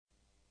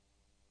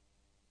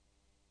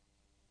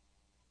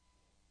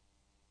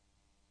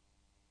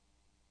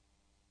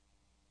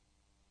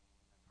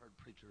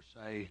preachers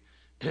say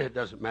it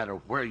doesn't matter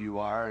where you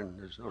are, and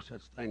there's no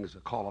such thing as a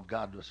call of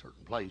God to a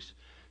certain place.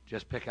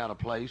 Just pick out a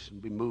place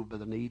and be moved by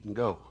the need and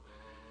go.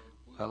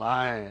 Well,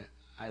 I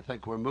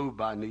think we're moved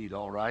by need,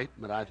 all right,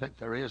 but I think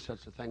there is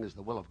such a thing as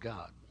the will of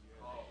God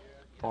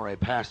for a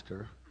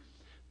pastor.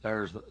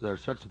 There's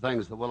such a thing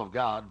as the will of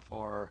God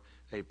for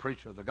a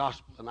preacher of the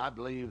gospel, and I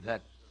believe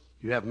that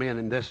you have men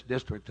in this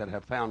district that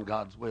have found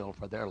God's will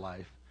for their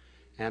life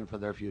and for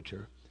their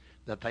future,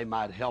 that they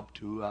might help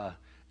to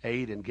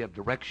aid and give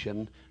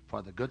direction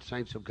for the good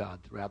saints of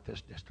God throughout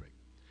this district.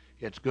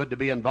 It's good to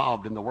be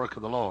involved in the work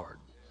of the Lord.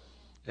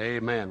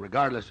 Amen.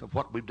 Regardless of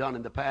what we've done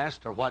in the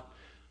past or what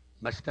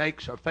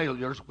mistakes or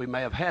failures we may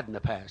have had in the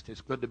past,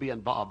 it's good to be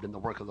involved in the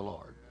work of the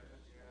Lord.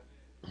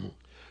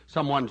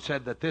 Someone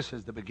said that this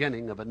is the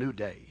beginning of a new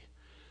day.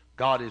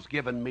 God has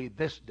given me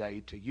this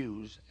day to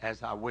use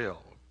as I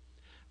will.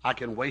 I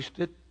can waste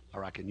it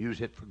or I can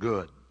use it for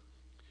good.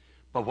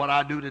 But what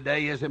I do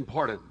today is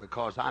important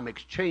because I'm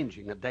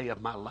exchanging a day of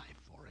my life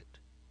for it.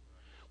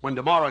 When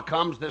tomorrow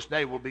comes, this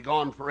day will be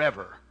gone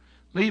forever,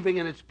 leaving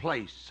in its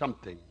place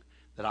something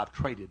that I've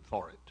traded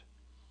for it.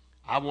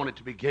 I want it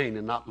to be gain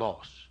and not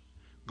loss,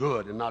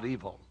 good and not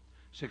evil,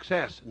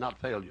 success and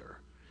not failure,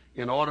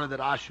 in order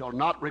that I shall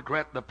not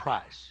regret the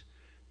price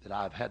that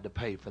I've had to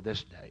pay for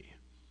this day.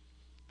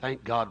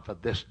 Thank God for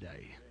this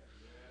day.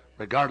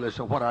 Regardless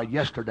of what our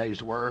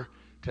yesterdays were,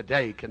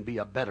 today can be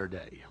a better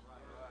day.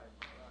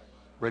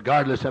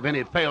 Regardless of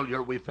any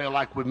failure we feel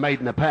like we've made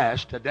in the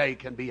past, today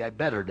can be a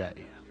better day.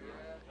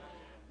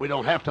 We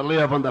don't have to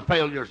live on the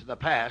failures of the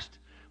past.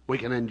 We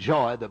can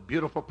enjoy the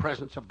beautiful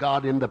presence of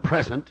God in the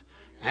present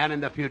and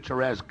in the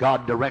future as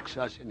God directs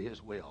us in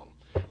His will.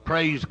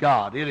 Praise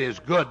God. It is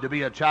good to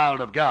be a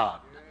child of God.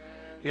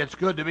 It's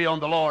good to be on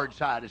the Lord's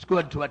side. It's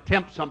good to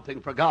attempt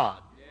something for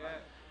God.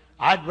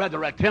 I'd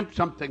rather attempt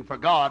something for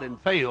God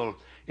and fail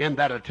in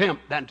that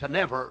attempt than to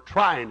never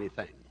try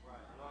anything.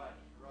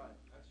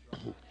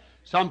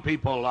 Some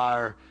people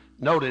are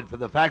noted for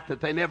the fact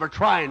that they never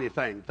try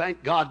anything.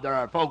 Thank God there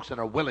are folks that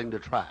are willing to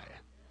try,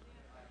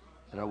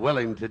 that are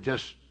willing to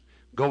just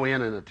go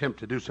in and attempt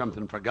to do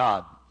something for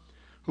God.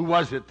 Who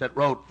was it that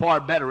wrote, "Far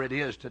better it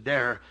is to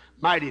dare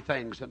mighty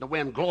things and to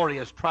win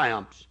glorious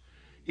triumphs,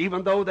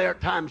 even though they are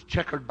at times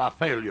checkered by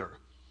failure,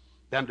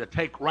 than to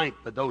take rank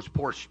with those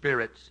poor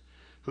spirits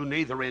who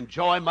neither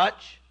enjoy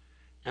much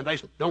and they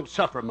don't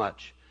suffer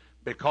much,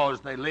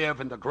 because they live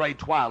in the gray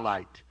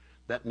twilight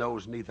that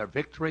knows neither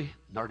victory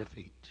nor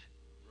defeat."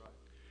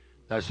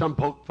 There's some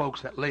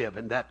folks that live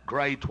in that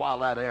gray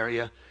twilight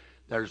area.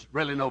 There's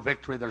really no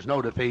victory. There's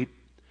no defeat.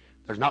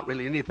 There's not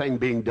really anything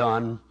being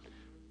done.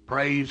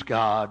 Praise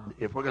God.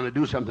 If we're going to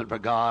do something for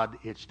God,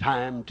 it's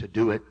time to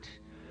do it.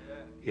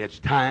 It's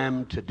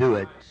time to do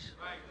it.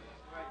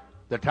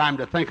 The time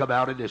to think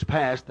about it is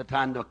past. The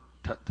time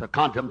to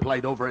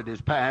contemplate over it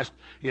is past.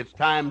 It's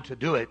time to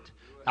do it.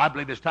 I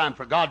believe it's time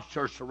for God's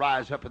church to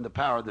rise up in the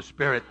power of the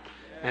Spirit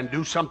and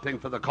do something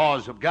for the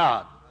cause of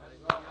God.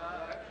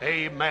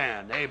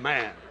 Amen,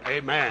 amen,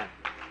 amen.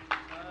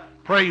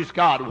 Praise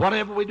God.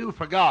 Whatever we do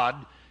for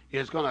God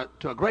is going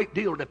to a great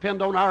deal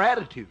depend on our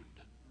attitude.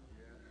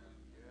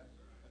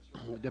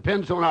 It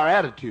depends on our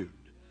attitude.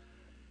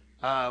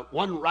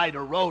 One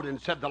writer wrote and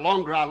said, "The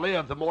longer I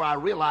live, the more I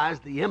realize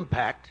the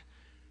impact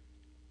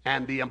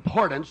and the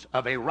importance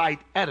of a right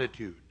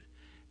attitude."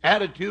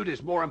 Attitude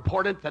is more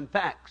important than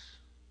facts.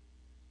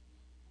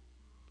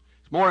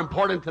 It's more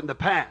important than the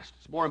past.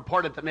 It's more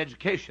important than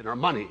education or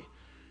money.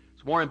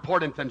 It's more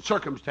important than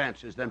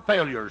circumstances, than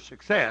failure or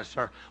success,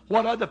 or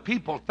what other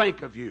people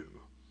think of you.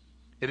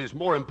 It is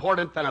more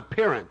important than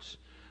appearance,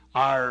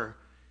 our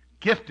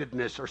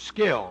giftedness or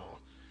skill.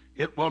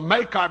 It will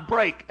make or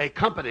break a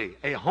company,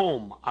 a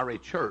home, or a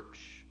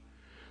church.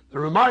 The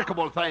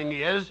remarkable thing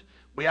is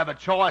we have a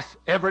choice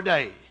every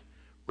day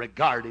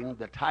regarding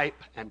the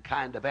type and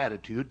kind of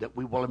attitude that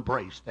we will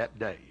embrace that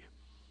day.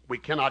 We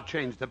cannot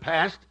change the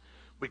past.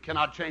 We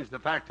cannot change the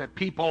fact that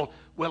people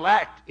will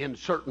act in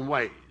certain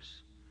ways.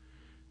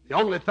 The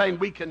only thing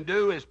we can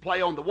do is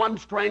play on the one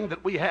string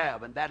that we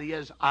have, and that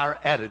is our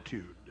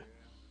attitude.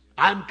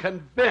 I'm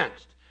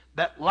convinced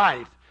that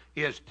life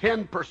is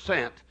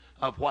 10%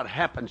 of what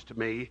happens to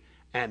me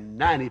and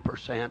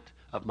 90%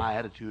 of my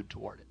attitude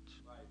toward it.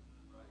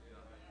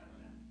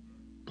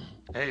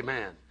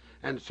 Amen.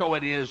 And so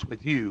it is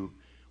with you.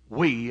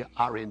 We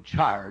are in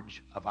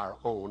charge of our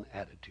own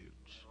attitudes.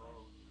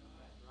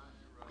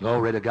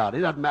 Glory to God.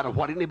 It doesn't matter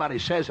what anybody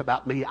says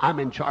about me. I'm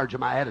in charge of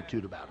my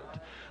attitude about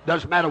it.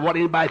 Doesn't matter what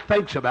anybody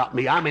thinks about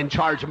me. I'm in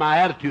charge of my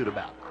attitude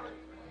about it.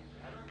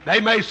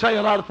 They may say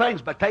a lot of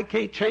things, but they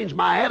can't change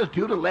my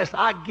attitude unless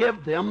I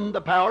give them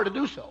the power to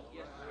do so.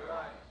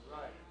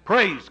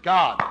 Praise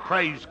God.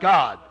 Praise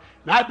God.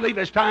 And I believe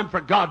it's time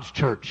for God's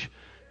church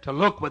to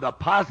look with a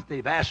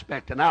positive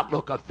aspect and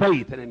outlook of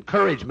faith and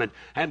encouragement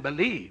and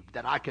believe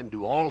that I can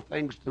do all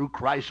things through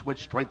Christ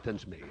which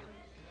strengthens me.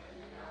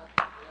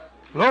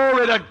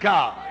 Glory to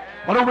God.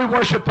 Why don't we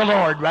worship the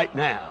Lord right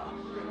now?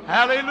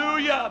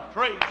 Hallelujah.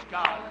 Praise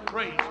God.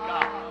 Praise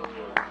God.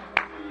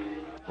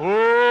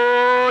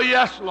 Oh,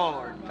 yes,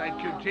 Lord.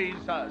 Thank you,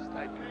 Jesus.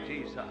 Thank you,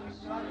 Jesus.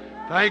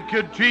 Thank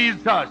you,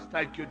 Jesus.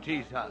 Thank you,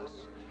 Jesus.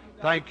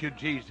 Thank you,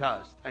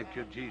 Jesus. Thank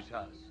you,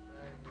 Jesus.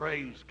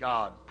 Praise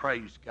God.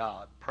 Praise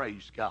God.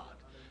 Praise God.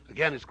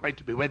 Again, it's great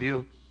to be with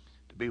you,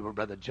 to be with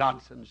Brother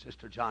Johnson,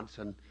 Sister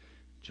Johnson.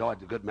 Enjoyed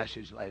the good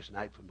message last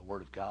night from the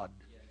Word of God.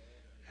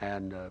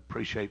 And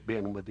appreciate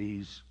being with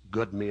these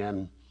good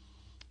men,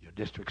 your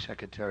district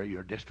secretary,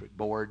 your district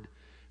board,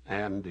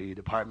 and the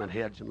department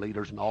heads and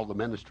leaders and all the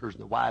ministers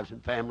and the wives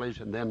and families,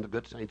 and then the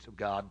good saints of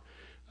God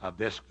of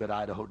this good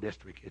Idaho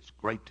district. It's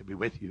great to be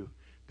with you.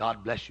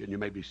 God bless you, and you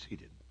may be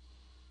seated.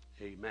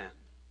 Amen.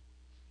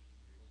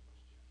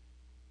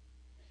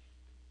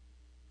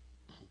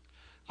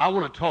 I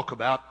want to talk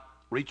about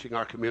reaching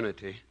our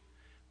community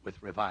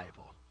with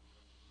revival.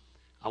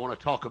 I want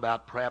to talk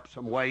about perhaps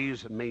some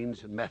ways and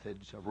means and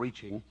methods of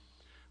reaching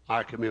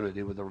our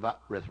community with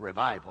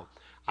revival.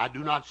 I do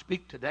not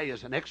speak today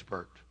as an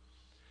expert.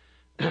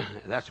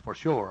 That's for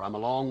sure. I'm a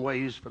long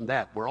ways from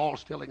that. We're all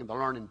still in the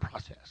learning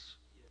process.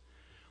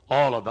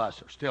 All of us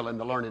are still in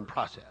the learning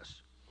process.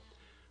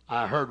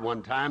 I heard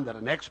one time that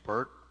an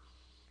expert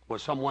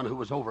was someone who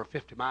was over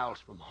 50 miles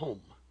from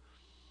home.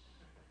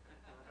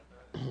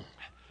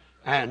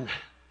 And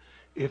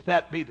if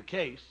that be the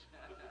case,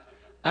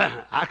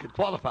 I could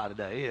qualify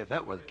today if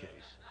that were the case.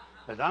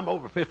 Because I'm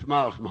over 50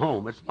 miles from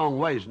home. It's a long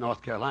ways in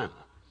North Carolina.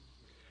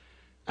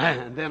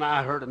 And then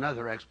I heard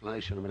another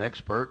explanation of an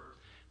expert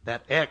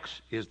that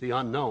X is the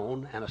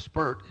unknown and a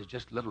spurt is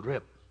just a little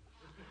drip.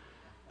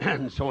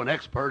 And so an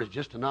expert is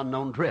just an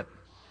unknown drip.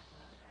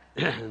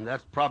 And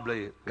that's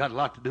probably got a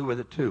lot to do with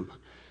it too.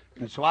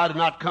 And so I did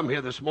not come here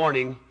this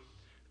morning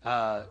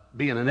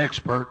being an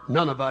expert.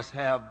 None of us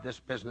have this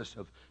business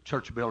of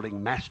church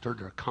building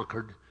mastered or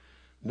conquered.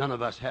 None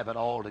of us have it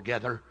all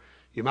together.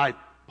 You might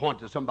point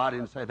to somebody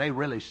and say, they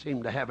really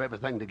seem to have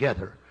everything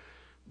together.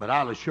 But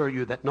I'll assure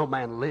you that no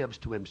man lives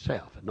to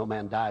himself and no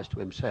man dies to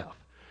himself.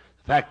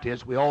 The fact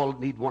is, we all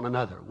need one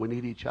another. We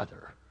need each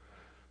other.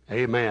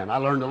 Amen. I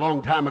learned a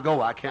long time ago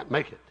I can't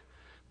make it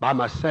by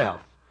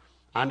myself.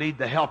 I need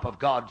the help of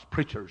God's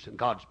preachers and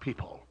God's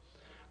people.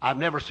 I've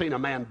never seen a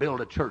man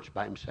build a church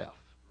by himself.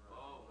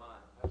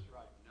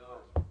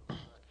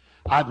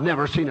 I've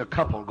never seen a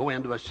couple go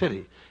into a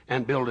city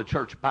and build a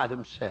church by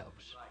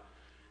themselves.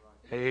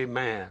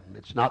 Amen.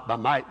 It's not by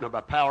might nor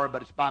by power,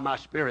 but it's by my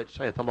Spirit,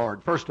 saith the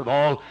Lord. First of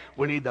all,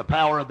 we need the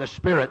power of the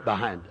Spirit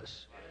behind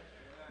us.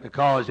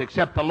 Because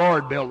except the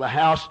Lord build the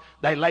house,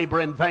 they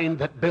labor in vain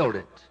that build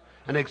it.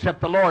 And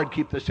except the Lord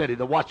keep the city,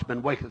 the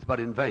watchman waketh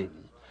but in vain.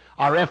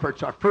 Our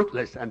efforts are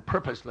fruitless and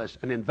purposeless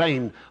and in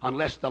vain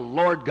unless the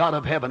Lord God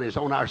of heaven is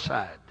on our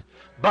side.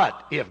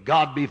 But if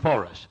God be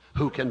for us,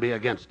 who can be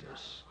against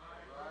us?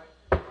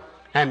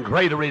 And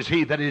greater is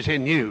he that is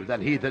in you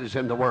than he that is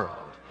in the world.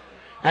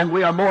 And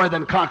we are more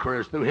than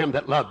conquerors through him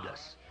that loved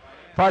us.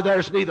 For there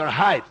is neither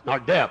height, nor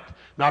depth,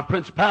 nor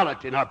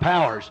principality, nor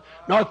powers,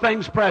 nor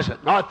things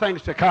present, nor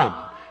things to come,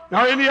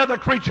 nor any other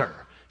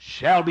creature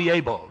shall be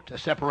able to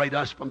separate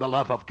us from the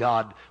love of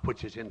God,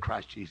 which is in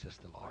Christ Jesus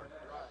the Lord.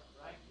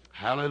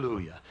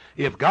 Hallelujah.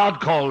 If God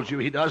calls you,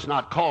 he does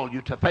not call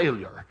you to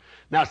failure.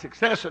 Now,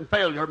 success and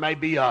failure may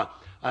be a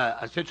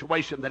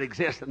situation that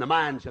exists in the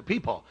minds of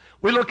people.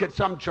 We look at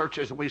some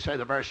churches and we say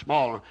they're very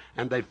small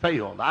and they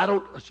failed. I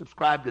don't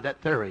subscribe to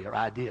that theory or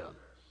idea.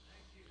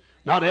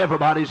 Not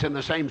everybody's in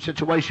the same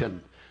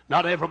situation.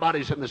 Not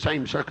everybody's in the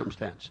same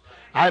circumstance.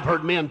 I've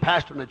heard men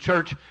pastoring a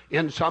church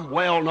in some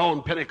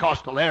well-known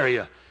Pentecostal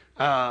area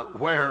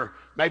where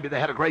maybe they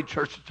had a great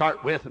church to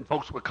start with and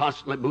folks were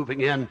constantly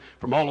moving in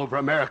from all over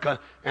America,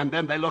 and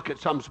then they look at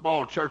some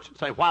small church and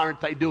say, why aren't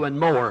they doing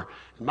more?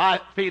 And my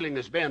feeling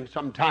has been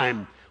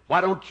sometime, why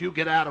don't you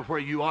get out of where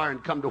you are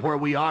and come to where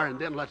we are, and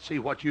then let's see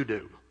what you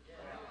do.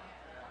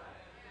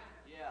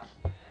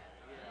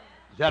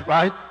 Is that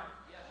right?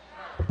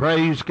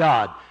 Praise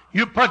God.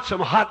 You put some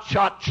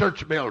hot-shot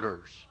church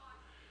builders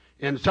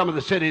in some of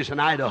the cities in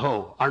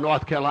Idaho, or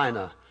North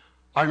Carolina,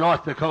 or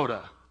North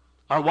Dakota,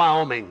 or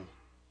Wyoming,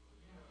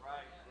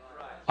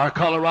 or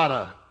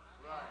Colorado,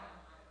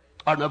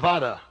 or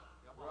Nevada,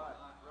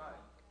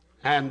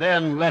 and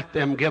then let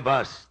them give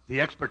us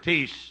the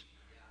expertise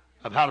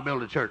of how to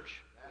build a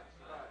church.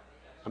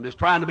 I'm just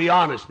trying to be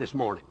honest this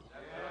morning.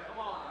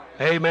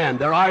 Amen.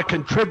 There are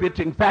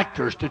contributing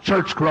factors to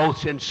church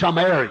growth in some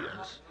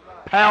areas.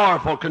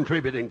 Powerful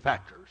contributing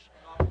factors.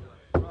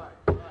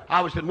 I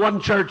was in one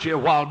church here a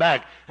while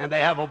back, and they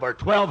have over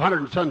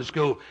 1,200 in Sunday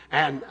school,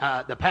 and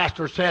the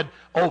pastor said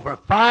over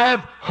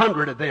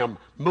 500 of them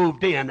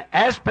moved in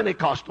as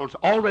Pentecostals,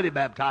 already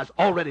baptized,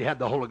 already had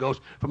the Holy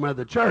Ghost from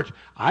another church.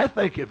 I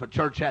think if a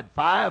church had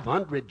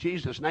 500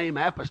 Jesus name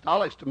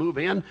apostolics to move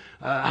in,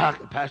 I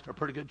could pastor a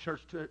pretty good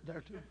church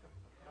there too.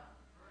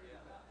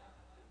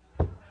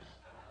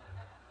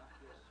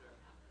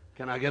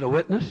 Can I get a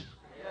witness?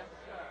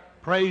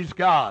 Praise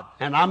God.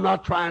 And I'm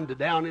not trying to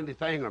down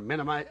anything or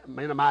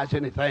minimize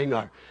anything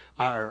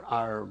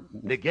or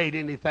negate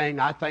anything.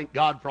 I thank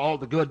God for all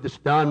the good that's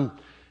done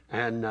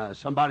And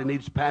somebody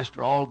needs to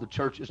pastor all the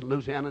churches in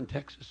Louisiana and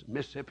Texas and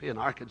Mississippi and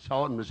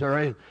Arkansas and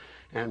Missouri.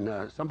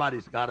 And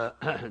somebody's got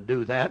to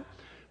do that.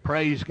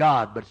 Praise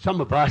God. But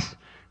some of us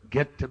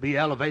get to be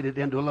elevated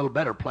into a little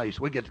better place.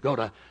 We get to go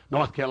to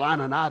North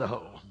Carolina and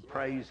Idaho.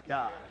 Praise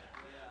God.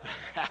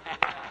 Praise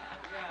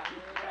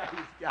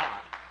God.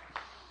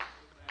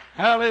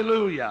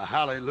 Hallelujah.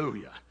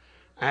 Hallelujah.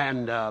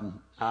 And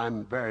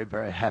I'm very,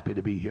 very happy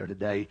to be here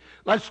today.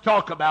 Let's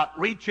talk about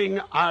reaching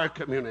our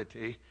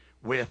community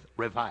with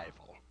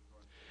revival.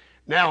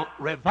 Now,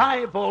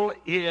 revival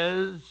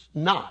is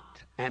not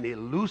an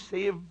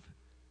elusive,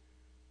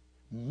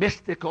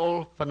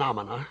 mystical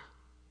phenomena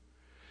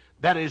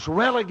that is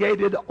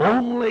relegated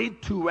only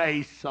to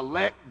a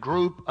select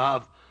group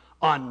of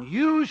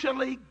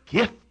unusually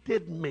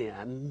gifted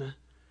men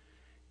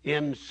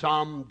in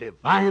some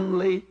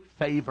divinely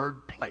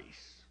favored place.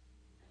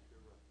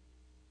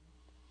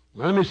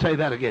 Let me say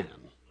that again.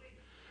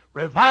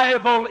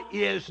 Revival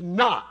is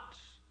not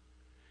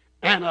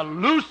an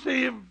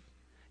elusive,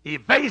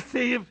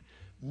 evasive,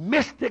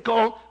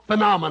 mystical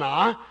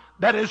phenomena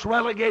that is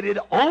relegated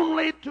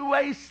only to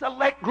a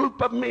select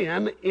group of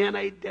men in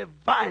a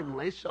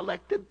divinely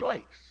selected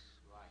place.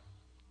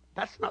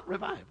 That's not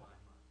revival.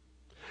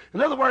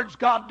 In other words,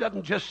 God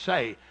doesn't just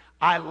say,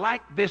 I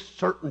like this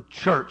certain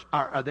church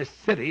or this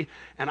city,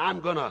 and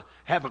I'm going to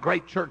have a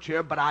great church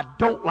here, but I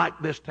don't like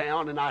this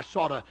town, and I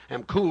sort of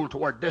am cool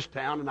toward this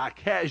town, and I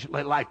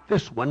casually like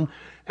this one,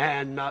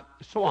 and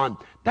so on.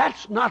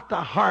 That's not the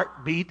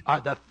heartbeat or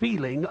the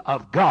feeling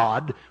of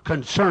God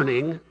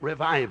concerning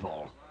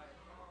revival.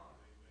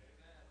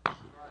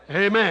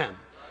 Amen.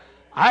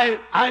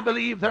 I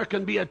believe there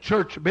can be a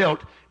church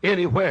built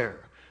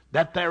anywhere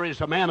that there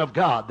is a man of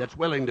God that's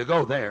willing to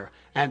go there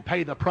and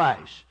pay the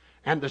price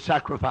and the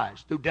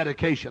sacrifice through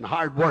dedication,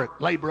 hard work,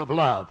 labor of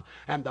love,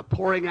 and the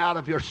pouring out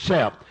of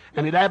yourself.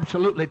 And it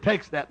absolutely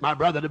takes that, my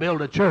brother, to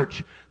build a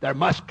church. There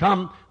must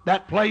come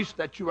that place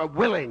that you are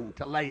willing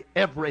to lay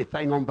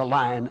everything on the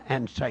line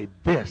and say,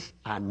 this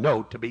I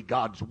know to be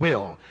God's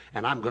will,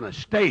 and I'm going to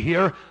stay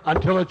here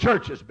until a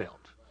church is built.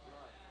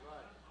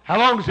 How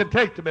long does it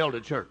take to build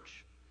a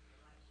church?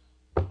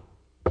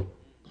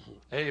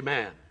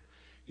 Amen.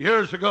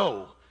 Years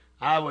ago,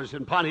 I was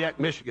in Pontiac,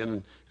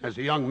 Michigan, as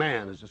a young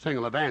man, as a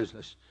single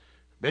evangelist.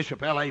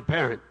 Bishop L.A.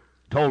 Parent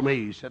told me,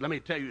 he said, let me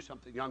tell you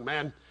something, young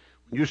man.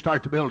 When you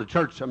start to build a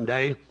church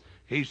someday,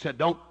 he said,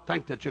 don't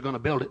think that you're going to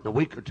build it in a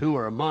week or two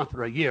or a month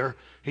or a year.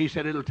 He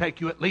said, it'll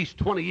take you at least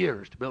 20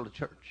 years to build a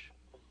church.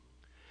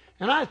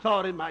 And I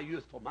thought in my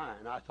youthful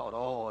mind, I thought,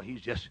 oh,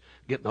 he's just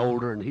getting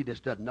older and he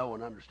just doesn't know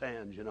and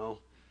understands, you know.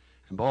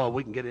 And boy,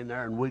 we can get in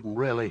there and we can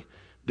really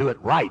do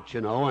it right, you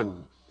know,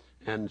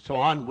 and so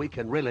on. We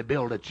can really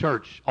build a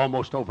church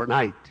almost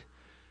overnight.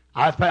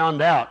 I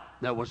found out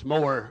there was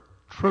more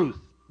truth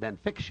than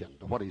fiction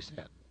to what he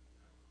said.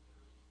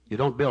 You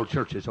don't build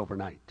churches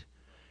overnight.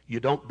 You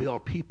don't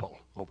build people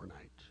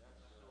overnight.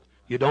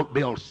 You don't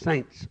build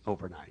saints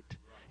overnight.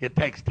 It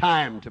takes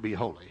time to be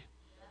holy.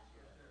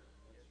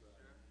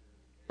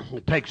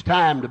 It takes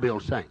time to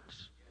build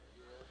saints.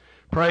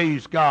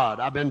 Praise God.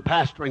 I've been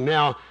pastoring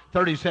now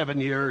 37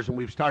 years, and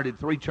we've started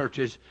 3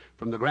 churches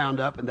from the ground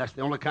up, and that's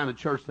the only kind of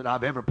church that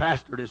I've ever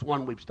pastored is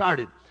one we've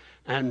started.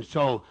 And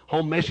so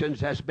home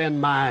missions has been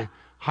my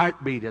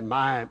heartbeat and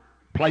my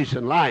place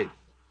in life.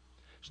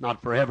 It's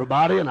not for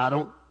everybody, and I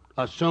don't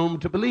assume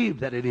to believe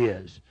that it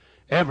is.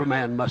 Every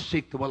man must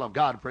seek the will of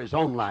God for his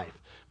own life.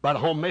 But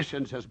home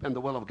missions has been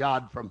the will of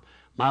God from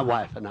my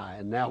wife and I,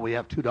 and now we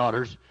have 2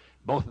 daughters.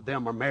 Both of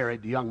them are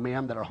married to young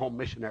men that are home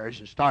missionaries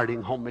and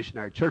starting home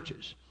missionary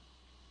churches.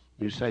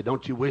 You say,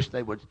 don't you wish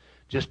they would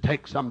just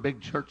take some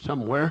big church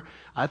somewhere?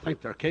 I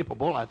think they're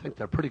capable. I think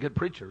they're pretty good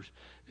preachers,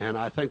 and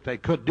I think they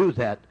could do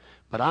that.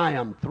 But I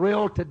am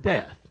thrilled to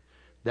death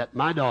that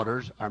my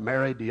daughters are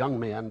married to young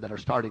men that are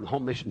starting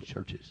home mission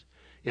churches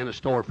in a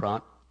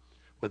storefront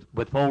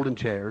with folding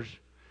chairs,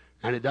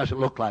 and it doesn't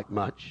look like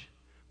much,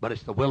 but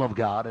it's the will of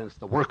God, and it's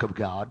the work of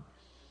God.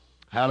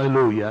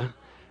 Hallelujah.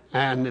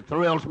 And it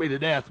thrills me to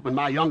death when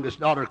my youngest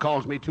daughter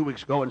calls me 2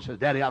 weeks ago and says,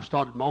 Daddy, I've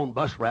started my own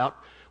bus route.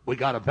 We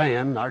got a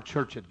van. Our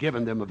church had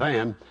given them a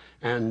van.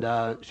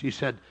 And she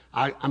said,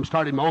 I'm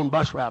starting my own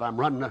bus route. I'm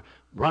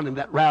running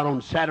that route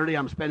on Saturday.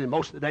 I'm spending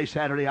most of the day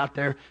Saturday out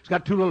there. She's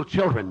got 2 little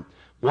children.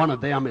 One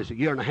of them is 1.5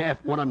 years.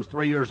 One of them is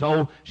 3 years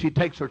old. She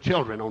takes her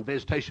children on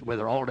visitation with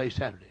her all day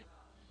Saturday.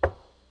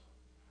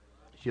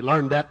 She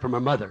learned that from her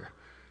mother.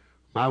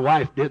 My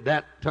wife did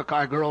that, took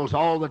our girls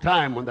all the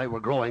time when they were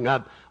growing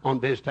up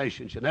on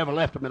visitation. She never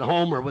left them at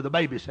home or with a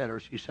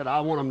babysitter. She said, I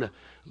want them to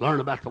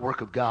learn about the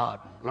work of God,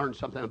 learn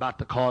something about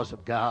the cause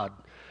of God.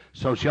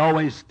 So she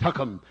always took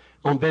them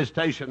on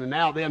visitation. And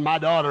now then, my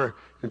daughter,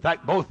 in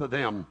fact, both of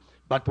them,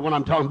 but the one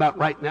I'm talking about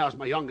right now is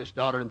my youngest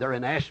daughter, and they're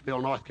in Asheville,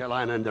 North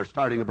Carolina, and they're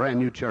starting a brand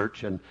new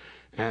church. And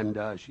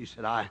she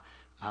said, I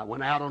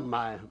went out on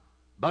my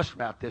bus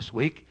route this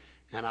week,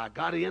 and I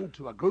got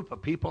into a group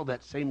of people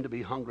that seemed to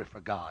be hungry for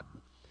God.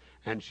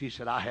 And she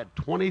said, I had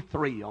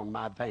 23 on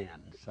my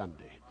van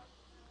Sunday.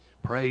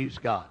 Praise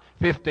God.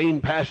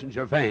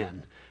 15-passenger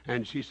van.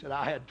 And she said,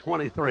 I had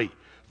 23.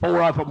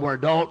 4 of them were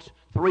adults,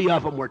 3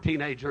 of them were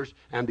teenagers,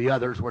 and the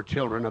others were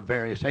children of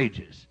various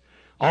ages.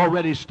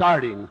 Already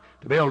starting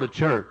to build a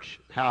church.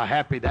 How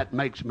happy that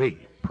makes me.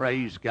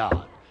 Praise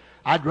God.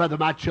 I'd rather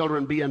my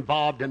children be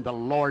involved in the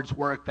Lord's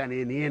work than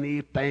in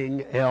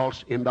anything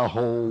else in the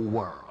whole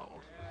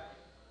world.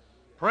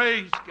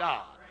 Praise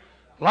God.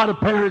 A lot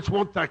of parents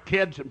want their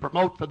kids and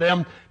promote for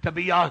them to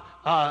be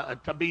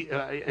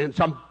in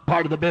some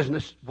part of the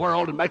business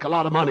world and make a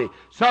lot of money.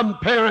 Some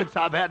parents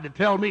I've had to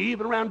tell me,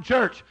 even around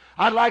church,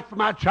 I'd like for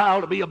my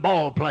child to be a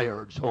ball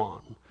player and so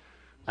on.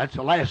 That's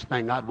the last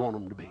thing I'd want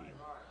them to be.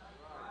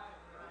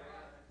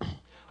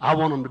 I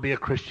want them to be a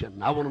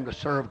Christian. I want them to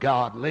serve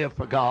God, live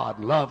for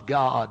God, love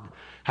God.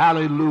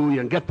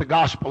 Hallelujah. And get the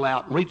gospel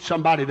out and reach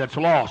somebody that's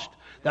lost.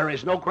 There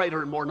is no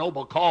greater and more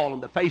noble call on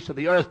the face of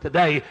the earth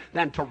today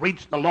than to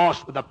reach the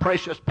lost with the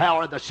precious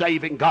power of the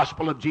saving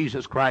gospel of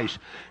Jesus Christ.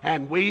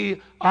 And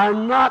we are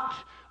not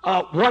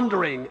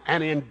wondering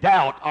and in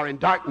doubt or in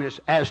darkness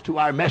as to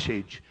our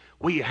message.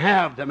 We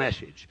have the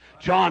message.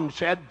 John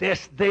said,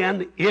 this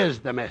then is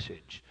the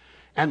message.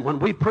 And when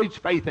we preach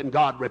faith in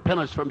God,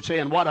 repentance from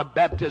sin, what a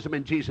baptism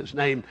in Jesus'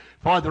 name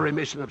for the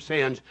remission of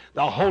sins,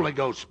 the Holy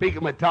Ghost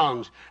speaking with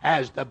tongues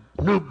as the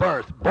new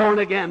birth, born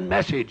again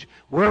message,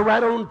 we're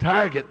right on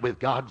target with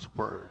God's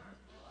word.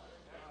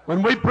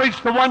 When we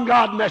preach the one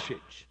God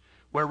message,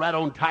 we're right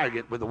on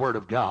target with the word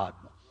of God.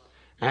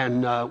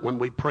 And when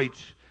we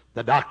preach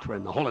the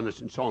doctrine, the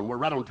holiness, and so on, we're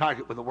right on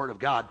target with the word of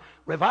God.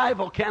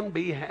 Revival can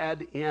be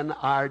had in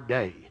our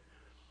day.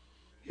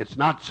 It's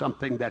not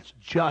something that's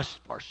just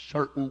for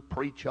certain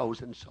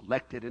pre-chosen,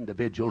 selected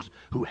individuals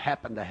who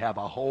happen to have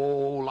a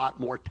whole lot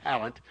more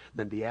talent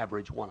than the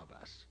average one of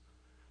us.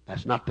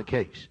 That's not the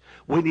case.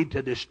 We need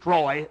to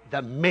destroy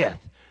the myth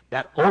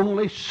that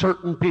only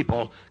certain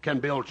people can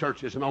build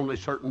churches and only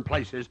certain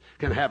places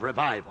can have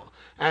revival.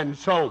 And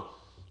so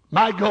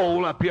my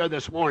goal up here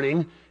this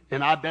morning,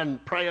 and I've been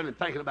praying and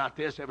thinking about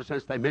this ever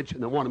since they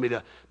mentioned they wanted me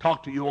to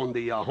talk to you on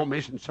the home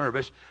mission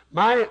service.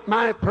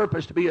 My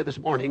purpose to be here this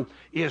morning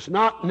is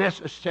not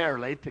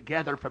necessarily to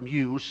gather from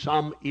you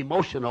some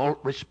emotional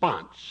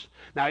response.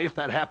 Now, if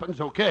that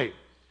happens, okay.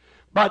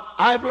 But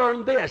I've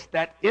learned this,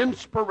 that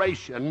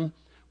inspiration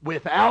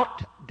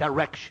without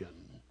direction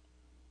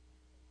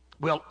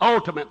will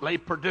ultimately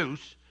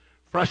produce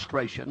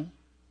frustration,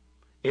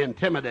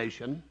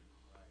 intimidation,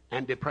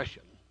 and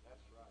depression.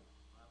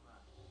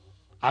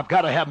 I've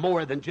got to have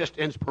more than just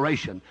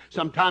inspiration.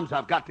 Sometimes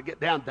I've got to get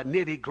down to the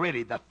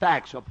nitty-gritty, the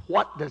facts of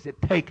what does it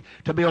take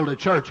to build a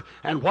church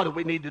and what do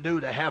we need to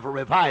do to have a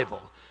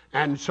revival.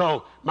 And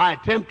so my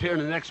attempt here in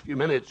the next few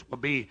minutes will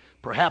be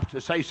perhaps to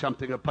say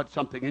something or put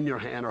something in your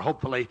hand, or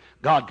hopefully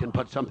God can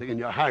put something in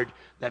your heart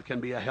that can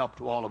be a help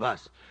to all of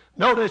us.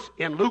 Notice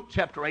in Luke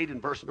chapter 8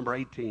 and verse number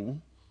 18,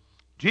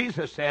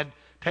 Jesus said,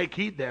 take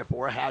heed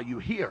therefore how you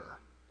hear.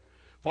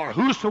 For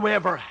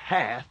whosoever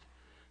hath,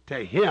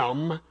 to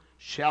him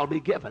shall be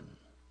given.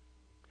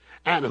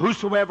 And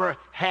whosoever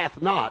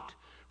hath not,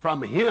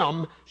 from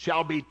him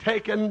shall be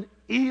taken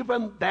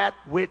even that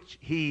which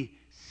he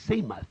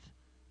seemeth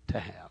to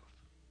have.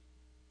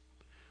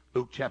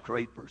 Luke chapter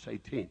 8, verse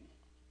 18.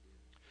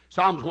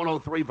 Psalms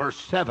 103, verse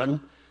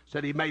 7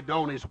 said he made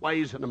known his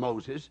ways unto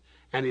Moses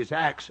and his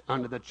acts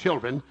unto the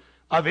children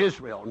of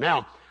Israel.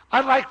 Now,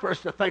 I'd like for us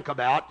to think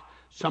about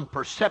some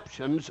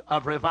perceptions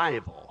of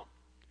revival.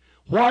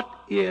 What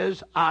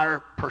is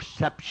our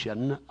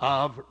perception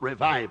of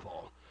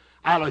revival?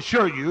 I'll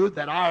assure you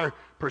that our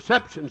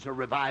perceptions of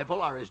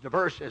revival are as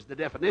diverse as the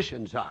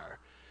definitions are.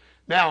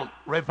 Now,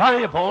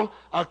 revival,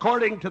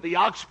 according to the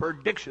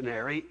Oxford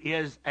Dictionary,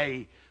 is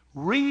a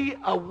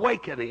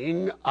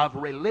reawakening of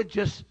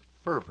religious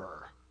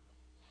fervor.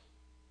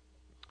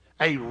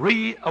 A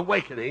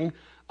reawakening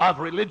of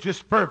religious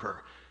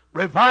fervor.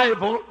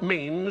 Revival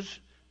means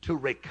to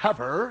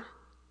recover,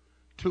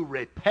 to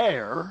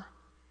repair,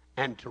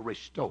 and to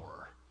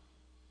restore.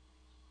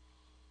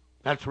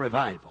 That's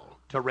revival.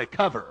 To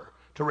recover,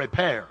 to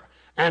repair,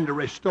 and to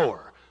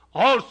restore.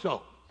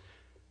 Also,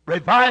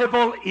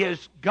 revival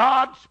is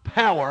God's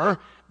power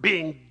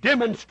being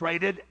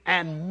demonstrated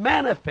and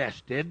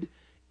manifested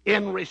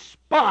in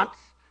response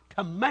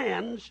to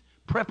man's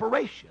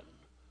preparation.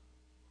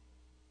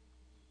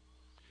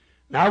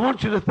 Now, I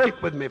want you to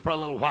think with me for a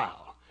little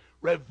while.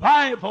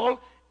 Revival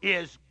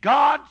is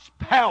God's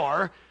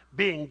power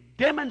being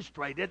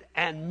demonstrated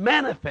and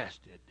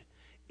manifested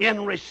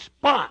in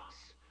response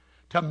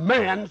to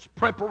man's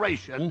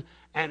preparation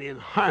and in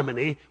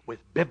harmony with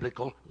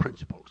biblical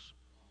principles.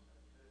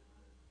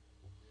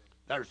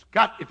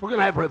 If we're going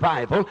to have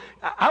revival,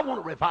 I want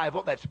a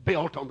revival that's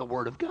built on the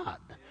Word of God.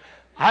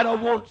 I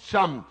don't want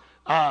some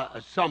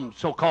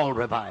so-called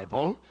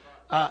revival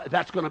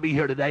that's going to be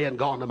here today and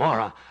gone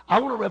tomorrow. I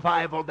want a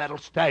revival that'll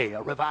stay,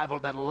 a revival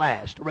that'll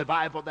last, a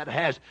revival that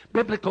has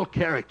biblical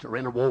character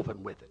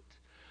interwoven with it.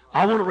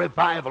 I want a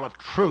revival of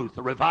truth,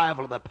 a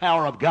revival of the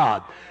power of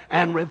God.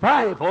 And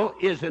revival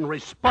is in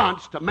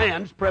response to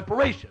man's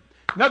preparation.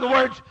 In other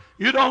words,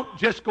 you don't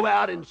just go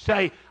out and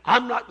say,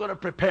 I'm not going to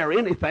prepare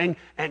anything,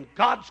 and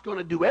God's going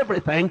to do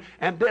everything,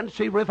 and then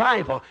see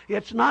revival.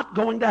 It's not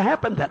going to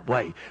happen that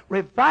way.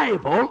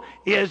 Revival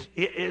is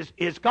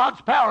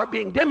God's power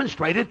being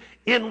demonstrated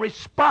in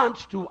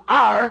response to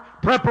our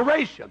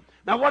preparation.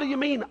 Now, what do you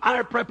mean,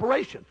 our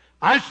preparation?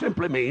 I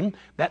simply mean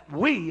that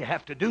we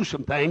have to do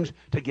some things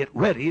to get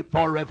ready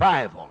for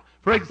revival.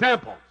 For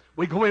example,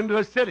 we go into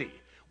a city.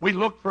 We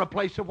look for a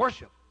place of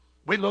worship.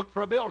 We look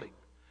for a building.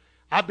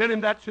 I've been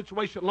in that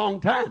situation a long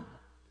time.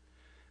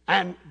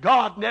 And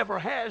God never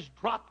has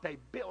dropped a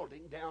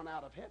building down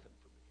out of heaven for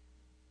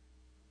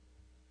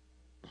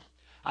me.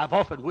 I've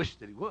often wished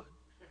that he would.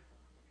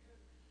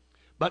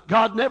 But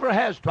God never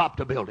has dropped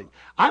a building.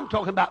 I'm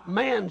talking about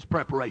man's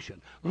preparation,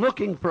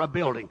 looking for a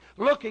building,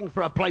 looking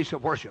for a place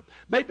of worship,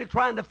 maybe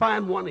trying to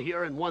find one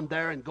here and one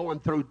there and going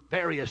through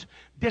various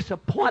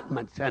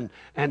disappointments and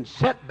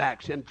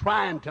setbacks and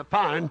trying to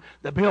find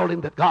the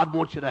building that God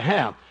wants you to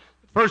have.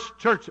 First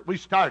church that we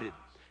started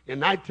in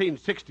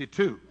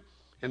 1962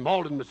 in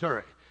Malden,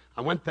 Missouri.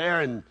 I went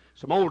there and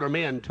some older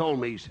men told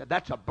me, said,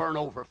 that's a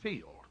burn-over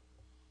field.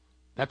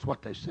 That's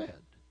what they said.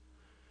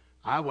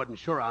 I wasn't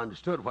sure I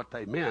understood what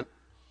they meant.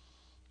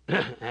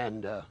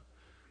 And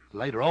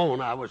later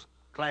on, I was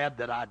glad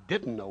that I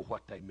didn't know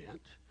what they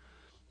meant.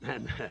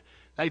 And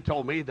they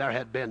told me there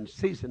had been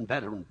seasoned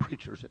veteran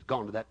preachers that had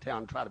gone to that town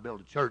and tried to build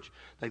a church.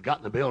 They'd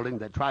gotten a building.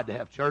 They tried to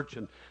have church,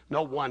 and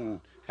no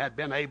one had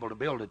been able to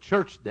build a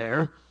church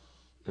there.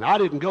 And I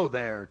didn't go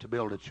there to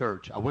build a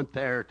church. I went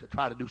there to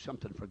try to do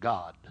something for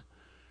God.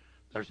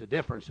 There's a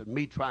difference in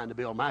me trying to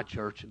build my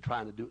church and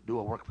trying to do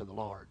a work for the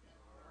Lord.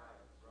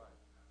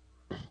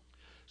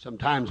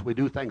 Sometimes we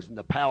do things in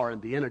the power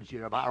and the energy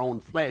of our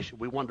own flesh, and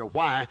we wonder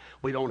why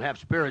we don't have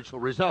spiritual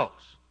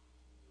results.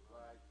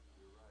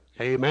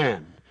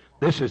 Amen.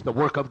 This is the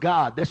work of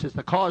God. This is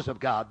the cause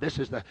of God. This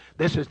is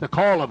the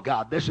call of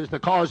God. This is the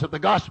cause of the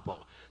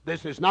gospel.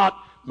 This is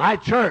not my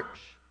church.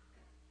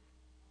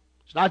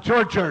 It's not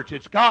your church.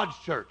 It's God's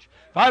church.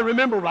 If I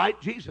remember right,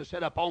 Jesus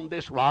said, upon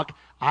this rock,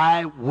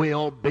 I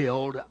will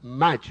build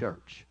my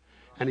church.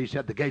 And he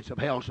said, the gates of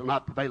hell shall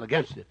not prevail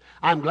against it.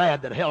 I'm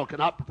glad that hell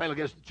cannot prevail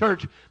against the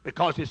church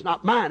because it's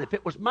not mine. If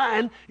it was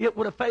mine, it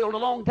would have failed a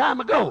long time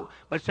ago.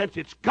 But since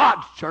it's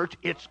God's church,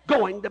 it's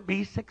going to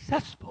be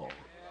successful.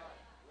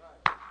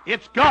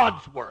 It's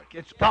God's work.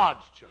 It's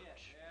God's church.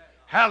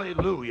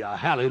 Hallelujah,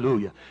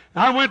 hallelujah.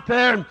 I went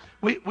there and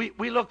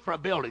we looked for a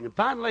building. And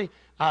finally,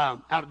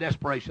 out of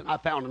desperation, I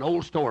found an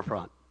old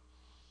storefront.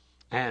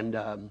 And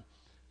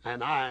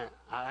I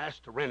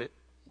asked to rent it.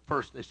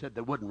 First, they said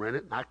they wouldn't rent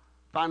it. And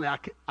finally,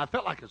 I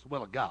felt like it's the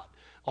will of God.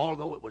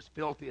 Although it was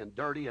filthy and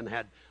dirty and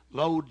had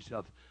loads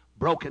of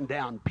broken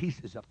down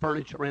pieces of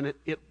furniture in it,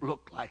 it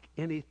looked like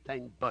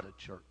anything but a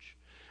church.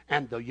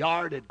 And the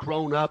yard had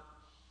grown up.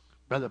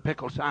 Brother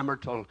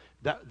Picklesheimer told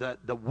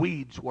the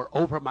weeds were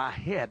over my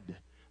head.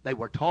 They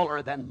were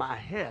taller than my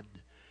head.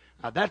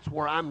 Now, that's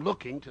where I'm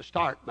looking to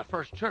start my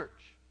first church.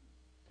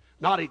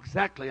 Not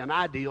exactly an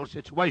ideal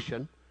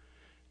situation.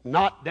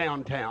 Not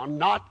downtown,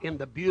 not in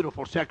the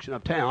beautiful section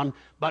of town,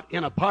 but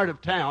in a part of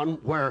town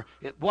where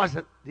it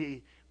wasn't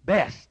the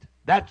best.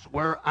 That's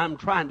where I'm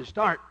trying to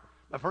start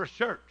my first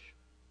church.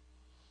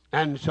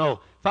 And so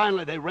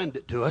finally they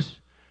rented it to us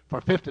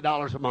for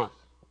 $50 a month.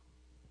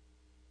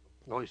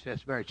 Oh, he says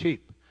it's very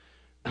cheap.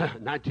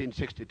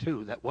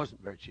 1962, that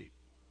wasn't very cheap.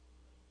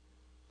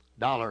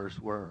 Dollars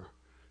were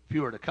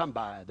fewer to come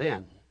by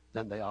then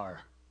than they are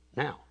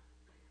now,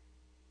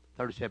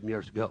 37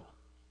 years ago.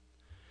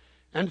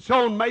 And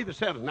so on May the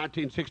 7th,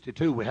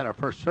 1962, we had our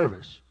first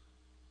service.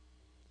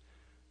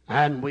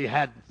 And we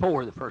had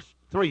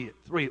three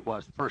it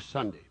was, the first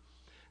Sunday.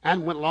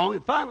 And went along,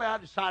 and finally I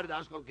decided I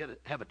was going to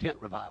have a tent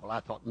revival. I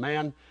thought,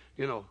 man,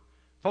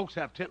 folks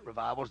have tent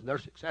revivals, and they're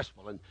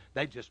successful, and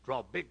they just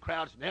draw big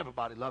crowds, and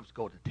everybody loves to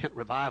go to tent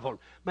revival.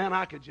 Man,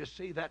 I could just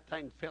see that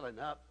thing filling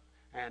up,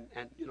 and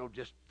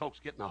just folks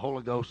getting the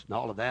Holy Ghost and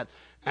all of that.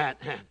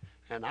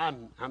 And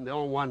I'm the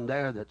only one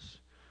there that's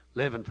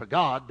living for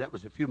God. That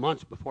was a few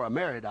months before I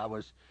married. I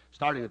was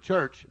starting a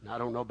church, and I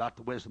don't know about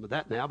the wisdom of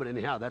that now, but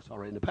anyhow, that's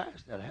already in the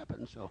past. That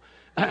happened, so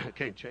I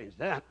can't change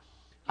that.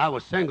 I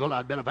was single.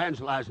 I'd been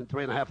evangelizing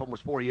 3.5,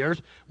 almost 4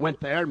 years. Went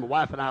there, and my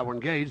wife and I were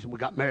engaged, and we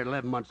got married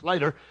 11 months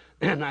later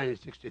in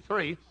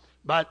 1963.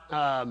 But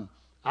I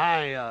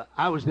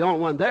was the only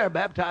one there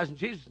baptized in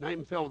Jesus' name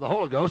and filled with the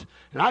Holy Ghost,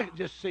 and I could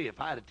just see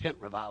if I had a tent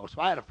revival.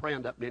 So I had a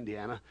friend up in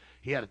Indiana.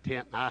 He had a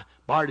tent, and I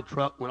borrowed a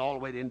truck, went all the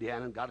way to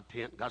Indiana and got a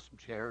tent, and got some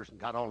chairs, and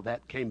got all of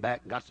that, came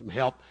back and got some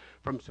help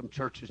from some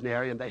churches in the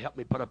area, and they helped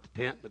me put up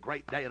the tent. The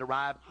great day had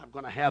arrived. I'm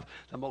going to have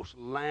the most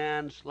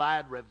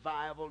landslide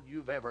revival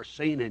you've ever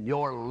seen in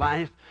your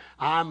life.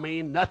 I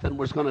mean, nothing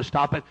was going to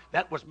stop it.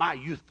 That was my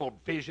youthful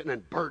vision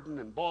and burden,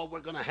 and boy,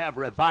 we're going to have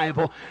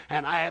revival.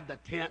 And I had the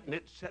tent, and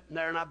it's sitting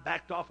there, and I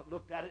backed off and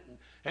looked at it, and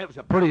it was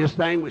the prettiest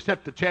thing. We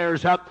set the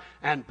chairs up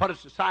and put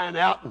us a sign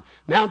out and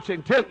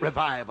announcing tent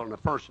revival. And the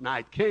first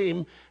night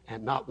came,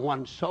 and not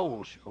one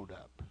soul showed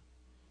up.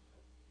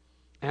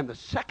 And the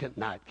second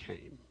night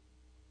came,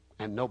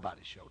 and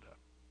nobody showed up.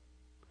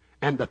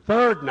 And the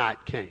third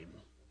night came,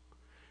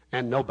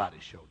 and nobody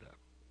showed up.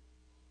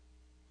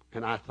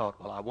 And I thought,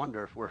 well, I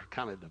wonder if we're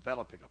kind of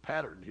developing a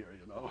pattern here,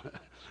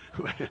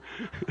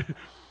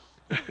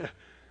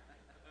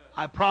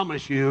 I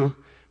promise you,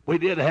 we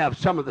did have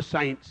some of the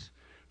saints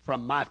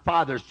from my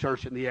father's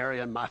church in the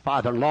area and my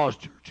father-in-law's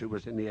church who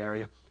was in the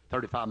area,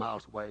 35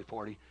 miles away,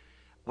 40.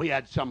 We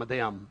had some of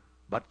them.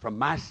 But from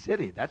my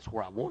city, that's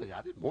where I wanted.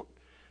 I didn't want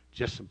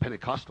just some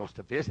Pentecostals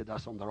to visit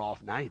us on their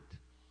off night.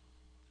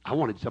 I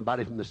wanted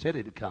somebody from the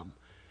city to come.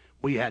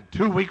 We had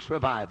 2 weeks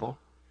revival.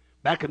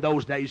 Back in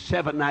those days,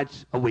 7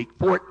 nights a week,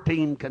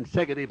 14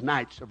 consecutive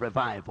nights of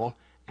revival,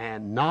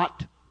 and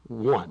not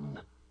one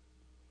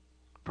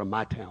from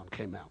my town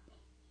came out.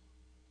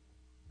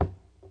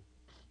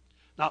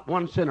 Not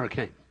one sinner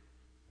came.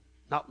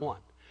 Not one.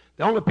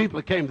 The only people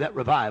that came to that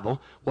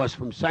revival was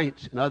from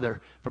saints and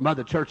from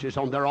other churches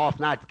on their off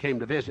night that came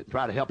to visit and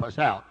try to help us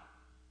out.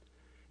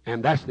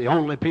 And that's the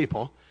only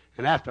people.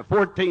 And after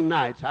 14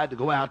 nights, I had to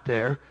go out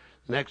there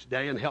the next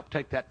day and help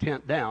take that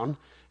tent down.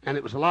 And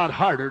it was a lot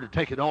harder to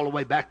take it all the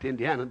way back to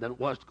Indiana than it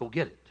was to go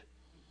get it.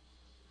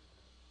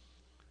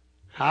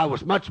 I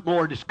was much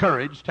more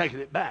discouraged taking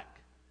it back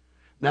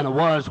than I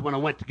was when I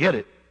went to get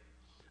it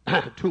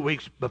 2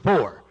 weeks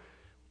before.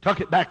 Took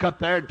it back up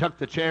there and took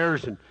the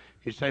chairs, and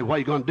you say, what are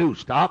you going to do,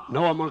 stop?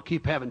 No, I'm going to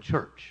keep having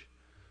church.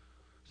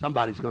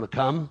 Somebody's going to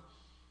come.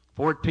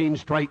 14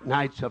 straight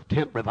nights of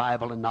tent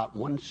revival, and not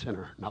one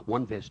sinner, not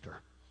one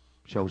visitor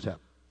shows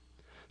up.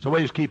 So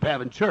we just keep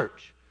having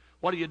church.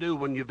 What do you do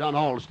when you've done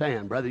all to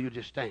stand, brother? You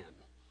just stand.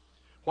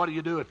 What do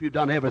you do if you've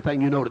done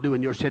everything you know to do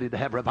in your city to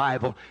have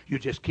revival? You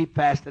just keep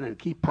fasting and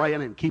keep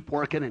praying and keep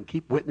working and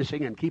keep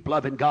witnessing and keep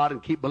loving God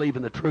and keep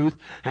believing the truth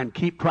and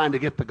keep trying to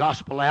get the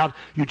gospel out.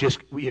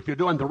 If you're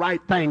doing the right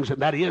things,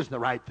 and that is the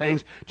right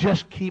things,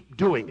 just keep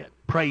doing it.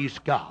 Praise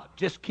God.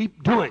 Just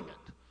keep doing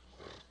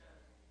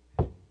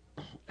it.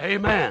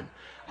 Amen.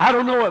 I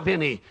don't know of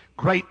any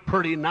great,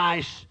 pretty,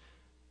 nice,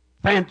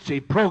 fancy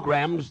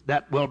programs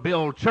that will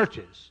build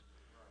churches.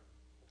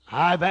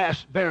 I've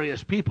asked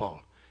various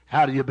people,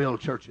 how do you build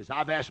churches?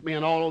 I've asked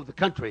men all over the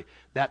country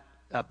that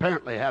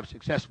apparently have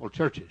successful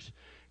churches.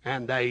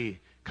 And they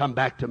come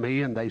back to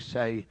me and they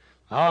say,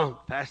 oh,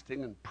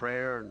 fasting and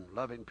prayer and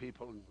loving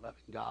people and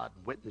loving God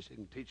and witnessing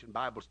and teaching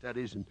Bible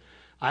studies. And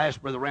I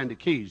asked Brother Randy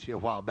Keys here a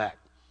while back.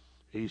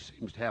 He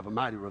seems to have a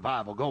mighty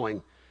revival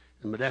going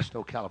in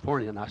Modesto,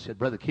 California. And I said,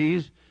 Brother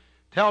Keys,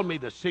 tell me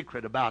the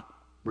secret about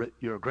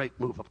your great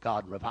move of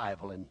God and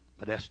revival in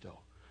Modesto.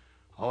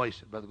 Oh, he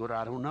said, Brother Godair,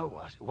 I don't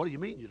know. I said, what do you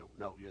mean you don't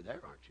know? You're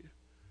there, aren't you?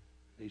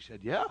 He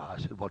said, yeah. I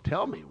said, well,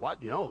 tell me. What,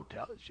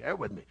 share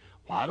with me.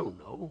 Well, I don't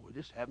know. We're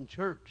just having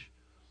church.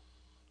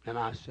 And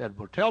I said,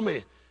 well, tell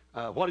me,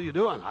 what are you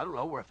doing? I don't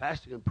know. We're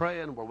fasting and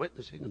praying and we're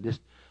witnessing, and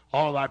just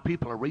all of our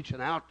people are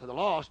reaching out to the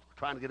lost. We're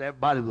trying to get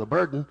everybody with a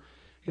burden.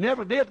 He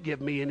never did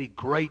give me any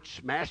great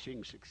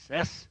smashing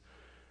success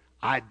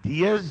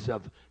ideas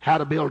of how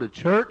to build a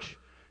church.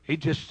 He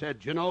just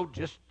said,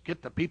 just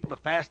get the people to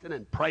fasting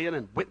and praying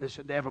and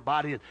witnessing to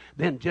everybody, and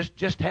then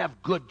just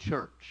have good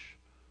church.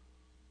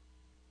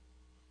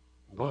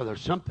 Boy,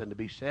 there's something to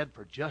be said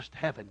for just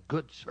having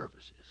good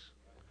services.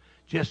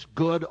 Just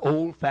good,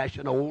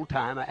 old-fashioned,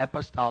 old-time,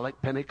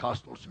 apostolic,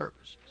 Pentecostal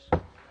services.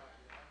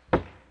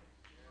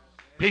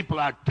 People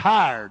are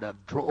tired of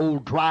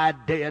old, dry,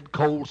 dead,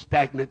 cold,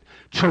 stagnant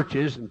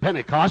churches and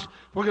Pentecost.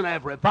 If we're going to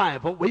have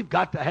revival, we've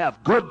got to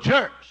have good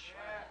church.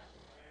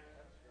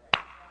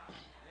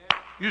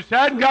 You say,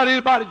 I haven't got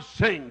anybody to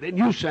sing, then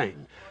you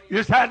sing. You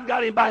just haven't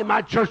got anybody in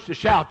my church to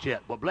shout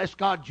yet. Well, bless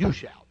God, you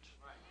shout.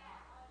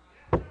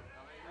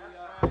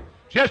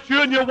 Just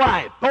you and your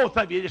wife, both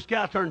of you, just get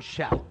out there and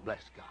shout.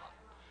 Bless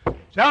God.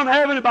 So I don't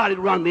have anybody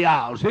to run the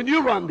aisles, then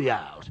you run the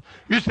aisles.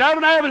 You say, I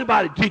don't have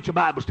anybody to teach a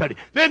Bible study,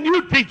 then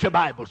you teach a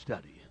Bible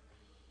study.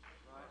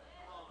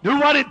 Do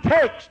what it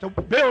takes to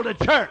build a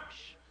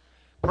church.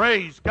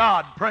 Praise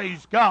God,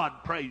 praise God,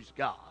 praise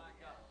God.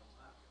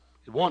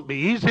 It won't be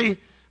easy.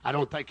 I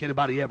don't think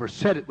anybody ever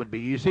said it would be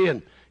easy,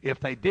 and if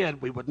they did,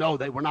 we would know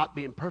they were not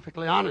being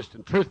perfectly honest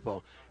and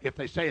truthful if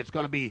they say it's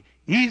going to be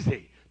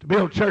easy to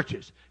build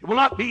churches. It will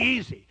not be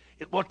easy.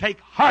 It will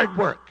take hard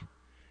work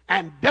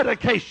and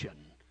dedication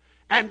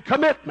and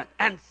commitment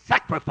and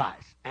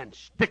sacrifice and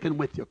sticking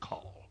with your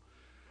call.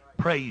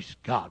 Praise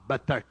God.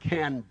 But there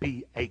can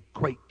be a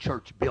great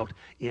church built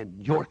in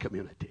your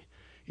community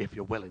if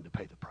you're willing to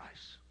pay the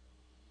price.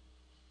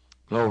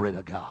 Glory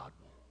to God.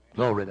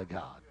 Glory to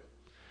God.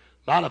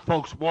 A lot of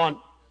folks want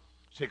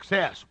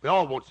success. We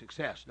all want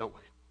success, don't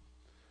we?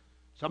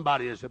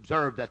 Somebody has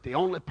observed that the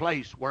only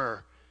place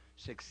where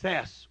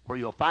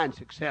you'll find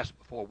success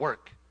before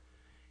work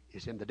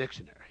is in the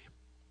dictionary.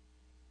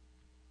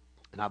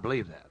 And I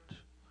believe that.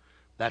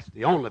 That's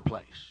the only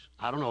place.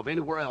 I don't know of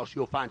anywhere else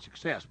you'll find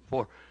success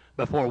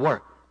before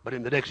work, but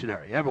in the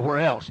dictionary. Everywhere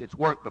else, it's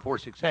work before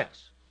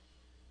success.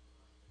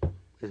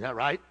 Is that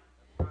right?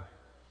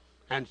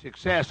 And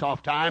success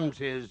oftentimes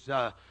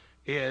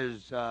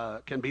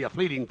can be a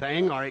fleeting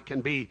thing, or it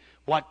can be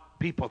what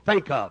people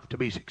think of to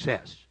be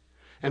success.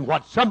 And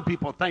what some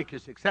people think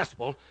is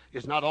successful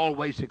is not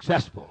always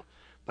successful.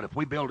 But if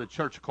we build a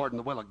church according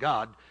to the will of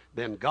God,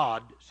 then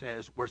God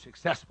says we're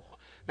successful.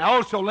 Now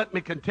also let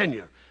me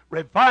continue.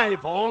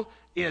 Revival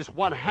is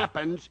what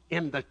happens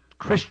in the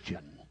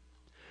Christian.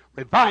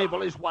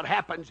 Revival is what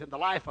happens in the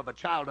life of a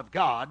child of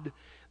God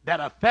that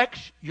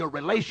affects your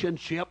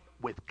relationship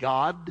with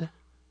God.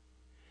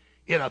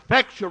 It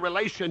affects your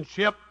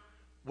relationship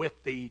with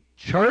the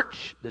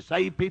church, the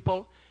saved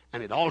people,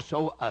 and it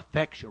also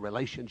affects your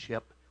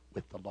relationship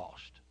with the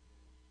lost.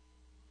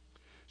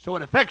 So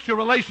it affects your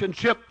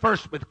relationship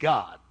first with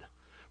God.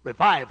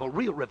 Revival,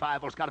 real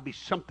revival, has got to be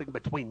something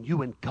between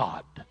you and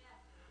God.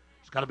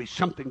 It's got to be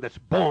something that's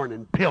born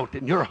and built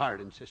in your heart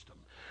and system.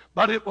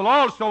 But it will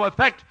also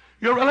affect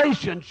your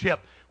relationship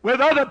with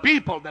other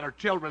people that are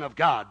children of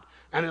God.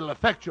 And it'll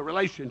affect your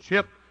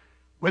relationship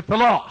with the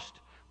lost.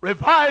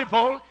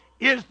 Revival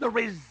is the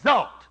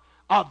result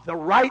of the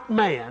right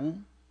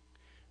man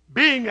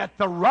being at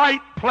the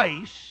right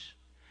place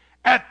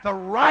at the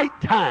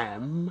right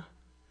time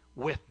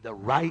with the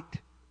right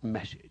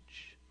message.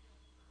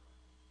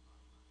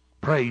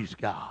 Praise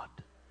God.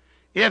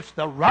 It's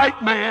the right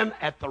man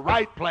at the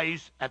right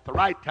place at the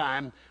right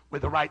time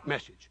with the right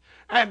message.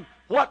 And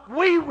what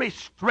we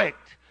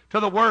restrict to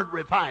the word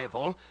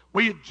revival,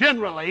 we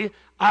generally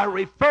are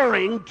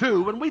referring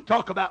to, when we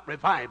talk about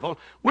revival,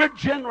 we're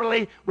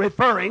generally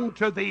referring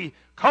to the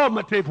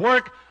cumulative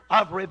work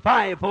of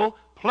revival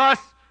plus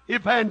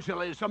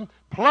evangelism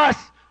plus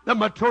the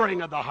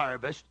maturing of the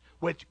harvest,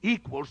 which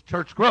equals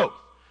church growth.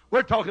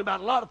 We're talking about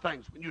a lot of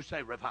things when you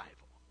say revival.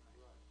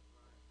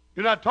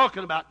 You're not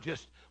talking about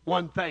just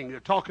one thing. You're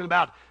talking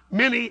about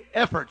many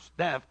efforts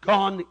that have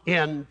gone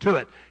into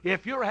it.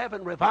 If you're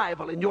having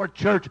revival in your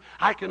church,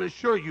 I can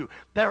assure you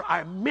there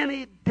are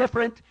many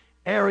different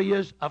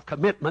areas of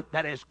commitment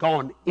that has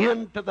gone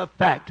into the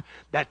fact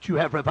that you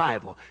have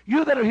revival.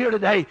 You that are here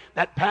today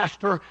that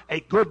pastor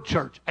a good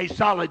church, a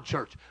solid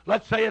church,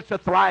 let's say it's a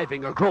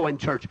thriving or growing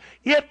church,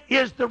 it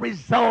is the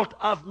result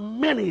of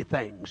many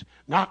things,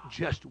 not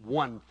just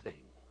one thing.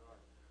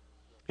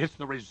 It's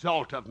the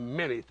result of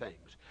many things.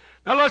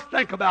 Now let's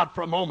think about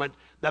for a moment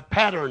the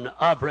pattern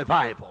of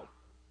revival.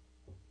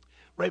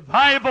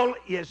 Revival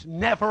is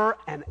never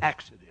an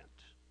accident.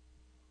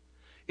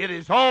 It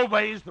is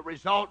always the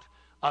result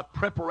of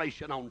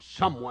preparation on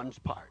someone's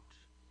part.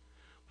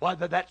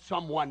 Whether that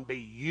someone be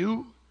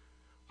you,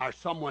 or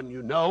someone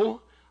you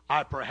know,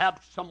 or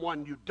perhaps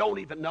someone you don't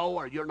even know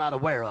or you're not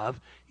aware of,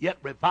 yet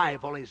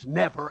revival is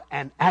never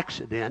an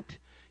accident.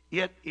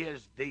 It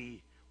is the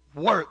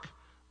work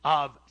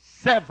of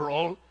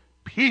several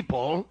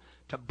people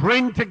to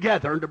bring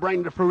together and to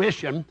bring to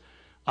fruition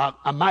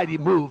a mighty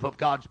move of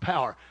God's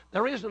power.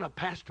 There isn't a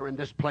pastor in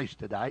this place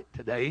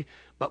today,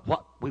 but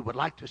what we would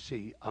like to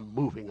see, a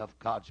moving of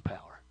God's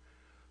power.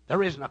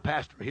 There isn't a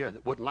pastor here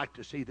that wouldn't like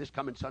to see this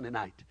coming Sunday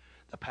night.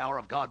 The power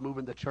of God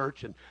moving the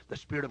church and the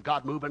Spirit of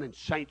God moving and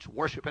saints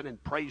worshiping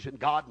and praising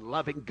God and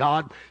loving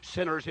God.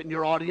 Sinners in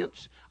your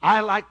audience.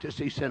 I like to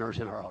see sinners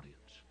in our audience.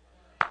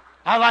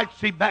 I like to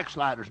see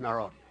backsliders in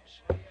our audience.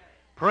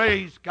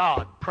 Praise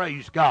God,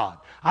 praise God.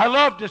 I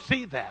love to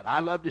see that. I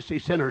love to see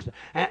sinners.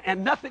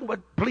 And nothing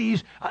would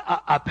please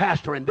a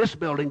pastor in this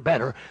building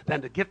better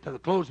than to get to the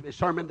close of his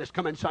sermon this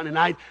coming Sunday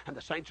night, and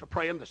the saints are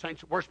praying, the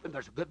saints are worshiping,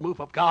 there's a good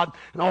move of God,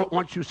 and all at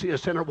once you see a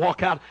sinner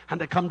walk out and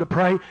they come to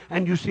pray,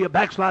 and you see a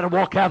backslider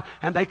walk out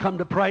and they come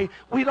to pray.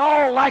 We'd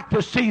all like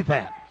to see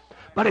that.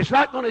 But it's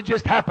not going to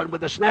just happen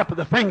with the snap of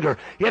the finger.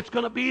 It's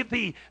going to be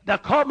the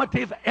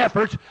cumulative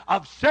efforts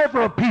of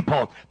several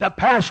people. The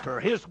pastor,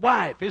 his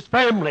wife, his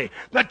family,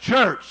 the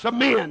church, some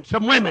men,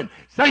 some women,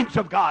 saints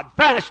of God,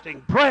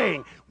 fasting,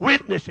 praying,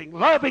 witnessing,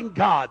 loving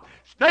God,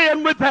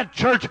 staying with that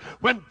church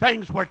when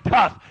things were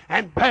tough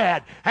and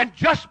bad, and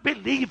just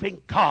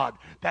believing God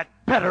that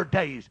better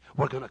days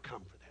were going to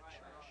come for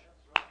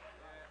that church.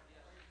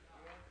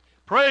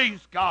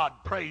 Praise God,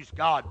 praise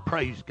God,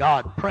 praise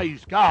God,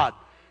 praise God.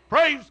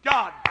 Praise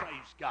God,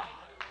 praise God.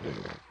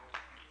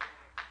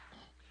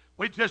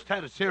 We just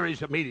had a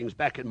series of meetings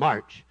back in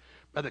March.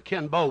 Brother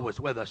Ken Bowe was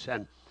with us,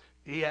 and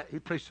he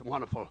preached some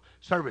wonderful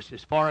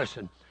services for us,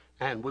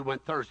 and we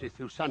went Thursday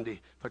through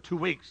Sunday for 2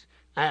 weeks,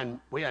 and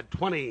we had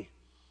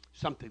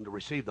 20-something to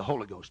receive the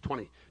Holy Ghost,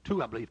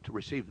 22, I believe, to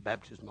receive the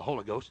baptism of the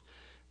Holy Ghost,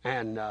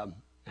 and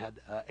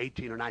had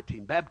 18 or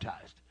 19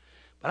 baptized.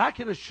 But I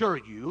can assure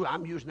you,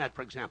 I'm using that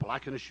for example, I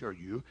can assure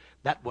you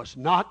that was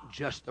not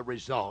just the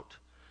result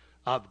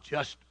of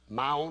just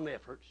my own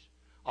efforts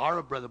or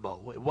of Brother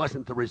Bowe. It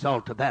wasn't the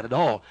result of that at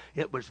all.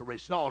 It was the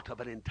result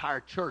of an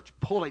entire church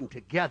pulling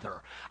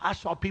together. I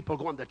saw people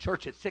going to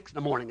church at 6 in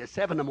the morning, at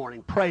 7 in the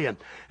morning, praying.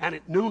 And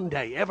at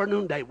noonday, every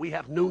noonday, we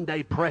have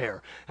noonday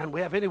prayer. And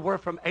we have anywhere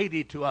from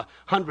 80 to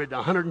 100 to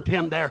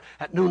 110 there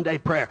at noonday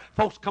prayer.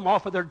 Folks come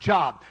off of their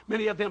job.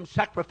 Many of them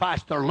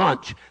sacrifice their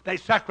lunch. They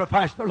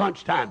sacrifice their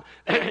lunchtime.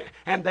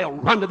 And they'll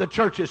run to the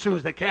church as soon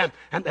as they can.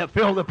 And they'll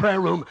fill the prayer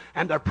room.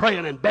 And they're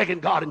praying and begging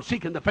God and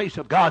seeking the face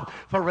of God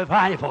for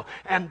revival.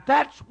 And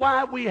that That's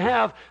why we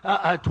have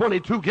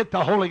 22 get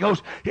the Holy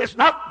Ghost. It's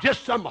not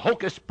just some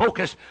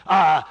hocus-pocus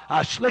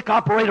slick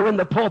operator in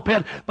the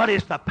pulpit, but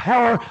it's the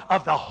power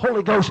of the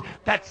Holy Ghost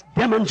that's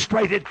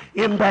demonstrated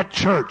in that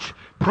church.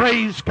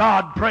 Praise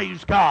God,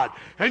 praise God.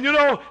 And you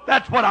know,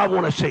 that's what I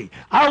want to see.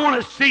 I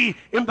want to see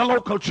in the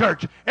local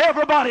church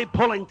everybody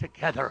pulling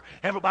together,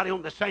 everybody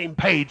on the same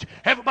page,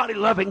 everybody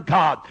loving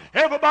God,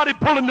 everybody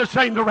pulling the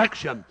same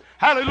direction.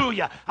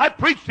 Hallelujah. I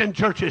preached in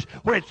churches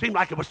where it seemed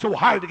like it was so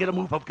hard to get a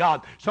move of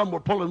God. Some were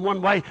pulling one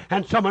way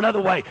and some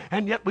another way,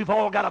 and yet we've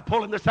all got to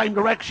pull in the same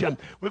direction.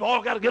 We've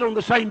all got to get on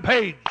the same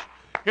page.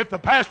 If the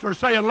pastor is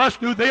saying, let's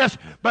do this,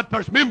 but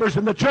there's members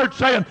in the church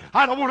saying,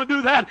 I don't want to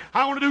do that,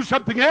 I want to do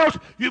something else,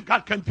 you've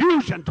got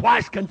confusion,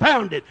 twice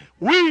confounded.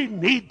 We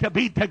need to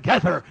be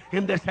together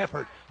in this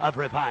effort of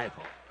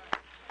revival.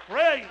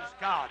 Praise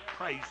God,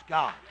 praise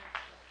God.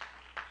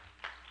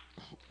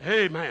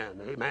 Amen,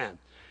 amen.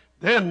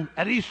 Then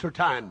at Easter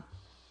time,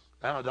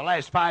 the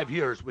last 5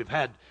 years, we've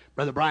had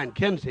Brother Brian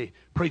Kinsey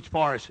preach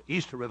for us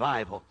Easter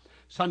revival.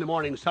 Sunday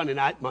morning, Sunday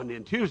night, Monday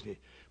and Tuesday.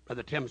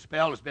 Brother Tim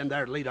Spell has been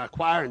there to lead our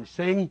choir and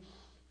sing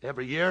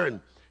every year,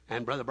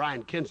 and Brother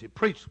Brian Kinsey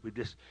preached. We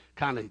just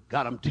kind of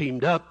got them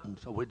teamed up, and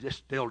so we're just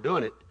still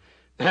doing it.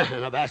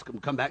 And I've asked them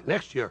to come back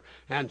next year.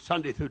 And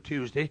Sunday through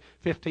Tuesday,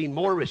 15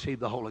 more received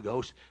the Holy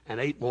Ghost, and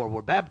 8 more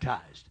were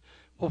baptized.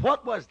 Well,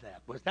 what was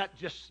that? Was that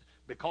just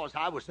because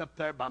I was up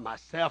there by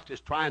myself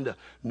just trying to?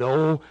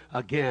 No,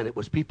 again, it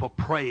was people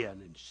praying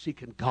and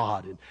seeking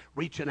God and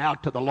reaching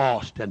out to the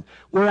lost. And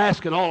we're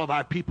asking all of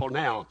our people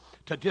now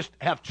to just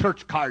have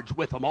church cards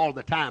with them all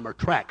the time, or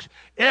tracts.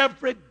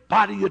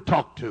 Everybody you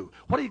talk to,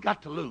 what do you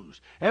got to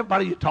lose?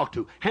 Everybody you talk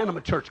to, hand them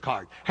a church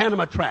card, hand them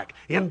a tract,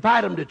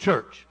 invite them to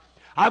church.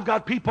 I've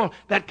got people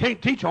that can't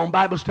teach on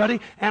Bible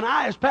study, and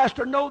I, as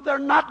pastor, know they're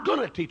not going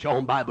to teach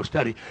on Bible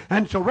study.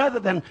 And so rather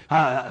than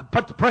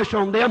put the pressure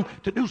on them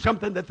to do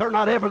something that they're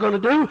not ever going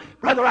to do,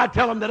 rather I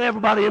tell them that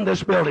everybody in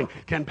this building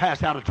can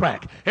pass out a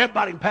tract.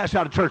 Everybody can pass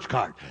out a church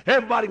card.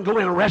 Everybody can go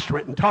in a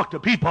restaurant and talk to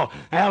people.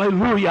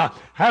 Hallelujah,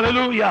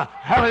 hallelujah,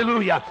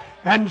 hallelujah.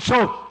 And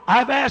so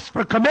I've asked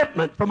for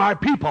commitment from our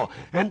people,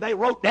 and they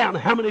wrote down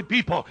how many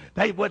people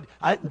they would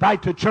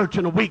invite to church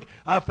in a week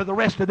for the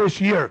rest of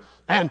this year.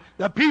 And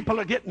the people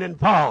are getting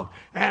involved,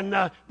 and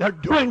they're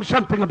doing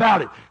something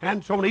about it.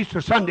 And so on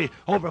Easter Sunday,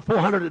 over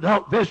 400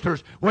 adult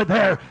visitors were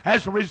there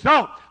as a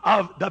result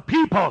of the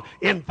people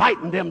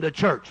inviting them to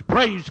church.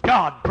 Praise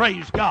God,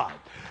 praise God.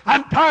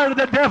 I'm tired of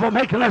the devil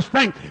making us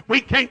think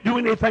we can't do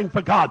anything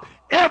for God.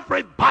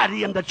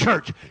 Everybody in the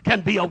church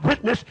can be a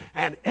witness,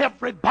 and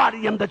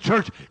everybody in the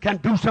church can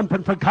do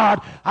something for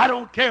God. I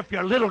don't care if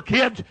you're little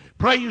kids.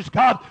 Praise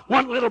God.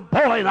 One little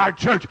boy in our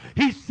church,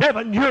 he's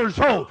 7 years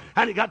old,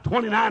 and he got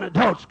 29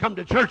 adults come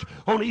to church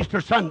on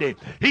Easter Sunday.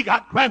 He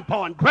got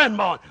grandpa and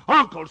grandma and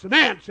uncles and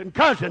aunts and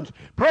cousins.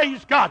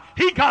 Praise God.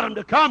 He got them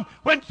to come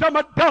when some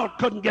adult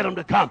couldn't get them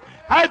to come.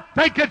 I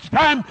think it's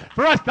time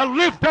for us to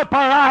lift up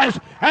our eyes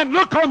and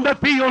look on the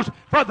fields,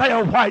 for they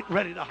are white,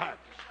 ready to harvest.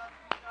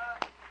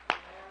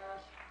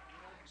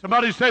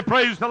 Somebody say,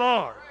 praise the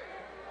Lord.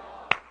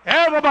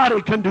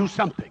 Everybody can do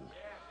something.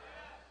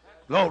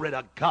 Glory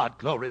to God,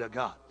 glory to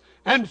God.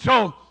 And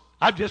so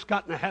I've just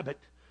gotten a habit,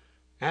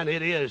 and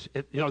there's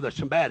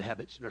some bad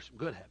habits and there's some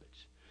good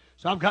habits.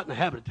 So I've gotten a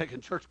habit of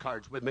taking church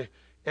cards with me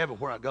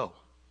everywhere I go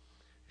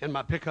in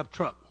my pickup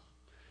truck.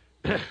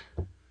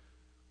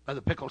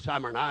 Brother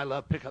Picklesheimer and I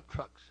love pickup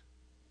trucks.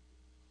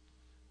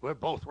 We're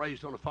both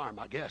raised on a farm.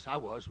 I guess I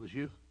was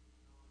you?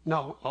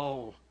 No.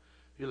 Oh,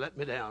 you let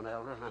me down,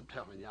 Elder. I'm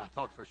telling you, I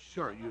thought for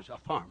sure you was a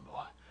farm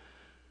boy.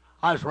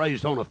 I was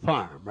raised on a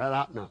farm right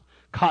out in the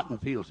cotton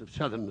fields of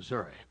southern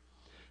Missouri.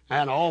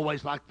 And I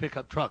always liked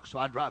pickup trucks, so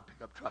I drive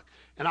pickup truck.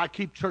 And I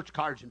keep church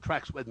cards and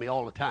tracts with me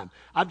all the time.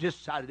 I've just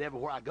decided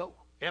everywhere I go,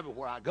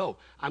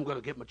 I'm going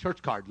to give them a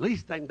church card.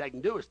 Least thing they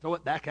can do is throw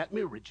it back at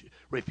me,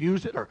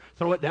 refuse it, or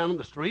throw it down on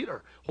the street,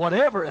 or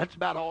whatever. That's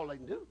about all they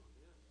can do.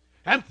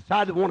 And if they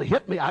decide they want to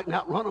hit me, I can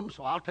outrun them,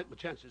 so I'll take my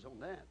chances on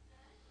that.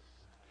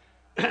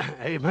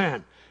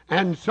 Amen.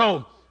 And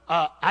so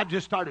I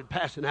just started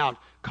passing out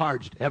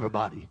cards to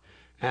everybody.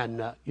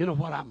 And you know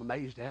what I'm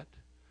amazed at?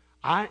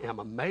 I am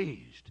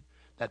amazed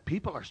that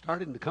people are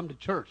starting to come to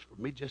church for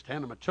me just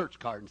handing them a church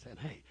card and saying,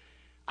 hey,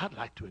 I'd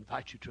like to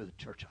invite you to the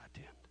church I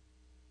attend.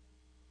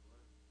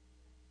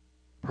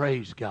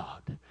 Praise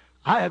God.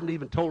 I haven't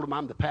even told them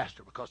I'm the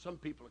pastor, because some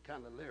people are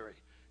kind of leery.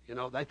 You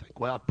know, they think,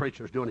 well,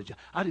 preacher's doing his job.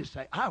 I just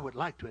say, I would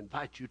like to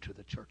invite you to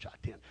the church I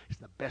attend. It's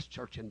the best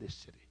church in this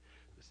city.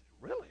 They say,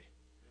 really?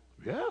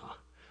 Yeah.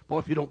 Boy,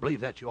 if you don't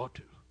believe that, you ought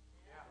to.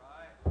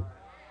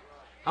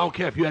 I don't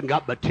care if you hadn't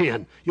got but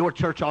 10. Your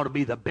church ought to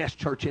be the best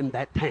church in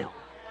that town.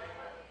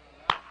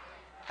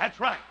 That's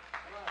right.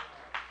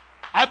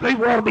 I believe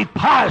we ought to be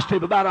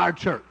positive about our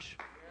church.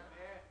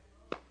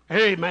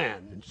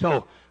 Amen. And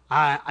so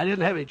I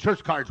didn't have any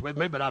church cards with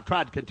me, but I've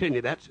tried to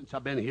continue that since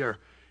I've been here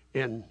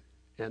in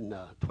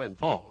Twin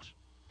Falls.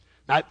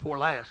 Night before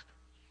last,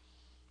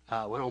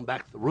 I went on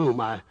back to the room.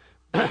 My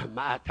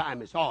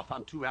time is off.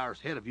 I'm 2 hours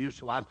ahead of you,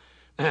 so I'm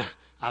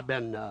I've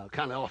been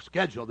kind of off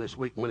schedule this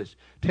week. When it's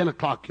 10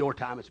 o'clock your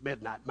time, it's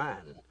midnight mine.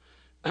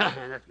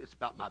 And it's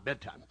about my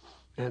bedtime.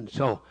 And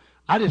so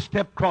I just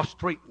stepped across the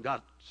street and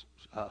got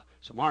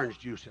some orange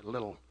juice at a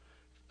little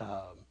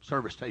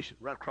service station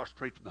right across the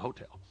street from the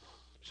hotel.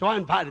 So I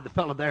invited the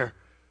fellow there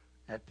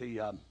at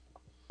the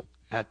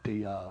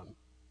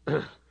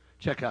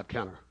checkout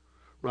counter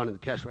running the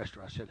cash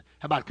register. I said,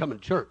 how about coming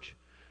to church?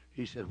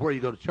 He said, where do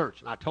you go to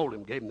church? And I told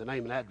him, gave him the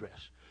name and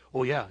address.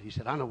 Oh, yeah. He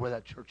said, I know where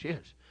that church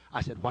is.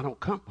 I said, why don't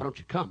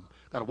you come?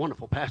 Got a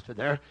wonderful pastor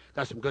there.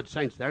 Got some good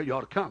saints there. You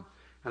ought to come.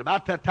 And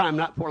about that time,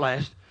 not before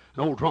last,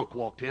 an old drunk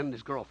walked in and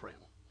his girlfriend.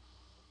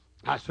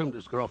 I assumed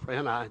his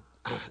girlfriend. I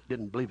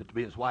didn't believe it to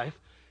be his wife.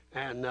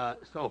 And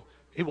so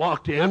he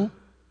walked in.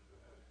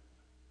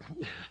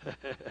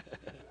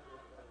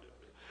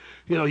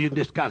 You know, you can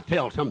just kind of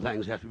tell some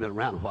things after you've been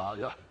around a while.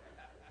 Yeah.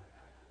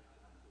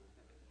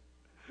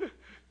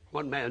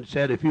 One man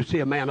said, if you see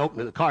a man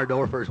opening the car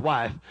door for his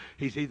wife,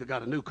 he's either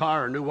got a new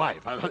car or a new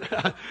wife.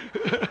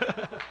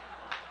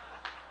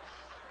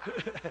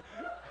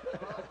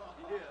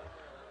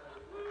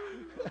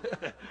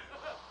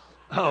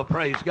 Oh,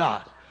 praise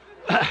God.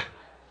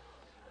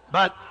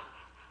 But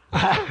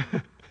I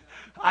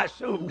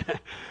assumed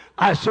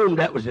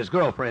that was his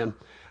girlfriend.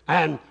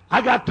 And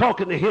I got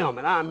talking to him,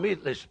 and I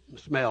immediately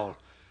smelled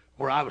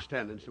where I was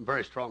standing some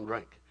very strong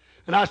drink.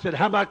 And I said,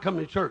 how about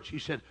coming to church? He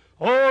said,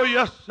 oh,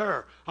 yes,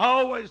 sir. I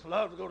always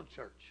love to go to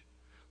church.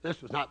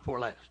 This was not before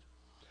last.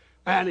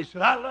 And he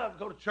said, I love to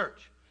go to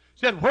church.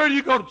 He said, where do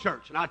you go to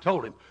church? And I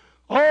told him,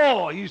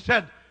 oh, he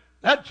said,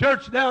 that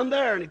church down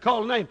there. And he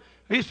called the name.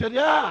 He said,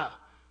 yeah,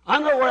 I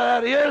know where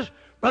that is.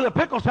 Brother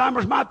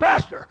Picklesheimer's my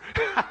pastor.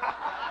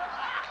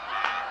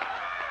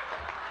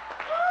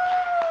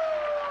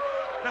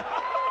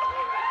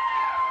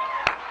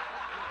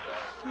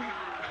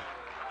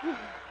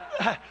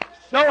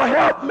 So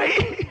help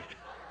me.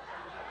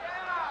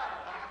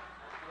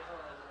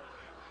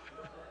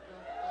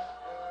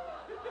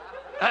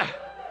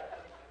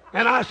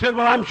 And I said,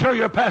 well, I'm sure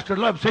your pastor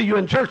would love to see you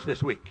in church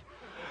this week.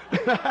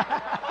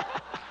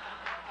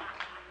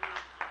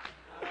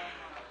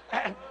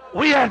 And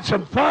we had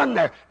some fun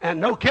there.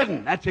 And no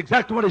kidding, that's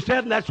exactly what he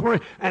said. And that's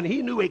where, and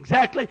he knew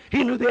exactly,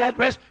 he knew the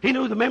address, he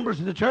knew the members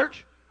of the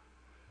church.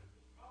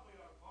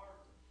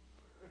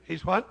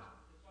 He's what?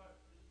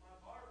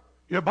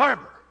 Your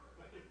barber.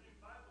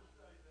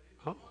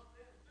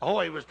 Oh,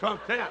 he was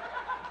drunk then.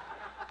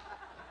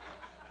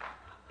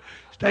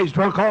 Stays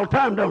drunk all the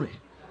time, don't he?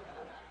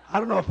 I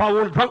don't know if I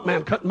want a drunk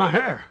man cutting my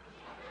hair.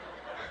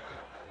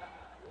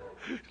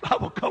 I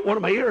will cut one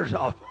of my ears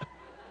off.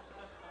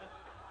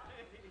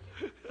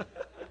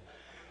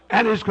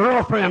 And his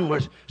girlfriend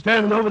was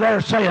standing over there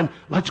saying,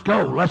 let's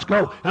go, let's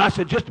go. And I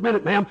said, just a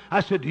minute, ma'am.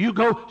 I said, do you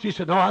go? She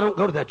said, no, I don't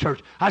go to that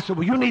church. I said,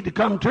 well, you need to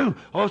come too.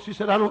 Oh, she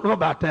said, I don't know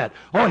about that.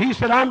 Oh, he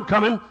said, I'm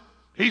coming.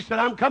 He said,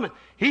 I'm coming.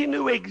 He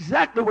knew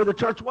exactly where the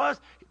church was.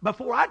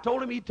 Before I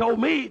told him, he told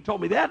me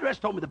the address,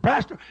 told me the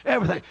pastor,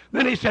 everything.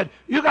 Then he said,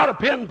 you got a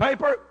pen and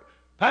paper,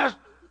 Pastor,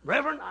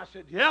 Reverend? I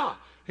said, yeah.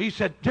 He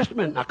said, just a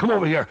minute, now come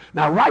over here.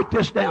 Now write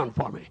this down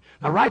for me.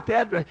 Now write the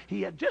address.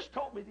 He had just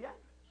told me the address.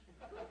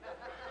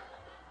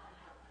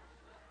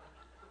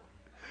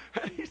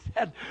 He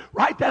said,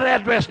 write that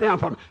address down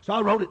for me. So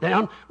I wrote it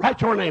down.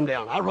 Write your name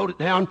down. I wrote it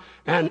down.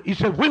 And he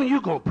said, when are you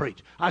going to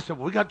preach? I said,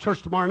 well, we got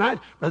church tomorrow night.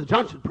 Brother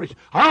Johnson preached.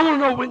 I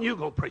want to know when you're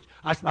going to preach.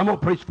 I said, I'm going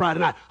to preach Friday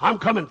night. I'm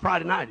coming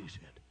Friday night, he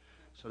said.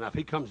 So now if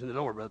he comes in the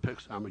door, Brother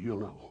Picklesheimer, you'll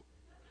know.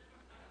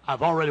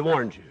 I've already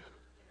warned you.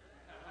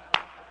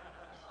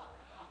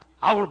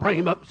 I want to bring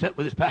him up and sit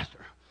with his pastor.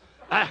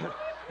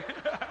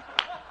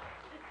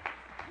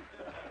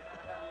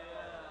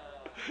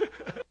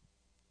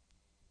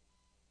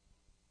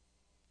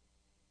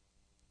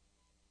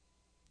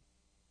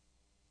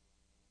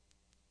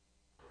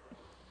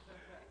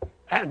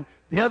 And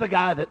the other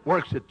guy that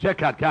works at the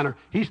checkout counter,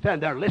 he's standing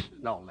there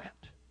listening to all that.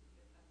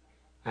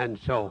 And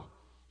so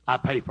I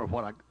paid for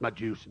my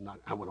juice, and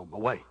I went on my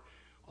way.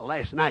 Well,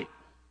 last night,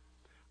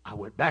 I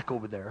went back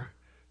over there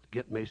to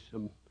get me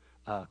some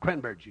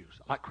cranberry juice.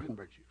 I like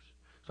cranberry juice.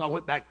 So I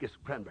went back to get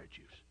some cranberry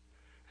juice.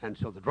 And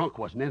so the drunk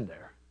wasn't in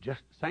there.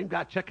 Just the same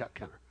guy at the checkout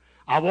counter.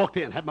 I walked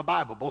in, had my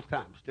Bible both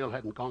times. Still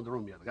hadn't gone to the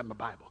room yet. I got my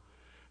Bible.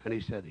 And he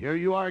said, here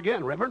you are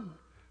again, Reverend.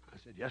 I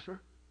said, yes, sir.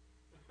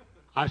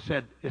 I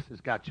said, this is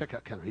guy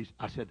checkout counter.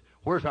 I said,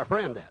 where's our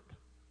friend at?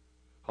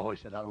 Oh, he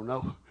said, I don't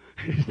know.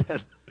 He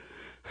said,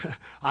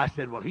 I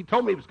said, well, he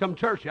told me he was coming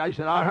to church. He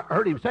said, I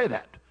heard him say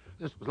that.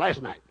 This was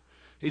last night.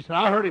 He said,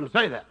 I heard him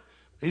say that.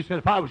 He said,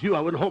 if I was you,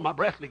 I wouldn't hold my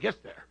breath till he gets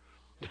there.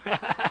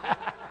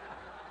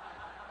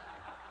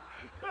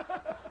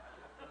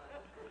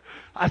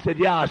 I said,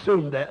 yeah, I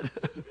assumed that.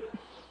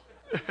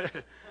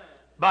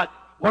 But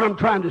what I'm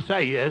trying to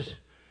say is,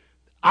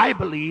 I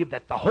believe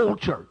that the whole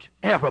church,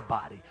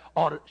 everybody,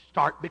 ought to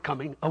start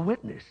becoming a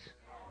witness.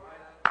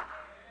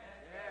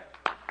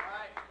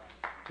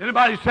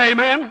 Anybody say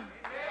amen?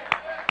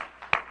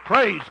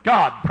 Praise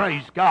God,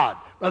 praise God.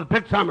 Brother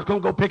Picklesheimer's going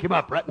to go pick him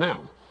up right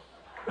now.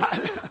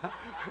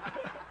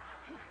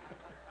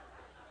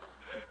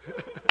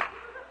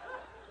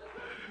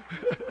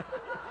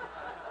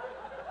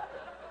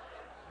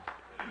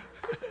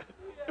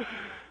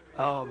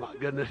 Oh, my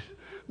goodness.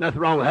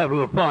 Nothing wrong with having a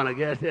little fun, I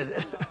guess, is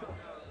it?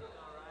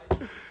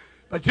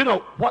 But you know,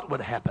 what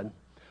would happen?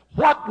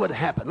 What would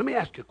happen? Let me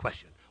ask you a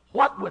question.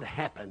 What would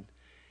happen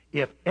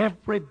if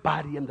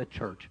everybody in the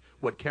church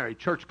would carry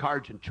church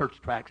cards and church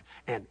tracts,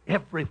 and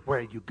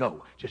everywhere you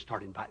go, just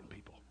start inviting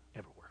people?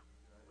 Everywhere.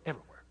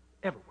 Everywhere.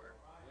 Everywhere.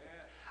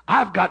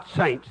 I've got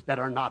saints that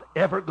are not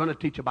ever going to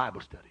teach a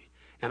Bible study,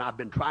 and I've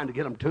been trying to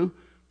get them to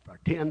for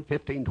 10,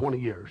 15, 20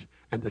 years,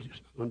 and they're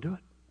just not going to do it.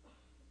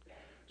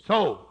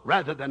 So,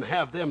 rather than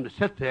have them to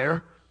sit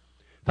there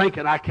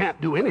thinking I can't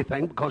do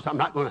anything because I'm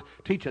not going to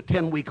teach a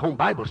 10-week home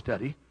Bible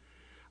study,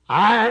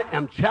 I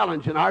am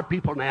challenging our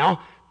people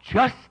now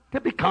just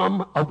to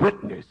become a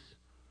witness.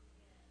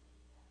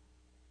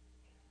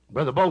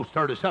 Brother Bo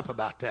stirred us up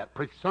about that,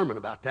 preached a sermon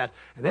about that,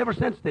 and ever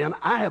since then,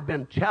 I have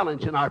been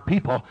challenging our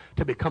people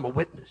to become a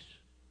witness.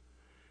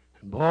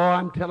 And boy,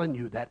 I'm telling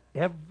you that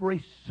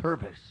every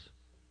service,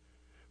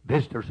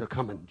 visitors are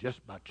coming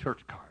just by church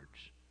cards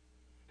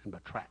and by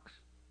tracts.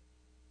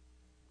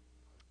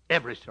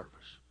 Every service.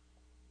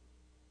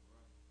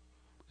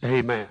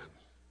 Amen.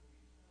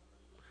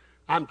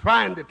 I'm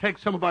trying to take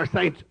some of our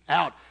saints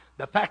out.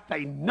 The fact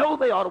they know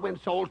they ought to win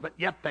souls, but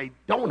yet they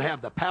don't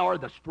have the power,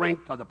 the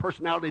strength, or the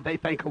personality they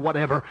think, or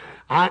whatever.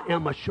 I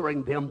am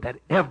assuring them that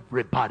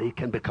everybody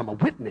can become a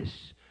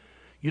witness.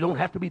 You don't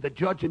have to be the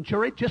judge and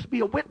jury. Just be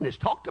a witness.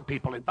 Talk to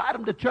people. Invite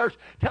them to church.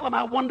 Tell them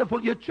how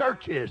wonderful your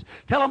church is.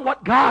 Tell them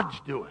what God's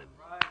doing.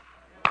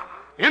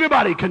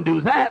 Anybody can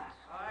do that.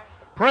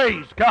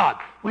 Praise God.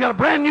 We got a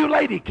brand new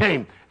lady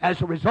came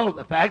as a result of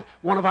the fact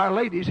one of our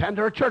ladies handed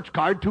her a church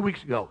card 2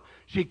 weeks ago.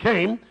 She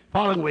came,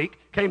 following week,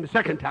 came the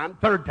second time,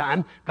 third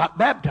time, got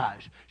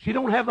baptized. She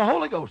don't have the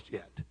Holy Ghost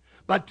yet.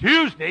 But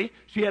Tuesday,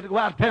 she had to go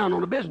out of town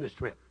on a business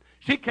trip.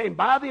 She came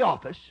by the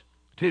office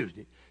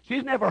Tuesday.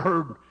 She's never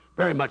heard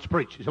very much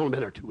preach. She's only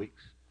been there 2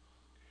 weeks.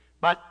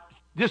 But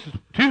this is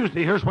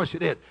Tuesday. Here's what she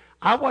did.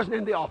 I wasn't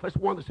in the office.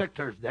 One of the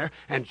secretaries was there,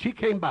 and she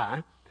came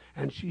by,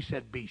 and she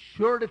said, be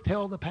sure to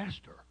tell the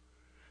pastor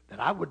that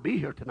I would be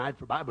here tonight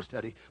for Bible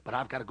study, but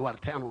I've got to go out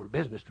of town on a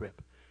business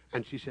trip.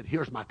 And she said,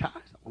 here's my tithes.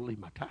 I'm going to leave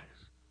my tithes.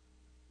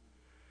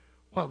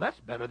 Well, that's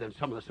better than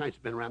some of the saints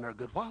have been around there a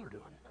good while are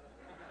doing.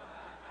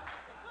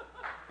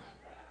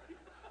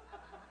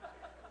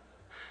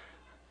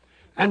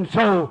 And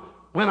so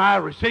when I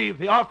received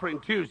the offering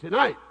Tuesday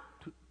night,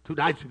 two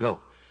nights ago,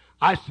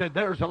 I said,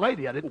 there's a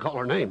lady. I didn't call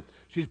her name.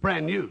 She's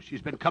brand new.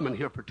 She's been coming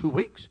here for 2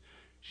 weeks.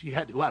 She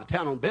had to go out of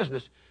town on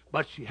business,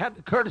 but she had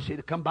the courtesy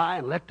to come by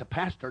and let the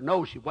pastor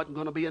know she wasn't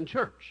going to be in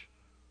church.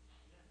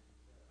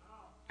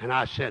 And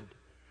I said,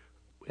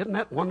 isn't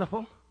that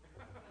wonderful?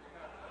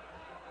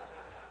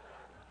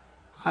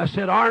 I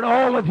said, aren't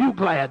all of you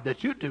glad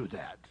that you do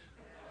that?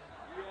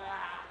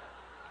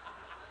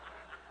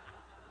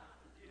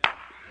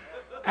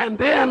 And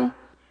then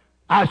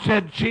I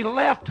said, she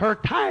left her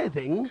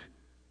tithing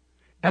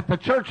at the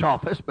church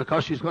office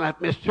because she's going to have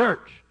to miss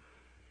church.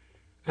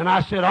 And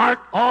I said, aren't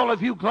all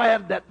of you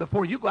glad that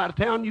before you go out of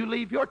town, you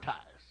leave your tithes?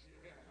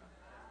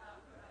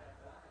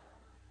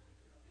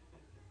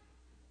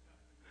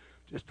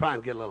 Just trying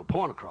to get a little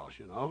point across,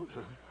 you know.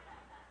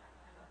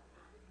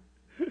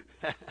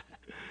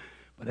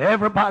 But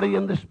everybody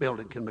in this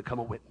building can become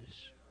a witness.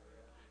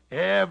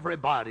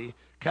 Everybody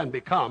can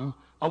become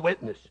a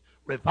witness.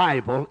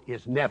 Revival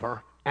is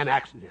never an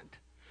accident.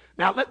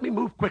 Now, let me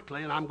move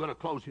quickly, and I'm going to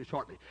close here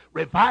shortly.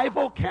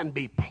 Revival can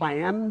be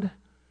planned.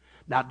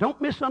 Now,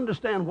 don't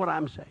misunderstand what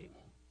I'm saying.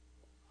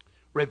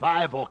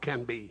 Revival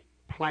can be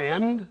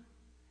planned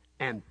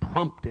and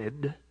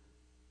prompted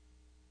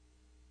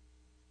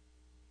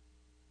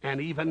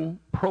and even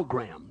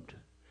programmed.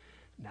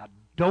 Now,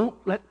 don't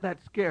let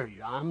that scare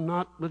you. I'm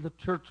not with a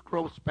church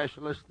growth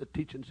specialist that's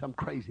teaching some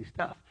crazy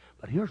stuff.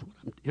 But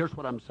here's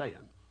what I'm saying.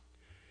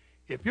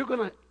 If you're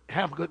going to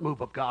have a good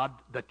move of God,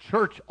 the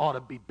church ought to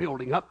be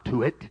building up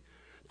to it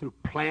through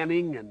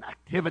planning and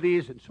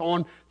activities and so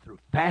on, through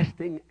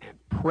fasting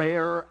and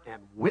prayer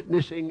and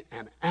witnessing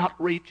and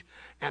outreach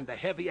and the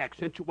heavy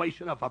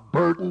accentuation of a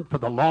burden for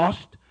the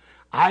lost.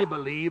 I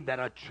believe that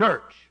a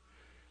church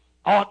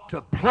ought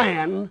to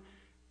plan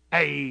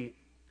a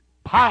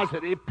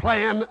positive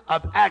plan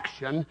of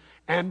action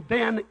and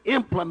then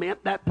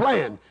implement that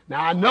plan.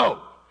 Now, I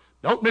know,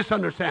 don't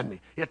misunderstand me,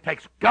 it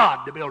takes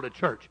God to build a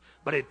church,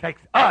 but it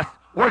takes us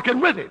working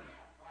with Him.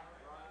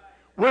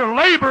 We're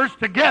laborers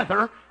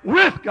together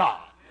with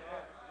God.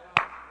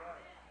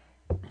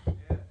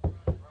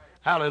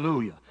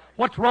 Hallelujah.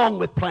 What's wrong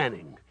with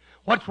planning?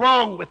 What's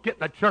wrong with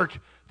getting a church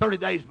 30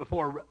 days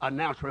before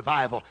announced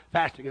revival,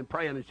 fasting and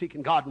praying and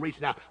seeking God and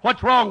reaching out?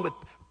 What's wrong with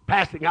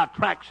passing out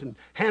tracts and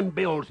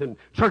handbills and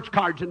church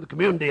cards in the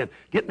community and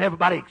getting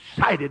everybody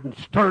excited and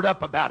stirred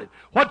up about it?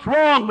 What's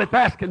wrong with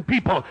asking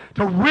people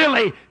to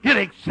really get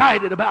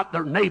excited about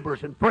their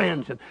neighbors and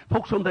friends and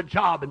folks on the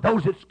job and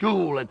those at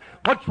school? And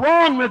what's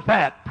wrong with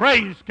that?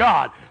 Praise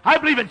God. I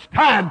believe it's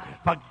time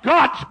for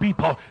God's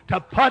people to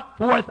put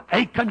forth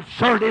a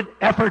concerted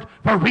effort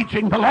for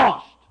reaching the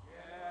lost.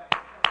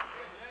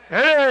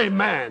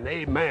 Amen,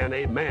 amen,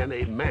 amen,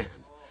 amen,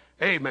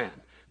 amen.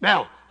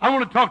 Now, I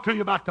want to talk to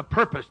you about the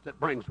purpose that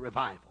brings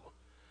revival.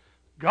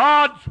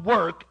 God's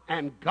work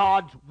and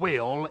God's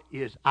will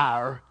is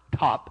our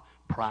top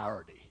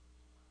priority.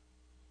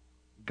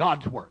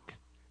 God's work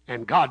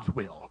and God's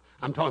will,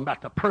 I'm talking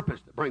about the purpose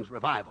that brings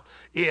revival,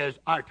 is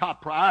our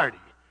top priority.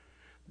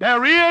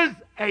 There is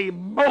a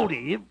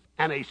motive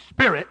and a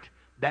spirit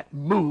that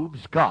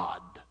moves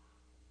God.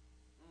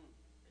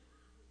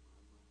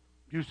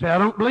 You say, I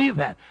don't believe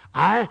that.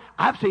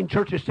 I've seen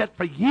churches sit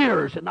for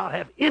years and not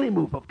have any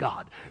move of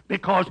God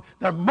because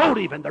their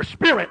motive and their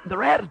spirit and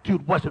their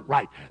attitude wasn't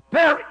right.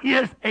 There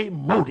is a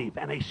motive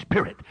and a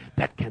spirit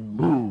that can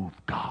move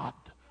God.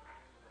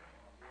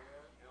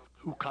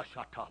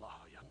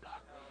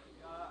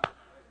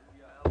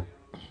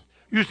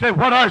 You say,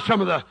 what are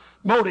some of the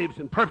motives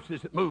and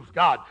purposes that moves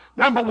God?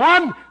 Number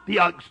one,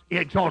 the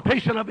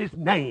exaltation of His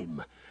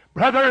name.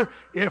 Brother,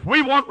 if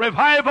we want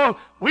revival,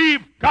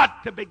 we've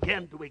got to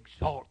begin to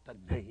exalt the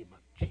name of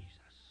Jesus.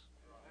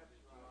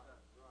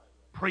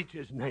 Preach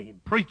His name,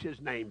 preach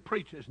His name,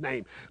 preach His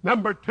name.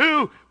 Number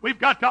two, we've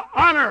got to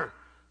honor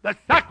the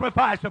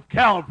sacrifice of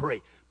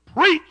Calvary.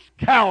 Preach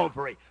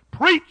Calvary.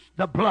 Preach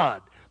the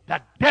blood.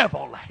 The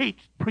devil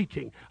hates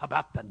preaching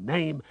about the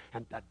name,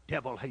 and the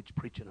devil hates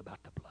preaching about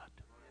the blood.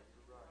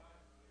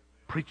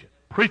 Preach it.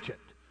 Preach it.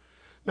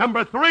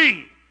 Number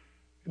three,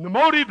 and the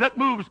motive that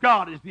moves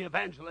God is the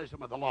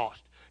evangelism of the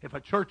lost. If a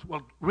church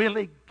will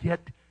really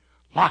get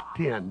locked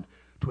in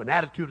to an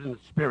attitude and a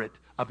spirit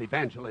of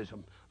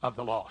evangelism of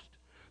the lost.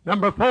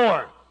 Number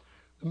four,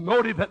 the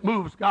motive that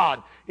moves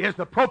God is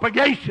the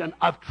propagation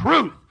of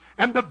truth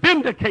and the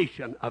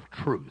vindication of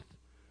truth.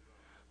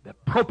 The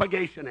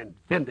propagation and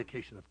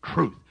vindication of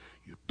truth.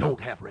 You don't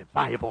have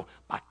revival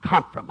by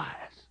compromise.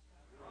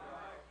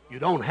 You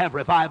don't have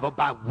revival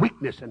by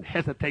weakness and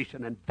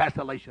hesitation and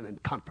vacillation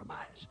and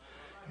compromise.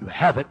 You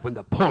have it when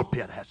the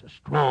pulpit has a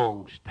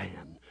strong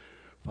stand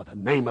for the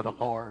name of the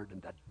Lord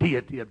and the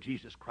deity of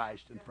Jesus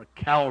Christ and for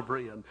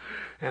Calvary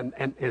and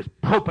is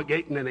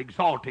propagating and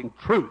exalting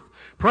truth.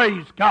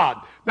 Praise God.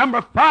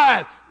 Number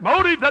five,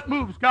 motive that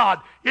moves God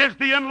is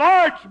the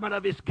enlargement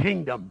of His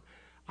kingdom.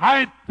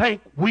 I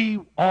think we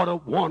ought to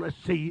want to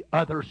see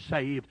others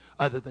saved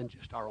other than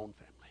just our own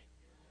family.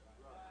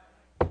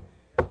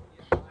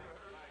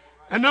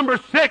 And number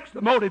six,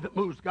 the motive that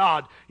moves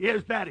God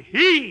is that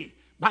He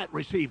might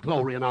receive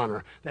glory and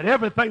honor. That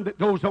everything that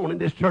goes on in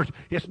this church,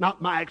 it's not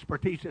my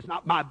expertise, it's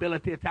not my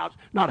ability, it's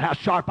not how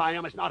sharp I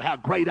am, it's not how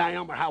great I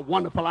am or how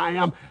wonderful I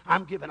am.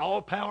 I'm giving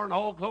all power and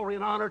all glory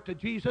and honor to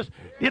Jesus.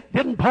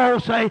 Didn't Paul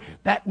say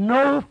that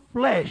no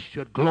flesh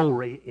should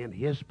glory in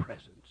His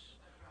presence?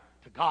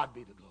 To God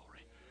be the glory.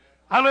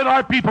 I let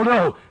our people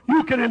know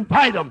you can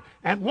invite them,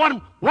 and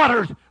one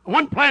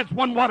plants,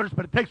 one waters,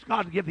 but it takes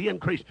God to give the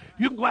increase.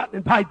 You can go out and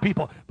invite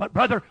people, but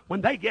brother,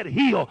 when they get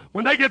healed,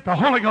 when they get the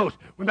Holy Ghost,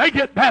 when they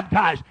get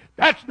baptized,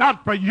 that's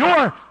not for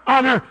your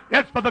honor,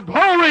 it's for the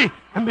glory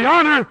and the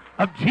honor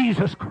of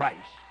Jesus Christ.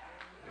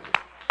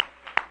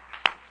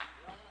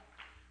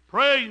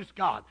 Praise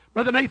God.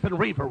 Brother Nathan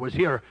Reaver was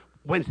here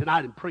Wednesday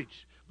night and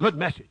preached. Good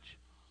message.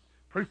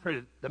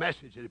 Appreciated the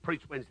message that he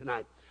preached Wednesday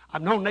night.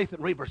 I've known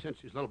Nathan Reaver since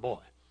he was a little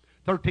boy.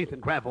 13th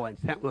and Gravois in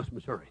St. Louis,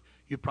 Missouri.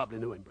 You probably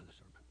knew him, Brother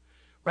Sermon.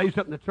 Raised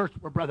up in the church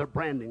where Brother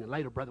Branding and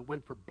later Brother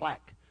Winford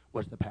Black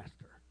was the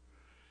pastor.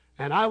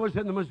 And I was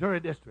in the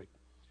Missouri district.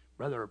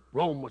 Brother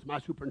Rome was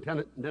my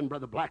superintendent, and then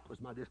Brother Black was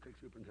my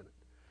district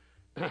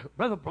superintendent.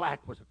 Brother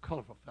Black was a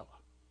colorful fellow,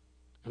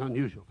 an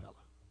unusual fellow.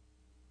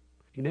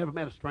 He never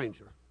met a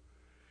stranger.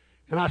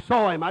 And I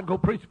saw him. I'd go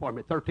preach for him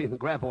at 13th and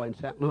Gravois in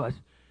St. Louis.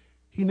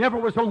 He never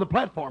was on the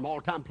platform all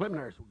the time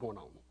preliminaries were going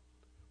on.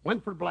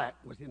 Winford Black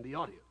was in the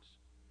audience.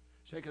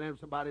 Shaking hands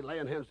with somebody,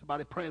 laying hands with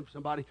somebody, praying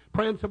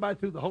somebody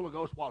through the Holy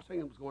Ghost while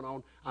singing was going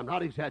on. I'm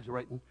not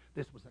exaggerating.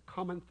 This was a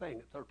common thing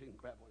at 13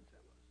 Gravois in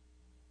St.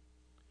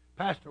 Louis.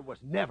 Pastor was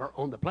never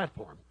on the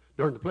platform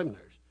during the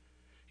preliminaries.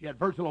 He had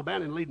Virgil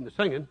O'Bannon leading the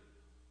singing.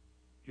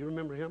 You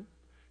remember him?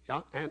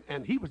 Yeah,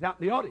 and he was out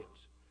in the audience.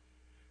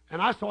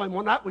 And I saw him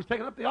one night. We was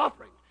taking up the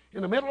offering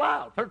in the middle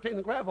aisle, 13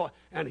 and Gravois,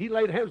 and he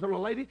laid hands on a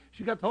lady.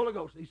 She got the Holy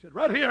Ghost. He said,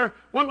 right here,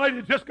 one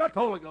lady just got the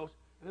Holy Ghost,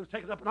 and it was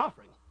taking up an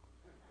offering.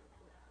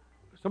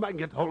 Somebody can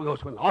get the Holy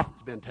Ghost when the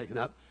offering's been taken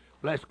up.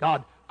 Bless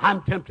God.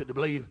 I'm tempted to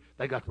believe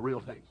they got the real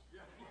thing.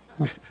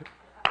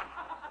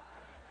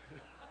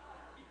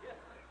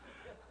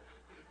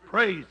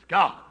 Praise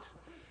God.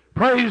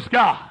 Praise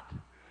God.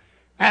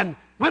 And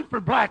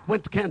Winford Black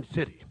went to Kansas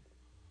City.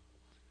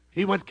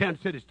 He went to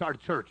Kansas City,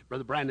 started a church.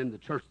 Brother Brandon, the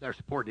church there,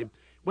 supported him.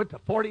 Went to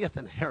 40th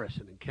and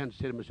Harrison in Kansas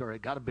City, Missouri.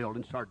 Got a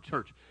building, started a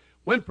church.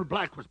 Winford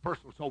Black was a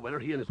personal soul winner.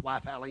 He and his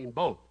wife, Eileen,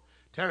 both.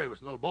 Terry was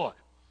a little boy.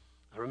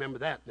 I remember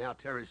that. Now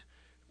Terry's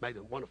made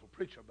a wonderful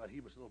preacher, but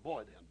he was a little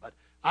boy then. But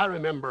I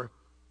remember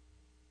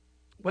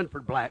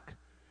Winford Black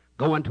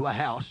going to a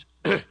house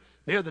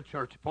near the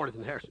church at 40th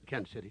and Harrison,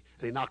 Kansas City,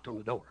 and he knocked on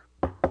the door.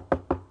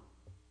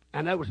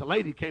 And there was a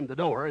lady came to the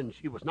door, and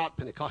she was not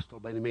Pentecostal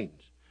by any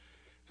means.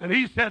 And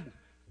he said,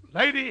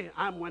 lady,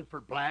 I'm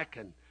Winford Black,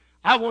 and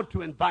I want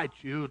to invite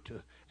you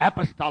to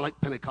Apostolic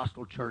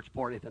Pentecostal Church,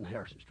 40th and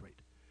Harrison Street.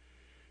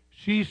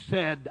 She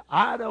said,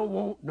 I don't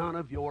want none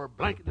of your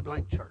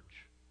blank-the-blank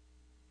church.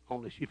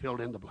 Only she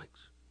filled in the blanks.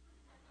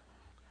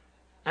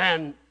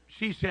 And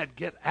she said,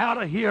 get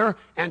out of here,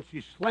 and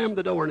she slammed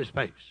the door in his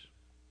face.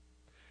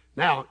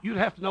 Now, you'd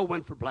have to know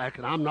Winford Black,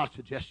 and I'm not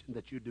suggesting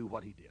that you do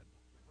what he did.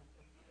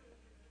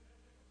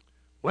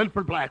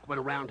 Winford Black went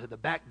around to the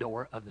back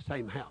door of the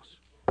same house.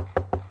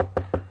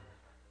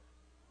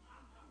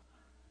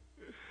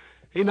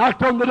 He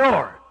knocked on the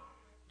door,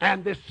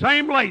 and this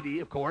same lady,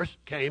 of course,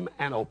 came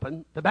and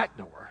opened the back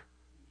door.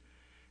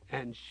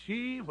 And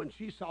when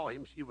she saw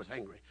him, she was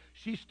angry.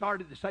 She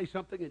started to say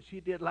something, and she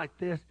did like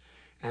this.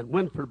 And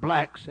Winford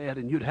Black said,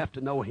 and you'd have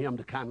to know him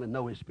to kind of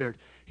know his spirit,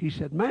 he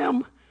said,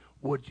 ma'am,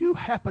 would you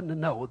happen to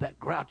know that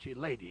grouchy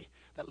lady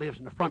that lives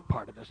in the front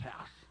part of this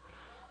house?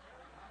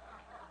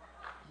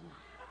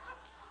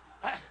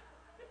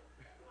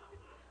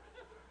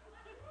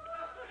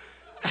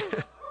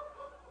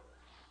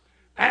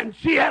 And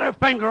she had her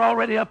finger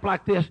already up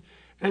like this,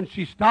 and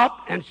she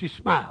stopped and she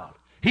smiled.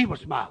 He was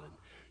smiling.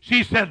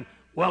 She said,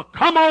 well,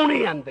 come on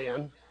in then.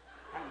 And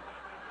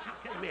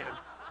she came in.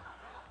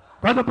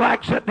 Brother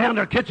Black sat down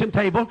at her kitchen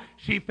table.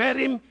 She fed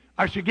him,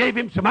 or she gave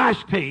him some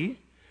iced tea.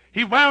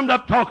 He wound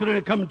up talking to her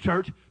and coming to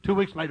church. 2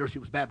 weeks later, she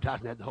was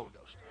baptized and had the Holy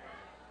Ghost.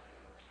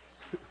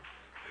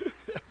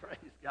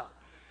 Praise God.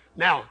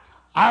 Now,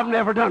 I've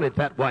never done it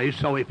that way,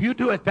 so if you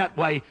do it that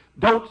way,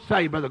 don't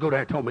say, Brother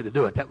Godair told me to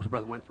do it. That was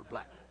Brother Winford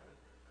Black.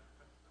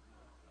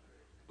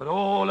 But,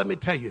 oh, let me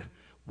tell you,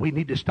 we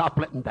need to stop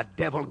letting the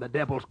devil and the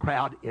devil's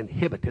crowd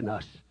inhibiting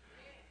us.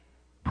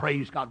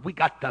 Praise God. We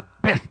got the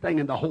best thing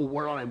in the whole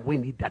world, and we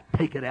need to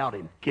take it out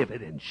and give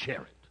it and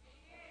share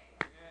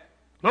it.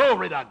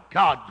 Glory to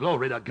God.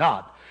 Glory to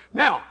God.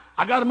 Now,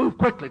 I got to move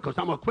quickly because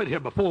I'm going to quit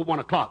here before 1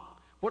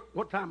 o'clock.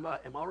 What time?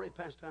 Am I already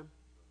past time?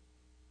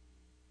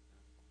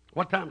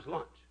 What time's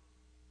lunch?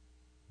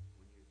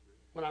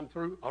 When I'm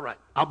through? All right.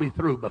 I'll be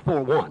through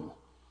before 1.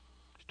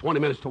 It's 20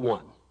 minutes to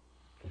 1.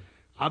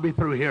 I'll be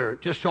through here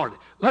just shortly.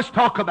 Let's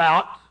talk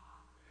about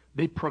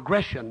the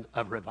progression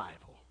of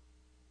revival.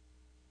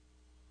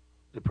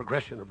 The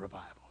progression of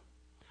revival.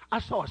 I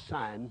saw a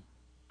sign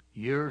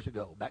years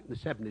ago, back in the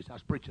 70s. I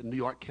was preaching a New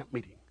York camp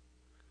meeting.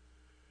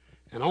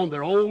 And in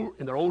their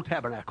old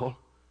tabernacle,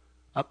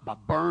 up by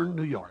Bern,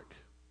 New York,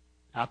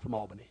 out from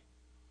Albany,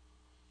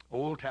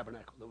 old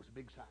tabernacle, there was a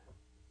big sign.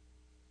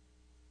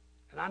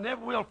 And I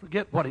never will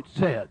forget what it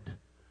said.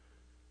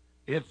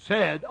 It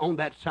said on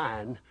that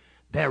sign,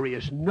 there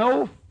is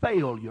no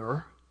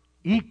failure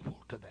equal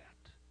to that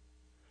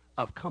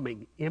of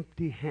coming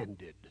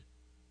empty-handed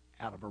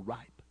out of a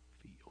ripe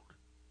field.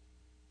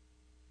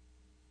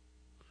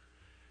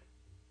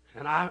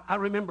 And I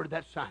remembered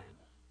that sign.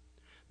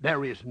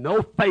 There is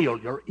no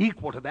failure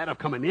equal to that of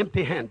coming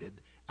empty-handed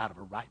out of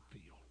a ripe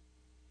field.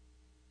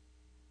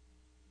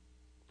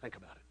 Think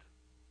about it.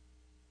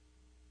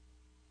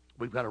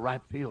 We've got a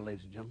ripe field,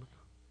 ladies and gentlemen.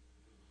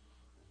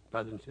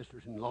 Brothers and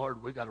sisters in the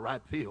Lord, we've got a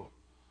ripe field.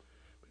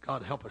 But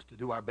God help us to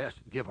do our best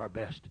and give our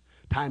best.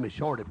 Time is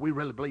short. If we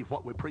really believe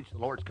what we preach, the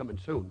Lord's coming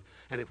soon.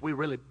 And if we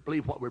really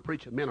believe what we're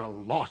preaching, men are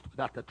lost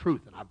without the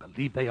truth, and I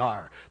believe they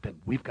are, then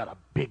we've got a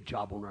big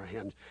job on our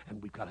hands,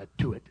 and we've got to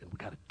do it, and we've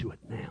got to do it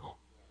now.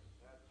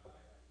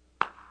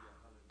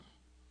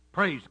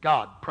 Praise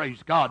God,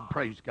 praise God,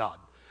 praise God.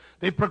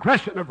 The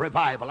progression of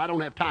revival, I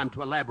don't have time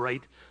to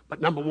elaborate,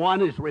 but number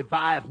one is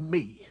revive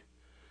me.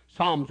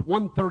 Psalms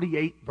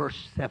 138,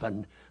 verse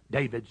 7,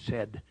 David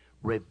said,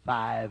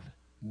 revive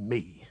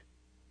me.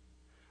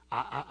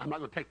 I'm not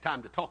going to take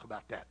time to talk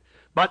about that.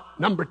 But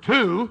number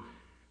two,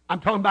 I'm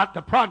talking about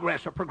the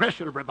progress or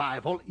progression of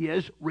revival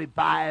is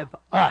revive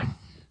us.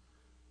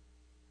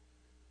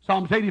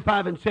 Psalms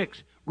 85 and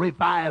 6,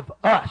 revive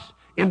us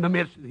in the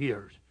midst of the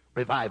years.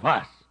 Revive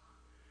us.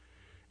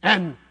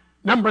 And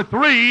number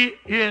three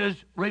is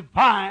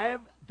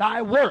revive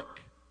thy work.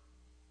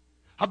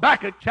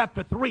 Habakkuk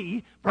chapter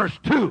 3, verse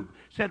 2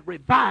 said,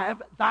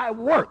 revive thy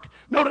work.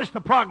 Notice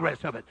the progress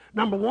of it.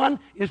 Number one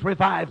is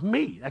revive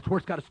me. That's where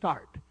it's got to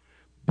start.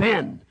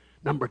 Then,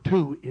 number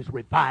two is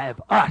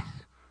revive us.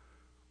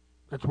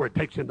 That's where it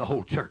takes in the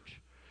whole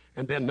church.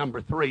 And then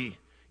number three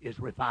is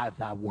revive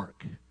thy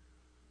work.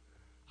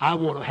 I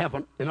want to have,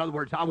 in other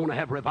words, I want to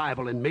have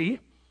revival in me.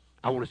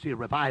 I want to see a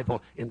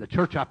revival in the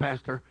church I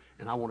pastor,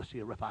 and I want to see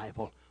a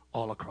revival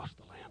all across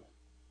the land.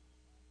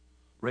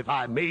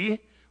 Revive me,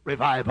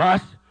 revive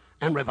us,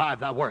 and revive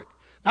thy work.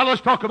 Now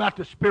let's talk about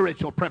the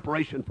spiritual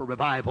preparation for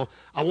revival.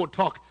 I won't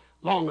talk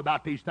long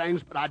about these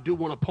things, but I do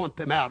want to point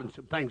them out in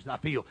some things that I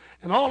feel.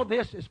 And all of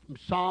this is from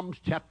Psalms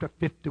chapter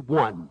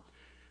 51.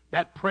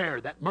 That prayer,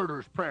 that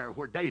murderer's prayer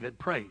where David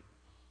prayed.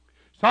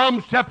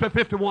 Psalms chapter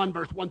 51,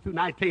 verse 1 through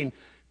 19,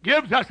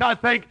 gives us, I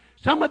think,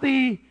 some of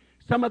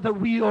the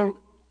real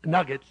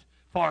nuggets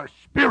for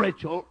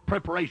spiritual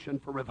preparation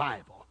for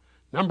revival.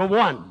 Number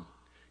one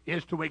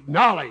is to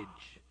acknowledge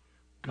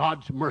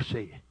God's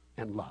mercy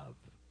and love.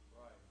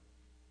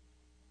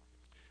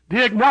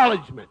 The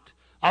acknowledgement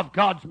of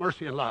God's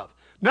mercy and love.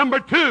 Number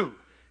two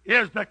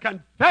is the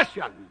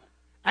confession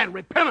and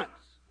repentance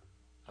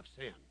of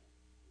sin.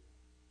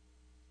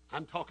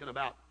 I'm talking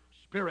about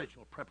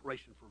spiritual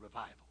preparation for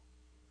revival.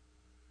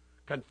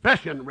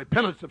 Confession and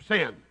repentance of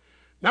sin.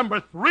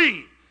 Number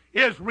 3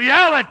 is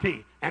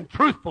reality and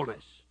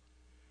truthfulness.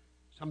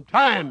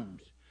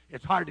 Sometimes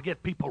it's hard to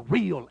get people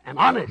real and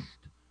honest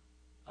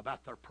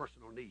about their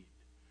personal need.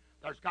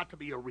 There's got to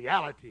be a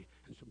reality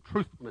and some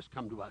truthfulness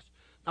come to us.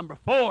 Number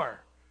 4,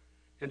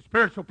 in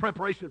spiritual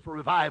preparation for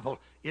revival,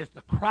 is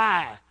the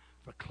cry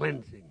for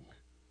cleansing.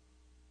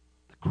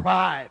 The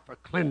cry for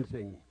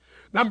cleansing.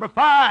 Number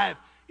 5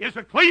 is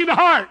a clean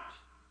heart.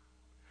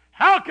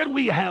 How can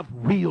we have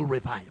real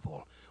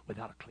revival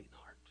without a clean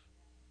heart?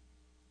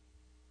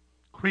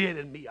 Create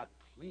in me a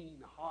clean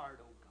heart,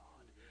 O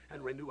God,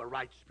 and renew a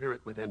right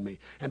spirit within me.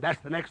 And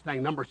that's the next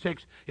thing. Number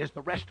 6 is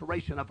the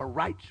restoration of a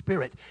right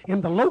spirit.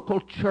 In the local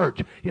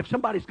church, if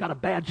somebody's got a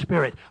bad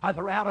spirit,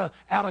 either out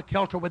of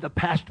kilter with the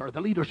pastor or the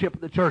leadership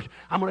of the church,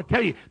 I'm going to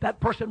tell you, that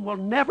person will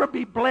never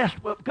be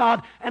blessed with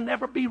God and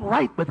never be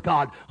right with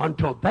God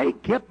until they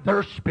get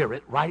their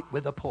spirit right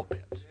with the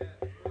pulpit.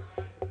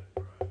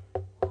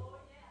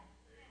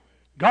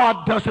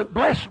 God doesn't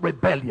bless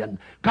rebellion.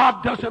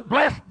 God doesn't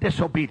bless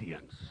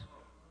disobedience.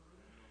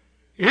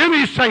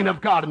 Any saint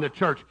of God in the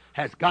church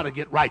has got to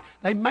get right.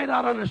 They may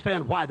not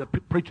understand why the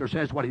preacher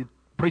says what he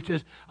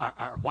preaches,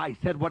 or why he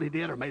said what he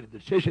did, or made a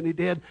decision he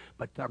did,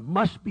 but there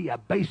must be a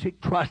basic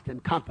trust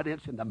and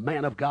confidence in the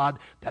man of God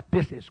that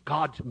this is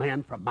God's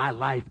man for my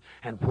life,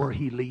 and where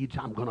he leads,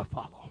 I'm going to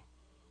follow.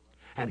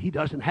 And he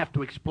doesn't have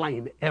to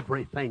explain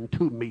everything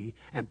to me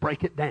and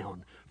break it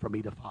down for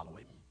me to follow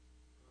him.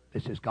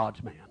 This is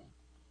God's man.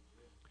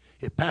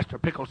 If Pastor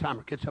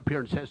Picklesheimer gets up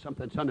here and says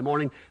something Sunday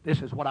morning,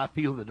 this is what I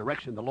feel the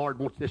direction the Lord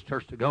wants this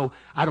church to go,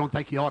 I don't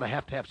think he ought to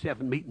have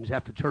 7 meetings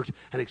after church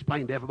and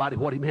explain to everybody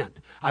what he meant.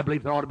 I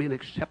believe there ought to be an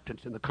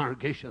acceptance in the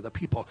congregation of the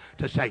people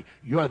to say,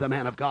 you're the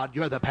man of God,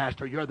 you're the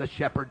pastor, you're the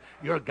shepherd,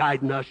 you're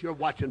guiding us, you're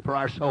watching for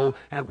our soul,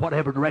 and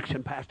whatever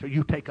direction, Pastor,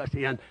 you take us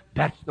in,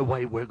 that's the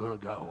way we're going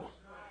to go.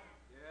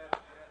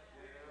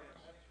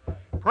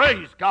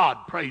 Praise God,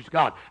 praise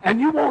God. And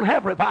you won't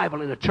have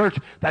revival in a church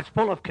that's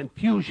full of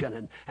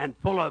confusion and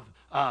full of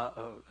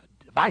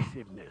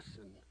divisiveness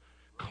and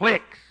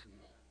cliques.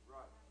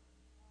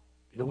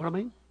 You know what I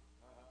mean?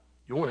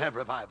 You won't have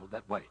revival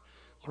that way.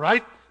 All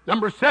right?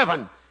 Number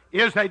 7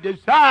 is a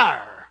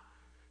desire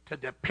to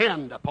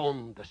depend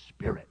upon the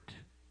Spirit.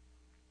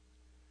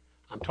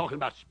 I'm talking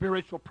about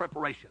spiritual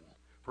preparation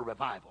for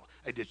revival.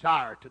 A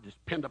desire to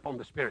depend upon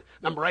the Spirit.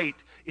 Number 8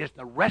 is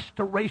the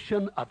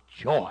restoration of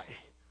joy.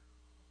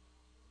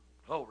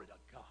 Glory to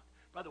God.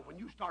 Brother, when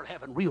you start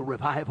having real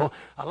revival,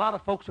 a lot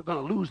of folks are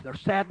going to lose their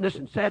sadness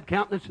and sad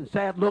countenance and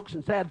sad looks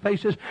and sad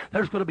faces.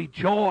 There's going to be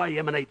joy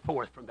emanate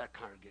forth from that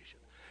congregation.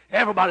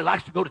 Everybody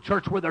likes to go to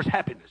church where there's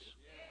happiness,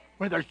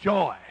 where there's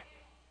joy.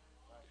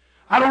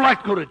 I don't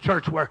like to go to a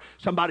church where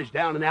somebody's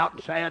down and out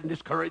and sad and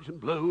discouraged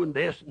and blue and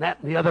this and that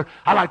and the other.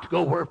 I like to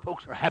go where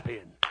folks are happy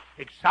and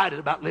excited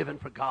about living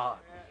for God.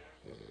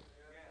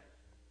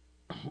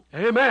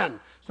 Amen.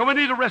 So we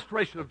need a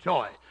restoration of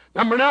joy.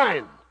 Number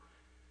 9.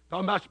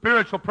 Talking about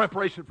spiritual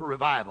preparation for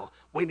revival.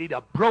 We need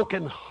a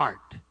broken heart.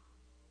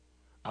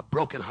 A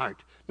broken heart.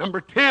 Number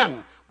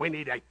 10, we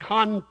need a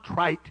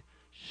contrite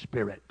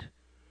spirit.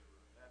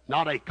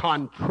 Not a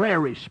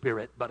contrary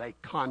spirit, but a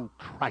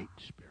contrite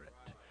spirit.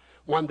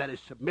 One that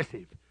is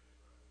submissive,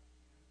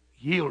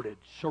 yielded,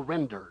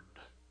 surrendered.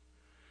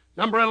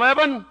 Number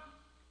 11,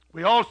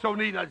 we also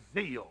need a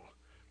zeal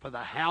for the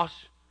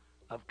house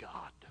of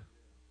God.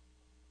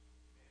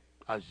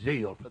 A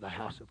zeal for the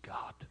house of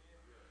God.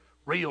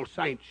 Real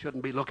saints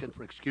shouldn't be looking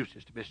for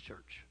excuses to miss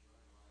church.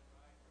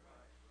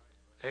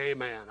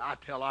 Amen. I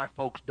tell our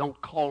folks, don't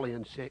call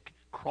in sick,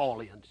 crawl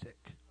in sick.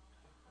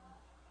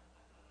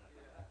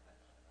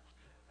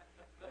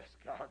 Bless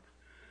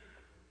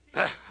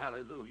God.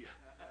 Hallelujah.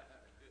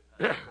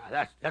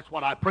 That's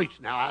what I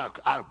preach now.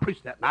 I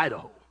preach that in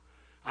Idaho.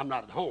 I'm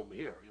not at home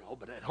here,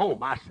 but at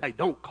home I say,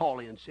 don't call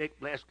in sick,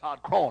 bless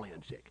God, crawl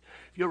in sick.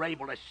 If you're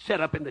able to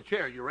sit up in the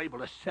chair, you're able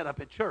to sit up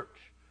at church.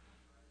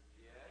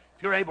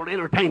 If you're able to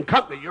entertain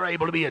company, you're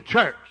able to be at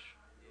church.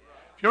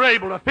 If you're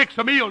able to fix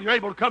a meal, you're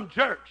able to come to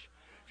church.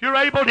 If you're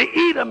able to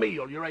eat a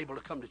meal, you're able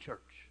to come to church.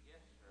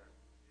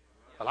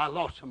 Well, I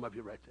lost some of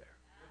you right there.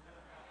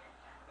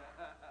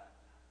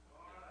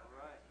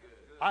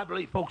 I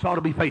believe folks ought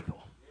to be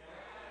faithful.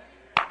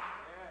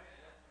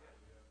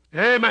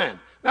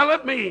 Amen. Now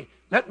let me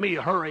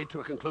hurry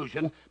to a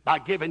conclusion by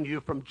giving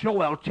you from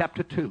Joel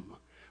chapter 2,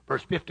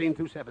 verse 15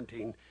 through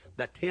 17,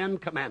 the 10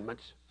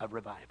 commandments of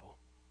revival.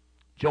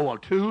 Joel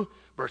 2,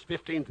 verse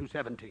 15 through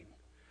 17.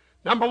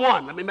 Number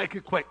 1, let me make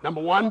it quick.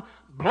 Number 1,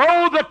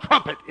 blow the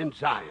trumpet in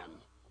Zion.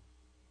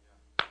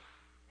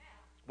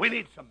 We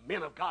need some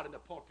men of God in the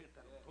pulpit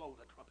that will blow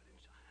the trumpet in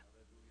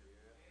Zion.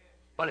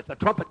 But if the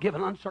trumpet give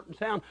an uncertain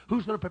sound,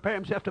 who's going to prepare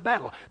himself to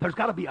battle? There's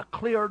got to be a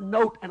clear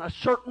note and a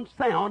certain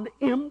sound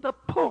in the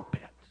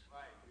pulpit.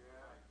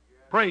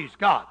 Praise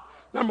God.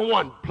 Number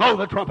 1, blow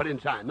the trumpet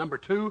in Zion. Number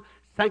 2,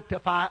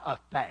 sanctify a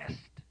fast.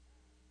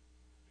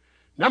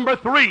 Number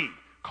 3,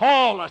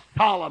 call a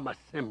solemn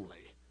assembly.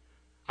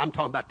 I'm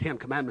talking about 10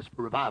 commandments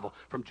for revival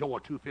from Joel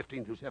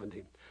 2:15 through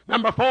 17.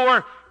 Number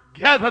 4,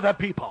 gather the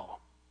people.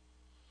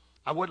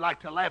 I would like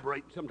to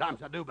elaborate, and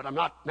sometimes I do, but I'm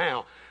not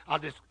now. I'll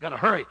just got to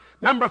hurry.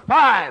 Number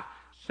 5,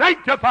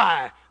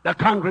 sanctify the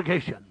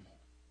congregation.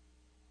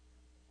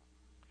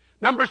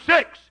 Number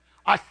 6,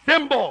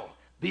 assemble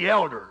the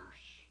elders.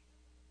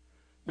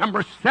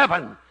 Number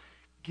 7,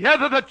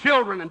 gather the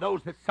children and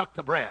those that suck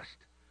the breast.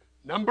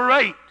 Number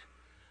 8,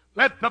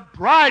 let the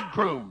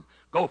bridegroom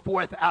go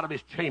forth out of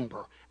his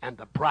chamber and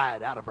the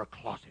bride out of her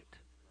closet.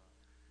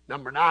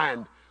 Number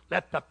 9,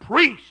 let the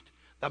priest,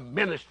 the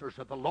ministers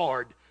of the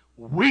Lord,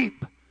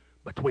 weep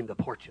between the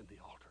porch and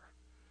the altar.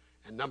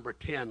 And number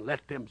 10,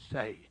 let them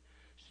say,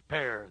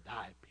 spare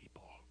thy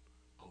people,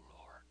 O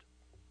Lord.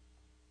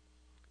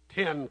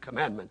 10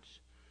 commandments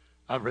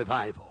of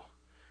revival.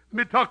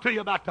 Let me talk to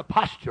you about the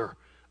posture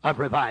of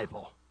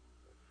revival.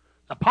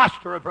 The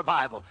posture of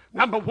revival.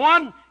 Number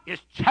 1 is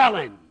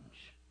challenge.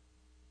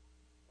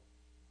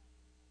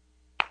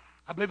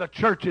 I believe a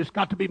church has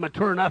got to be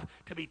mature enough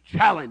to be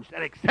challenged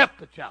and accept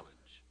the challenge.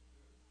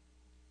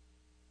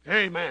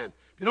 Amen.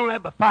 If you don't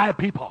have but 5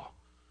 people,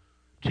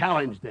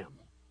 challenge them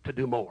to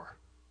do more.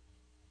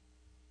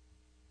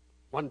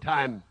 One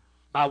time,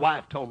 my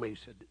wife told me,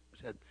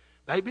 said,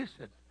 baby,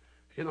 said,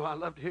 you know, I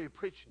love to hear you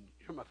preach, and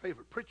you're my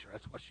favorite preacher.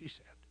 That's what she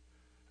said.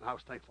 And I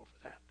was thankful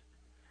for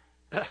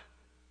that.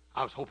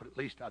 I was hoping at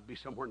least I'd be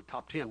somewhere in the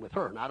top 10 with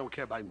her, and I don't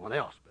care about anyone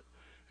else, but,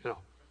 you know,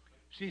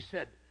 she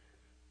said,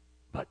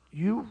 but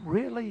you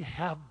really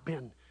have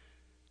been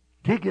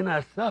digging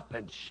us up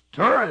and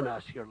stirring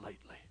us here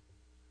lately.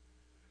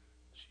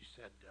 She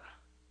said,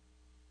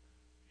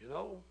 you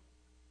know,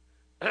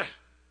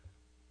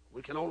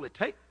 we can only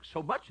take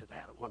so much of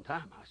that at one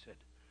time. I said,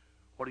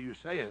 what are you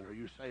saying? Are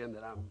you saying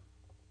that I'm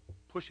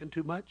pushing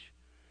too much?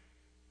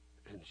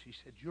 And she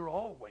said, you're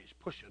always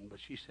pushing, but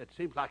she said,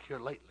 seems like here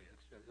lately. I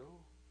said, oh.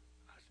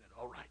 I said,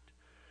 all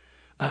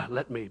right.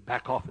 Let me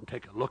back off and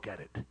take a look at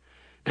it.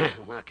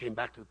 When I came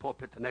back to the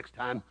pulpit the next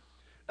time,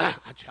 I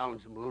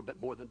challenged them a little bit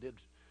more than did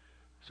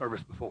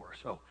service before.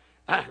 So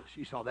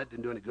she saw that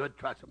didn't do any good,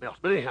 tried something else.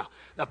 But anyhow,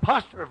 the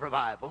posture of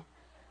revival,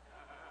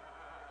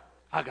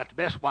 I got the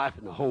best wife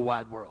in the whole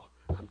wide world.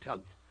 I'm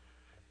telling you.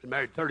 Been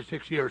married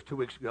 36 years 2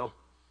 weeks ago,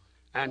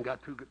 and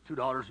got two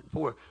daughters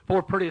and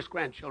four prettiest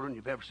grandchildren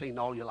you've ever seen in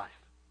all your life.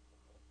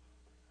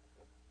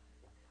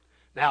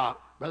 Now,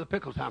 Brother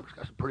Picklesheimer's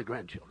got some pretty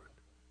grandchildren,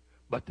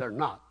 but they're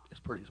not as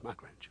pretty as my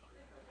grandchildren.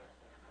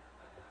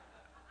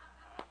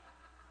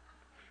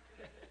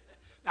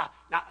 Now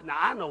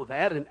I know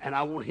that, and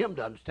I want him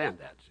to understand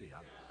that. See,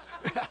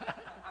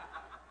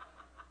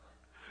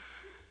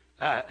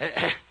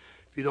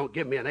 if you don't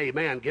give me an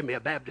amen, give me a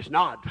Baptist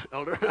nod,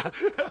 elder.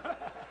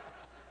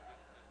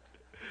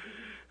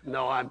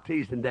 No, I'm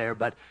teasing there,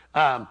 but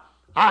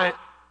I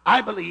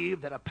believe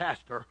that a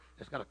pastor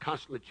has got to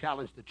constantly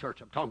challenge the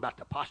church. I'm talking about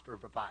the posture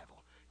of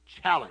revival.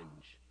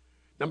 Challenge.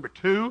 Number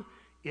 2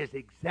 is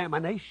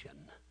examination.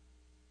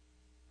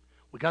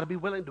 We got to be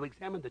willing to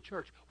examine the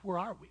church. Where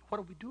are we? What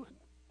are we doing?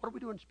 What are we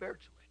doing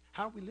spiritually?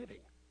 How are we living?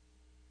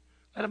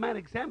 Let a man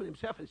examine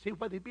himself and see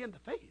whether he be in the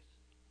faith.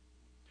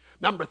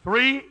 Number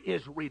 3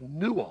 is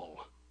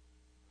renewal.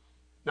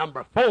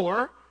 Number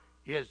 4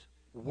 is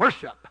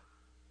worship.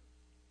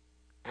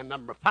 And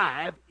number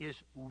 5 is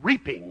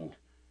reaping.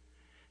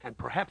 And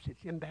perhaps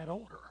it's in that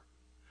order.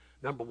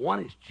 Number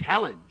 1 is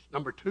challenge.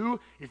 Number 2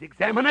 is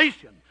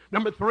examination.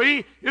 Number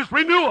 3 is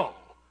renewal.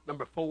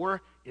 Number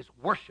 4 is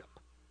worship.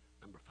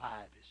 Number 5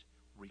 is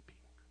reaping.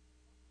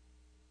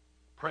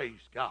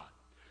 Praise God.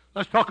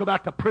 Let's talk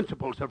about the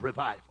principles of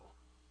revival.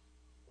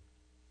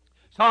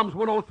 Psalms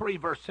 103,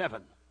 verse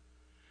 7.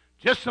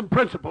 Just some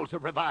principles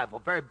of revival.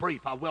 Very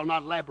brief. I will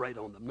not elaborate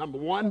on them. Number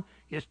 1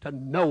 is to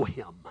know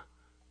him.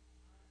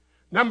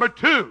 Number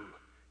 2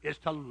 is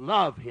to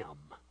love him.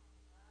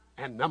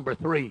 And number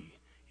 3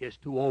 is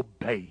to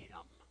obey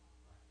him.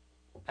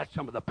 That's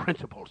some of the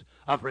principles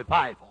of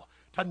revival.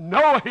 To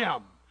know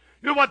him.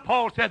 You know what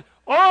Paul said?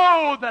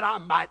 Oh, that I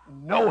might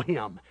know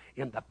him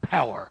in the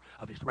power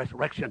of his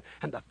resurrection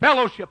and the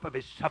fellowship of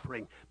his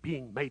suffering,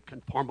 being made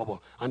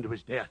conformable unto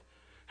his death.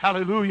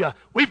 Hallelujah.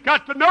 We've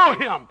got to know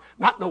him.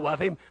 Not know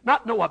of him,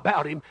 not know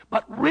about him,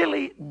 but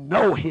really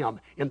know him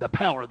in the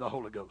power of the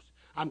Holy Ghost.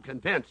 I'm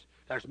convinced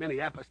there's many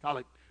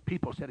apostolic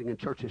people sitting in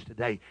churches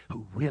today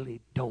who really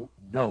don't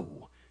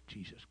know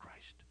Jesus Christ.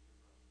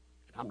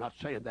 And I'm not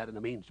saying that in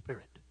a mean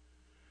spirit.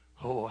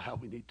 Oh, how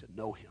we need to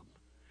know him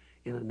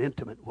in an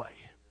intimate way.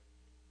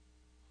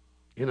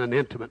 In an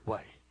intimate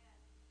way.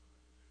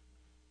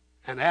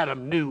 And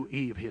Adam knew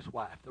Eve, his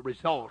wife. The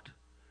result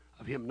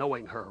of him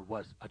knowing her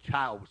was a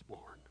child was born.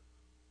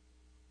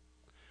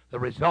 The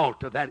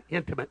result of that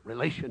intimate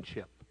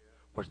relationship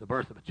was the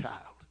birth of a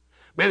child.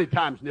 Many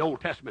times in the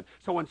Old Testament,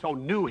 so-and-so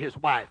knew his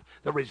wife.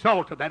 The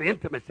result of that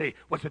intimacy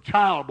was a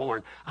child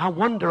born. I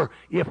wonder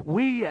if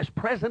we as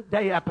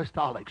present-day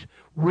apostolics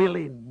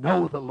really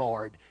know the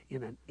Lord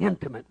in an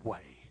intimate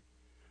way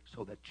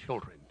so that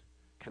children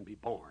can be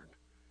born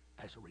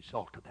as a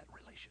result of that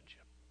relationship.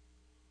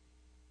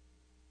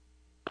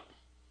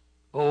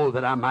 Oh,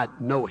 that I might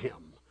know him.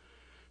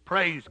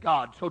 Praise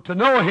God. So to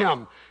know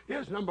him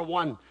is number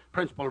one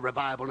principle of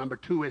revival. Number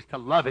two is to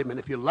love him. And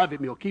if you love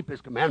him, you'll keep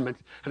his commandments.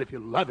 And if you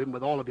love him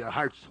with all of your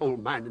heart, soul,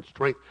 mind, and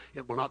strength,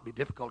 it will not be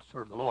difficult to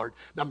serve the Lord.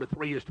 Number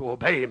three is to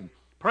obey him.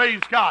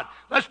 Praise God.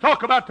 Let's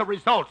talk about the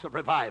results of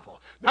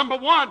revival. Number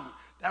one,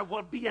 there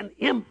will be an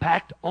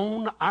impact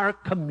on our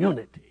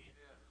community.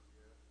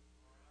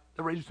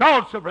 The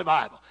results of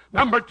revival.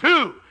 Number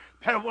two,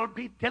 there will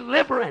be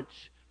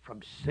deliverance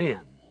from sin.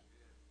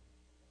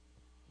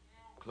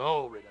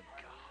 Glory to God.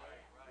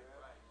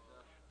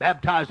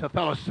 Baptized a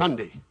fellow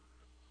Sunday.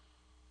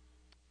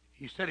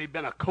 He said he'd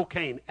been a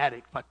cocaine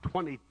addict for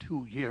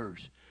 22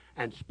 years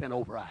and spent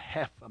over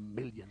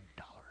 $500,000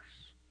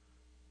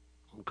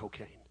 on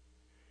cocaine.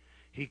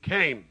 He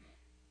came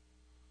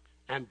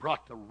and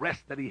brought the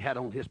rest that he had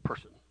on his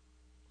person,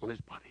 on his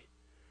body,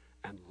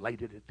 and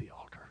laid it at the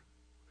altar.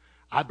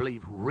 I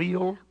believe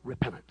real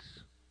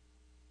repentance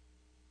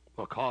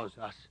will cause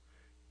us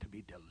to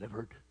be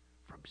delivered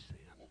from sin.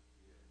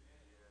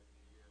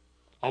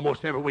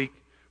 Almost every week,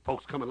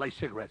 folks come and lay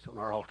cigarettes on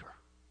our altar.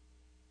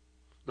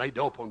 Lay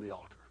dope on the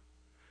altar.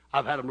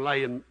 I've had them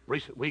lay in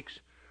recent weeks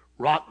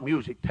rock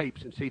music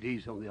tapes and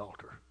CDs on the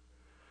altar.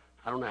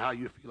 I don't know how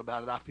you feel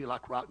about it. I feel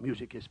like rock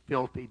music is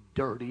filthy,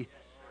 dirty,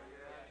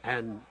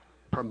 and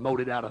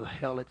promoted out of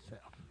hell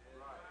itself.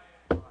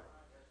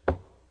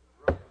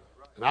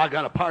 And I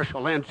got a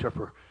partial answer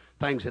for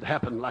things that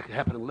happened, like it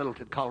happened in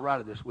Littleton,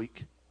 Colorado this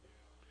week.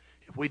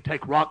 If we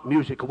take rock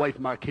music away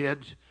from our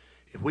kids,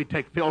 if we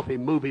take filthy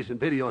movies and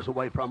videos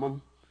away from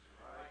them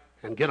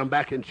and get them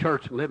back in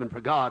church and living for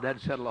God,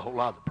 that'd settle a whole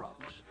lot of the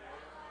problems.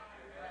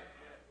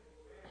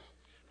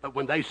 But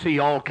when they see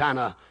all kind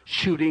of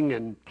shooting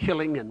and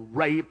killing and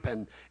rape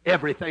and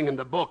everything in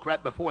the book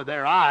right before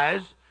their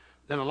eyes,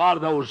 then a lot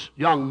of those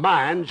young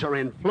minds are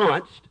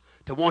influenced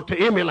to want to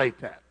emulate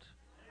that.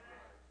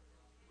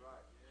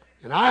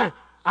 And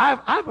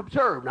I've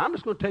observed, and I'm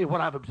just going to tell you what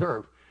I've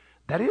observed,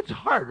 that it's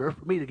harder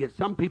for me to get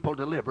some people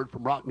delivered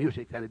from rock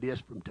music than it is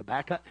from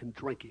tobacco and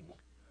drinking.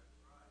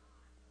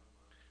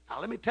 Now,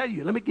 let me tell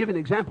you, let me give you an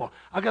example.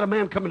 I got a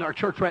man coming to our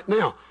church right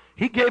now.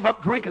 He gave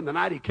up drinking the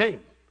night he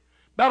came.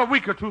 About a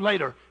week or two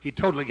later, he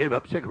totally gave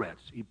up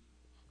cigarettes. He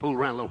fooled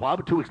around a little while,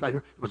 but 2 weeks later,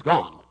 it was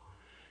gone.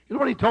 You know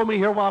what he told me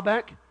here a while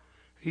back?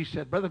 He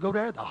said, Brother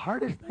Godair, the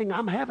hardest thing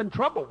I'm having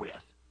trouble with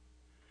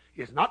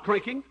is not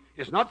drinking,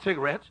 it's not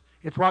cigarettes,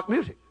 it's rock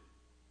music.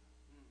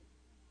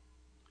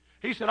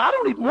 He said, I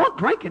don't even want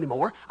drink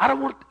anymore. I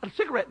don't want a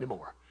cigarette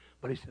anymore.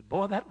 But he said,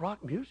 boy, that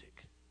rock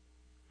music,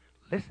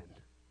 listen,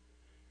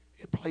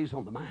 it plays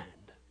on the mind.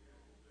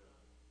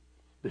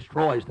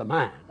 Destroys the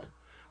mind.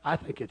 I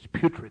think it's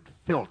putrid,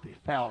 filthy,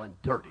 foul, and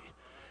dirty,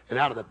 and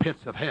out of the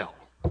pits of hell.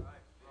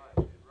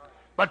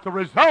 But the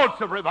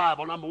results of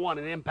revival, number one,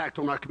 an impact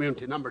on our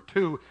community. Number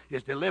two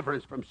is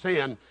deliverance from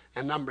sin.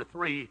 And number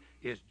three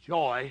is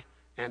joy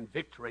and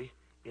victory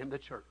in the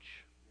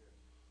church.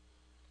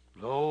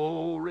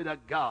 Glory to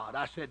God.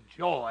 I said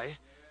joy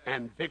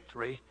and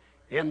victory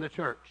in the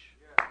church.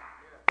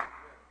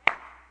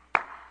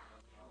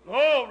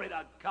 Glory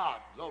to God.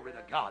 Glory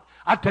to God.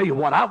 I tell you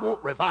what, I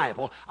want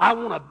revival. I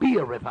want to be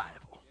a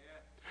revival.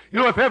 You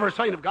know, if ever a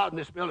saint of God in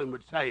this building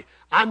would say,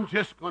 I'm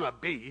just going to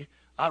be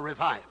a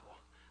revival.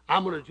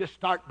 I'm going to just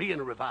start being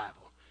a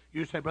revival.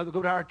 You say, Brother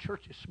Godair, our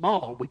church is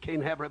small. We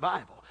can't have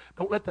revival.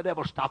 Don't let the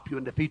devil stop you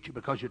and defeat you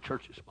because your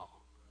church is small.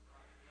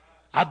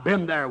 I've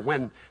been there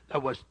when there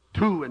was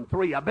 2 and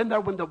 3. I've been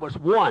there when there was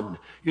 1.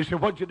 You say,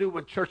 what'd you do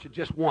when church is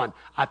just 1?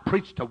 I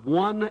preached to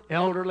 1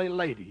 elderly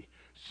lady,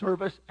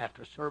 service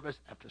after service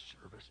after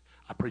service.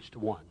 I preached to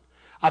 1.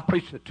 I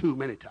preached to 2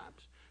 many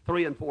times,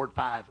 3 and 4 and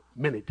 5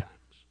 many times.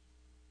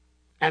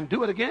 And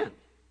do it again.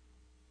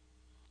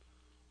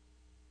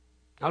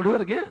 I'll do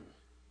it again.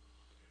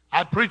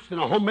 I preached in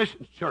a home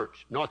missions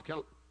church, North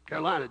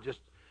Carolina, just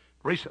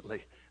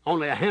recently.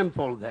 Only a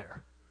handful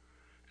there.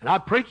 And I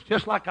preached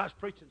just like I was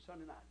preaching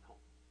Sunday night at home.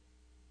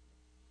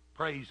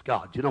 Praise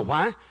God. You know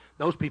why?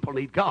 Those people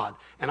need God.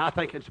 And I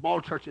think in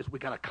small churches, we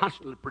got to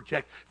constantly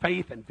project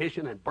faith and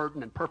vision and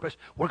burden and purpose.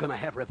 We're going to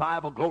have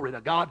revival. Glory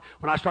to God.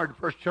 When I started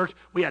First Church,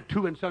 we had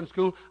 2 in Sunday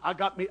school. I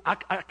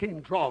can't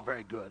even draw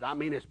very good. I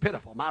mean, it's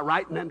pitiful. My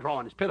writing and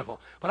drawing is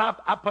pitiful. But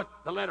I put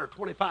the letter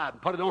 25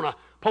 and put it on a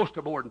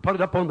poster board and put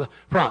it up on the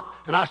front.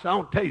 And I said, I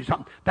want to tell you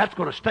something. That's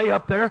going to stay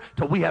up there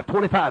till we have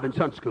 25 in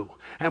Sunday school.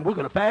 And we're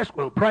going to fast.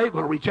 We're going to pray. We're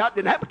going to reach out.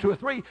 Didn't happen 2 or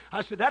 3.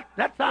 I said,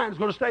 that sign's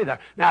going to stay there.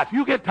 Now, if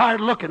you get tired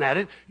of looking at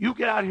it, you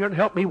get out here and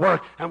help me work,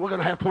 and we're going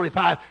to have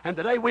 25. And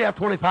the day we have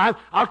 25,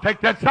 I'll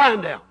take that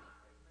sign down.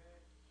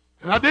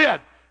 And I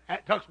did.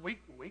 It took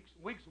weeks and weeks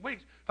and weeks and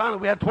weeks. Finally,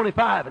 we had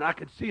 25, and I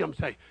could see them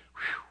say,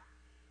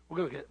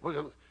 we're going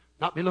to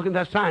not be looking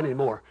at that sign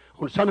anymore.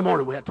 On Sunday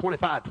morning, we had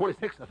 25,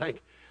 26, I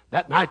think.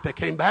 That night they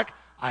came back,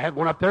 I had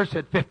one up there that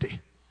said 50.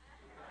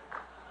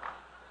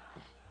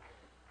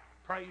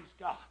 Praise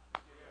God.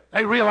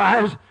 They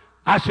realized,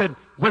 I said,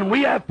 when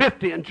we have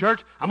 50 in church,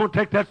 I'm going to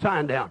take that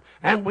sign down.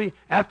 And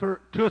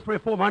after 2 or 3 or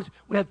 4 months,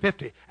 we had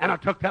 50. And I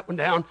took that one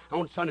down.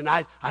 On Sunday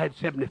night, I had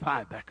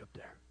 75 back up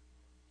there.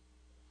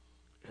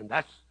 And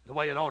that's the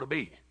way it ought to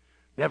be.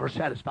 Never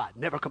satisfied,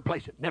 never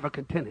complacent, never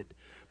contented.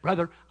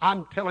 Brother,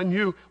 I'm telling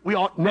you, we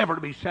ought never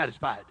to be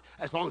satisfied.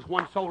 As long as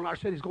one soul in our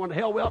city is going to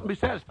hell, we ought to be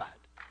satisfied.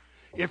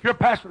 If you're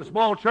pastoring a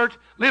small church,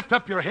 lift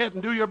up your head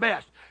and do your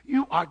best.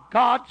 You are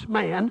God's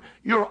man,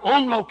 your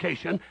own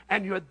location,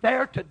 and you're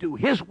there to do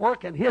His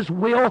work and His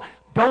will.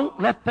 Don't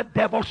let the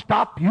devil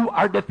stop you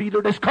or defeat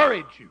or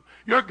discourage you.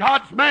 You're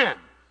God's man.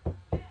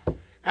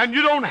 And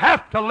you don't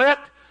have to let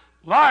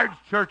large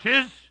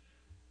churches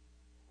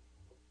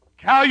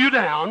cow you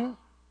down,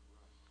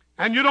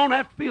 and you don't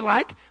have to feel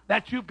like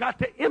that you've got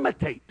to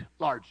imitate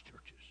large churches.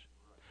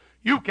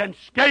 You can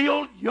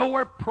scale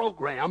your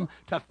program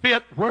to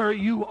fit where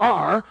you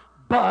are,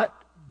 but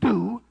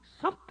do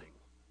something.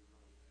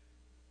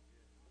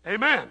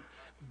 Amen.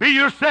 Be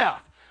yourself.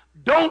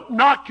 Don't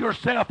knock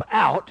yourself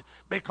out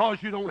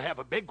because you don't have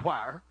a big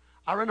choir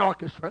or an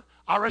orchestra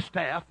or a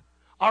staff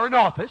or an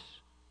office.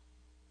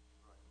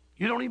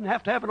 You don't even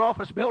have to have an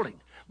office building.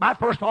 My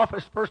first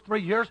office, first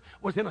 3 years,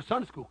 was in a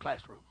Sunday school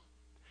classroom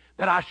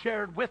that I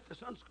shared with the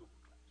Sunday school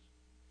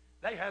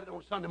class. They had it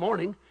on Sunday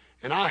morning,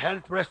 and I had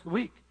it the rest of the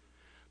week.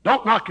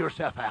 Don't knock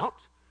yourself out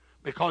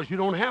because you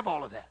don't have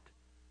all of that.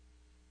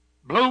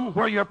 Bloom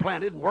where you're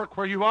planted and work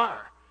where you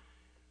are.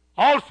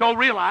 Also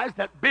realize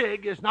that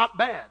big is not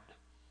bad.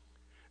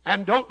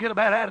 And don't get a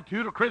bad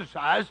attitude or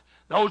criticize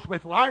those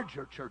with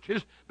larger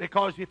churches,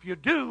 because if you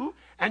do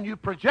and you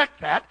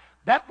project that,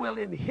 that will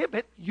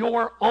inhibit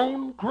your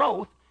own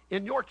growth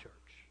in your church.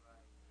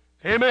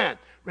 Amen.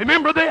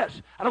 Remember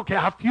this. I don't care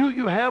how few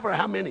you have or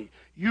how many.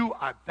 You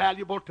are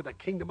valuable to the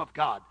kingdom of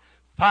God.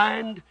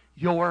 Find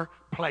your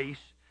place.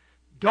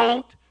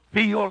 Don't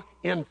feel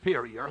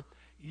inferior.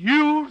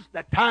 Use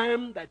the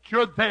time that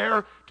you're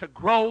there to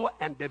grow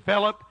and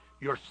develop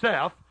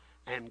yourself,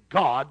 and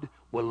God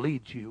will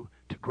lead you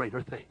to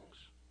greater things.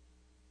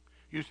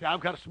 You say,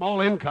 I've got a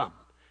small income,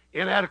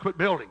 inadequate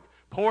building,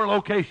 poor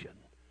location.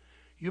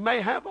 You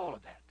may have all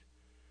of that,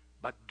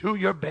 but do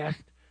your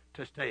best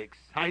to stay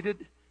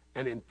excited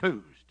and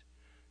enthused.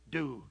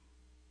 Do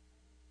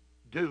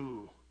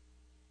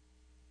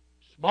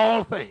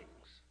small things,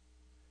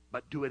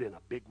 but do it in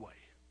a big way.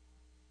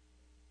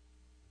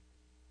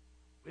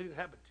 We didn't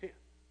have a tent.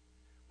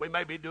 We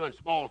may be doing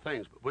small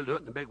things, but we'll do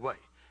it in a big way.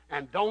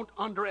 And don't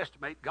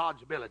underestimate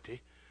God's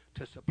ability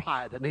to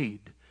supply the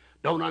need.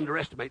 Don't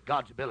underestimate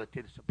God's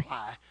ability to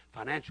supply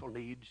financial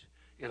needs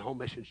in home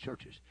missions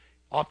churches.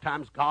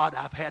 Oftentimes, God,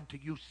 I've had to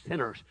use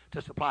sinners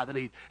to supply the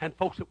need, and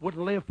folks that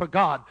wouldn't live for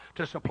God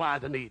to supply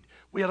the need.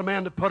 We had a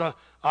man to put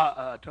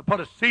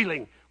a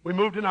ceiling. We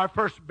moved in our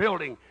first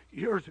building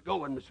years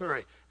ago in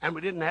Missouri, and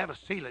we didn't have a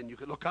ceiling. You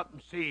could look up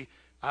and see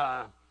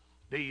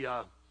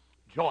the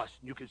joist,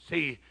 and you could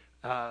see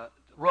the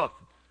roof,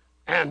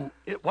 and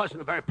it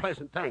wasn't a very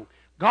pleasant thing.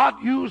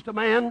 God used a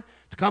man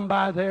to come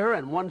by there,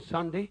 and one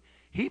Sunday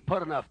he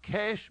put enough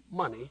cash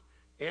money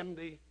in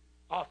the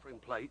offering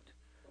plate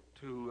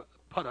to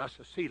put us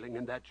a ceiling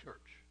in that church.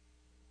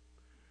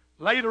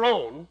 Later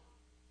on,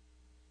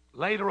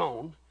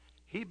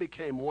 he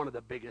became one of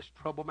the biggest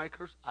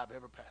troublemakers I've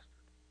ever pastored.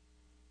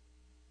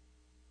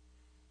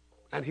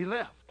 And he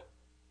left.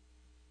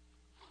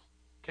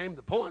 Came to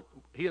the point,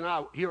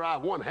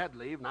 one had to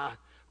leave, and I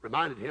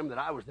reminded him that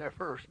I was there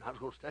first, and I was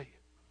going to stay.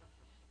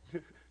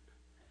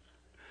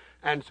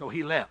 And so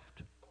he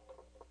left.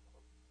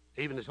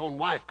 Even his own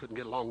wife couldn't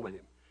get along with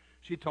him.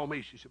 She told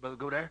me, she said, Brother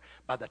Godair,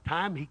 by the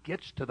time he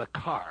gets to the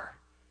car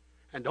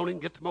and don't even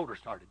get the motor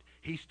started,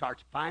 he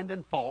starts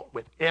finding fault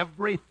with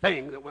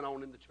everything that went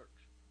on in the church.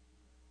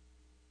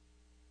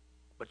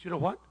 But you know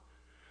what?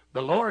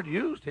 The Lord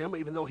used him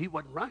even though he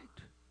wasn't right.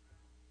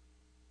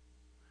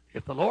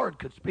 If the Lord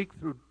could speak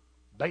through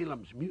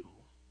Balaam's mule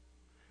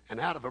and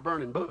out of a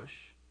burning bush,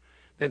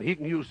 then he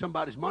can use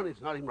somebody's money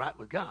that's not even right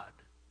with God.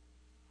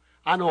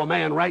 I know a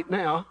man right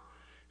now,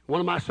 one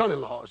of my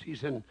son-in-laws,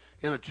 he's in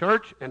a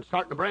church and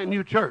starting a brand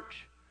new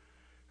church.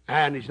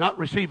 And he's not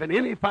receiving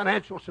any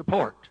financial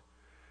support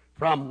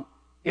from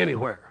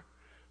anywhere.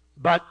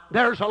 But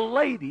there's a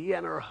lady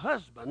and her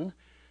husband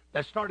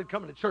that started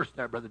coming to church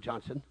there, Brother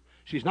Johnson.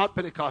 She's not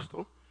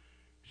Pentecostal.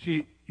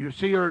 You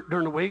see her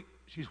during the week,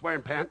 she's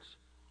wearing pants.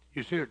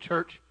 You see her at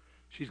church,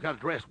 she's got a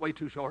dress way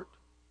too short.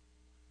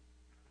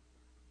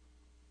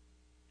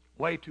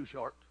 Way too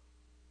short.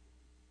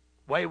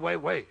 Way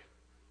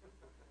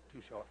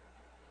too short.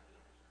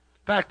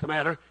 Fact of the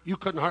matter, you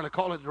couldn't hardly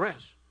call it a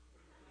dress.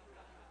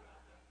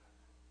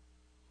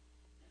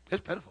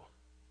 It's pitiful.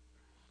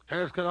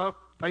 Hair's cut off,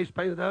 face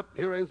painted up,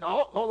 earrings,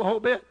 all the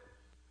whole bit.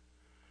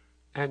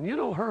 And you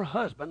know, her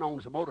husband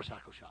owns a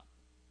motorcycle shop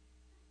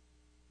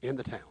in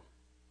the town.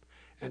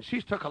 And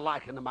she's took a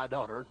liking to my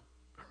daughter,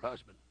 her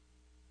husband.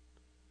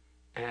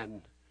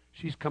 And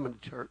she's coming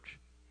to church.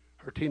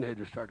 Her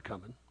teenagers started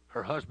coming.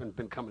 Her husband's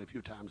been coming a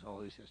few times.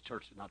 He says,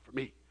 church is not for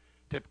me.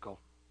 Typical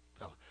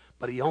fellow.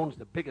 But he owns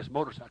the biggest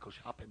motorcycle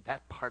shop in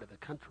that part of the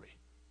country.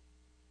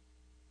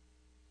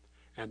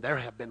 And there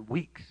have been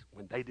weeks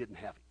when they didn't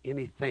have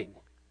anything.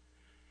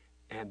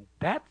 And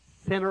that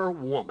sinner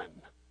woman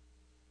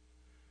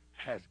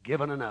has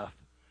given enough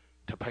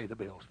to pay the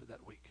bills for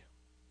that week.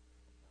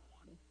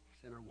 One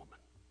sinner woman.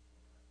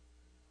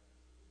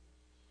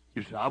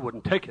 You say, I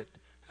wouldn't take it.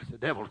 That's the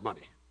devil's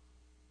money.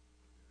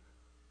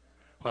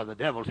 Well, the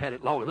devil's had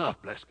it long enough,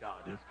 bless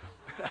God.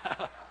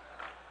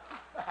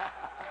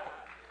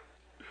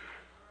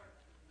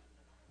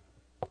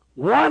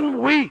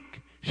 1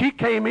 week, she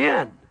came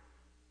in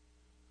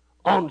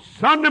on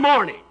Sunday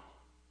morning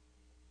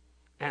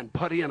and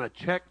put in a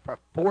check for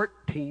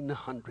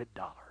 $1,400.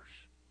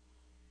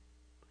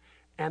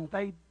 And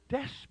they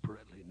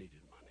desperately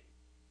needed money.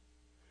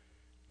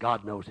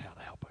 God knows how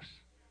to help us.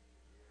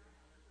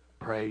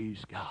 Praise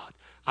God.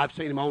 I've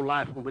seen him on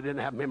life when we didn't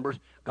have members.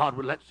 God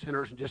would let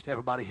sinners and just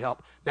everybody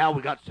help. Now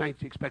we got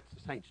saints. He expects the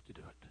saints to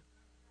do it.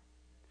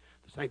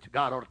 The saints of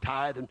God ought to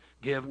tithe and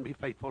give and be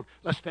faithful.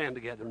 Let's stand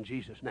together in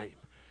Jesus' name.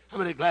 How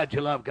many are glad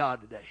you love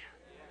God today?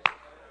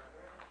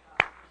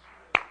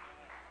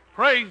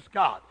 Praise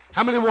God.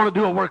 How many want to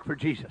do a work for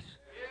Jesus?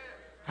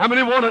 How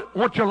many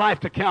want your life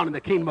to count in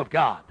the kingdom of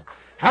God?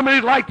 How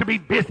many like to be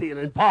busy and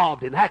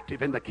involved and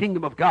active in the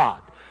kingdom of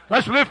God?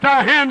 Let's lift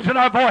our hands and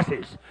our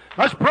voices.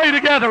 Let's pray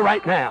together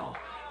right now.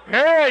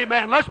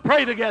 Amen. Let's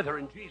pray together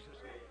in Jesus'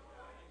 name.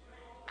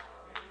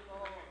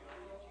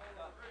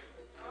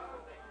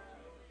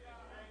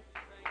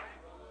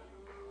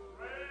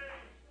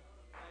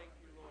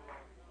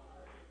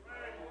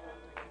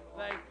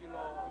 Thank you,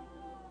 Lord.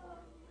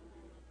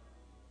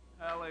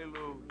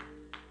 Hallelujah.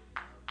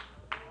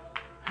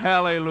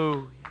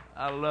 Hallelujah.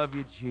 I love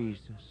you,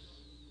 Jesus.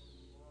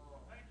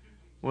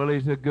 Well,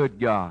 he's a good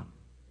God.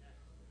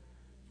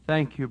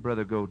 Thank you,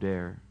 Brother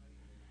Godair.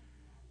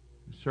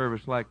 A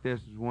service like this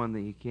is one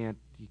that you can't,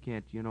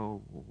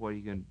 what are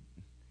you going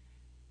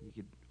to, you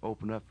could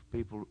open up for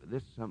people.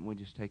 This is something we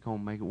just take home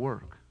and make it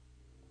work.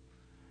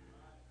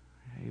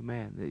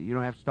 Amen. You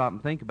don't have to stop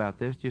and think about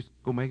this. Just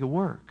go make it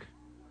work.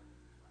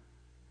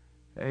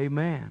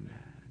 Amen.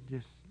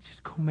 Just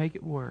go make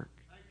it work.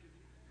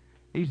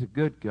 He's a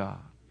good God.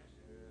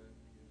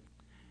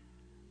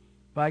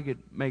 If I could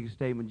make a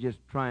statement just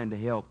trying to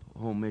help a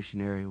home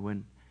missionary,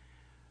 when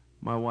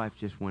my wife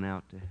just went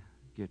out to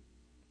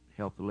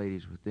help the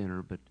ladies with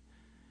dinner, but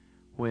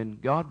when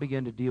God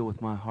began to deal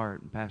with my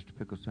heart and Pastor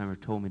Picklesheimer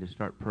told me to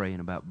start praying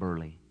about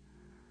Burley,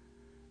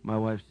 my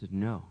wife said,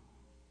 no.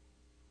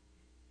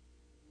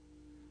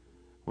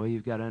 Well,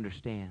 you've got to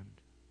understand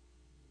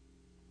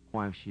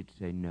why she'd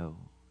say no.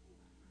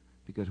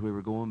 Because we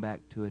were going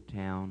back to a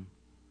town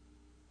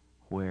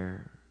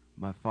where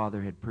my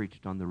father had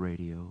preached on the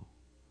radio,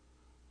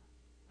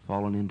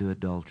 fallen into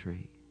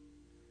adultery,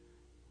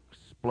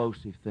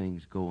 explosive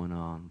things going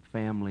on,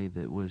 family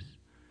that was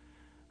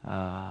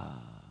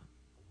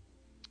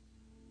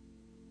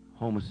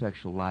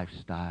homosexual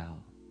lifestyle,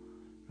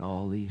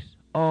 all these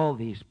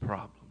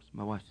problems.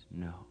 My wife said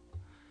no.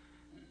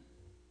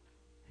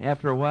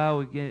 After a while,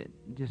 we get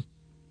this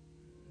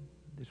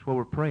is what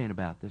we're praying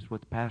about. This is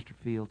what the pastor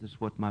feels. This is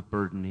what my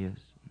burden is.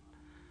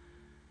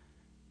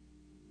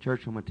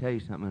 Church, I'm going to tell you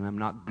something, and I'm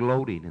not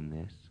gloating in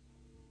this.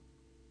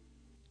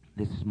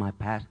 This is my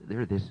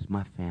pastor. This is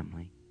my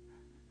family.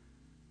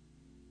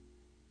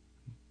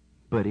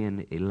 But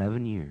in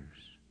 11 years,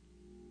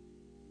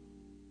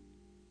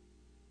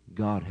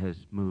 God has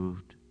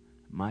moved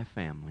my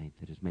family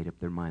that has made up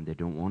their mind they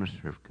don't want to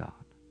serve God.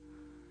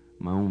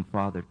 My own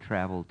father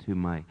traveled to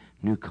my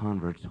new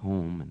convert's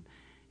home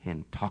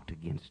and talked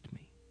against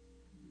me.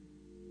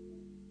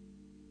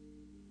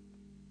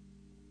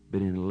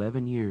 But in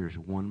 11 years,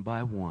 one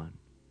by one,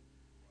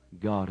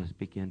 God has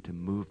begun to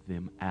move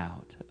them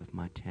out of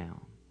my town.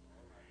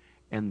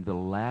 And the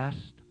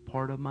last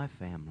part of my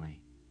family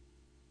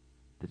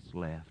that's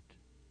left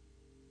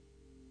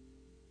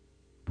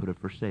put a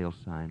for sale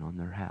sign on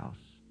their house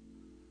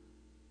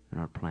and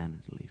are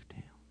planning to leave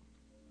town.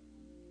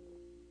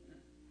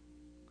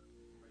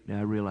 Now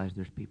I realize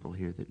there's people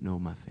here that know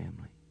my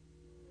family.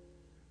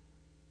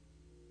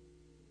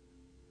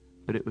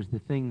 But it was the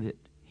thing that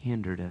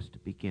hindered us to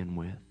begin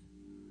with.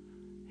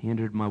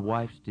 Hindered my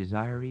wife's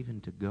desire even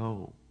to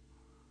go.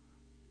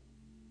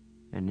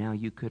 And now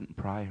you couldn't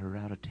pry her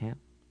out of town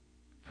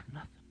for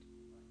nothing.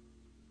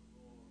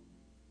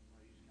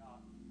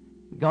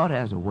 God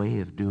has a way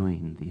of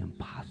doing the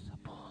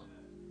impossible.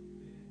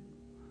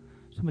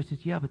 Somebody says,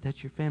 yeah, but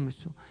that's your family.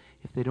 So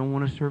if they don't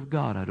want to serve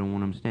God, I don't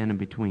want them standing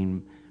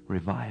between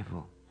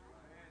revival.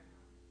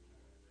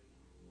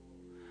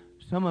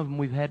 Some of them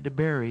we've had to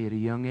bury at a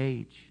young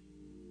age.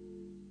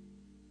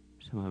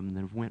 Some of them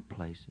that have went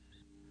places.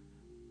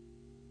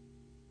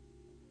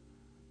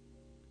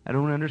 I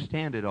don't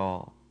understand it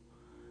all.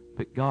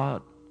 But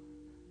God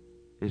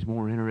is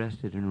more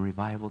interested in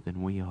revival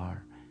than we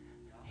are.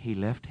 He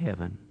left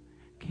heaven,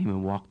 came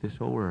and walked this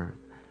whole earth,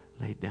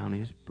 laid down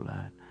His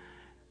blood.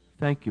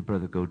 Thank you,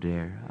 Brother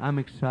Godair. I'm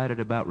excited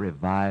about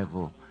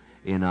revival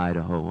in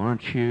Idaho,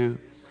 aren't you?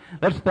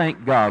 Let's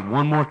thank God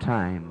one more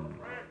time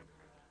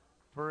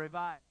for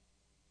revival.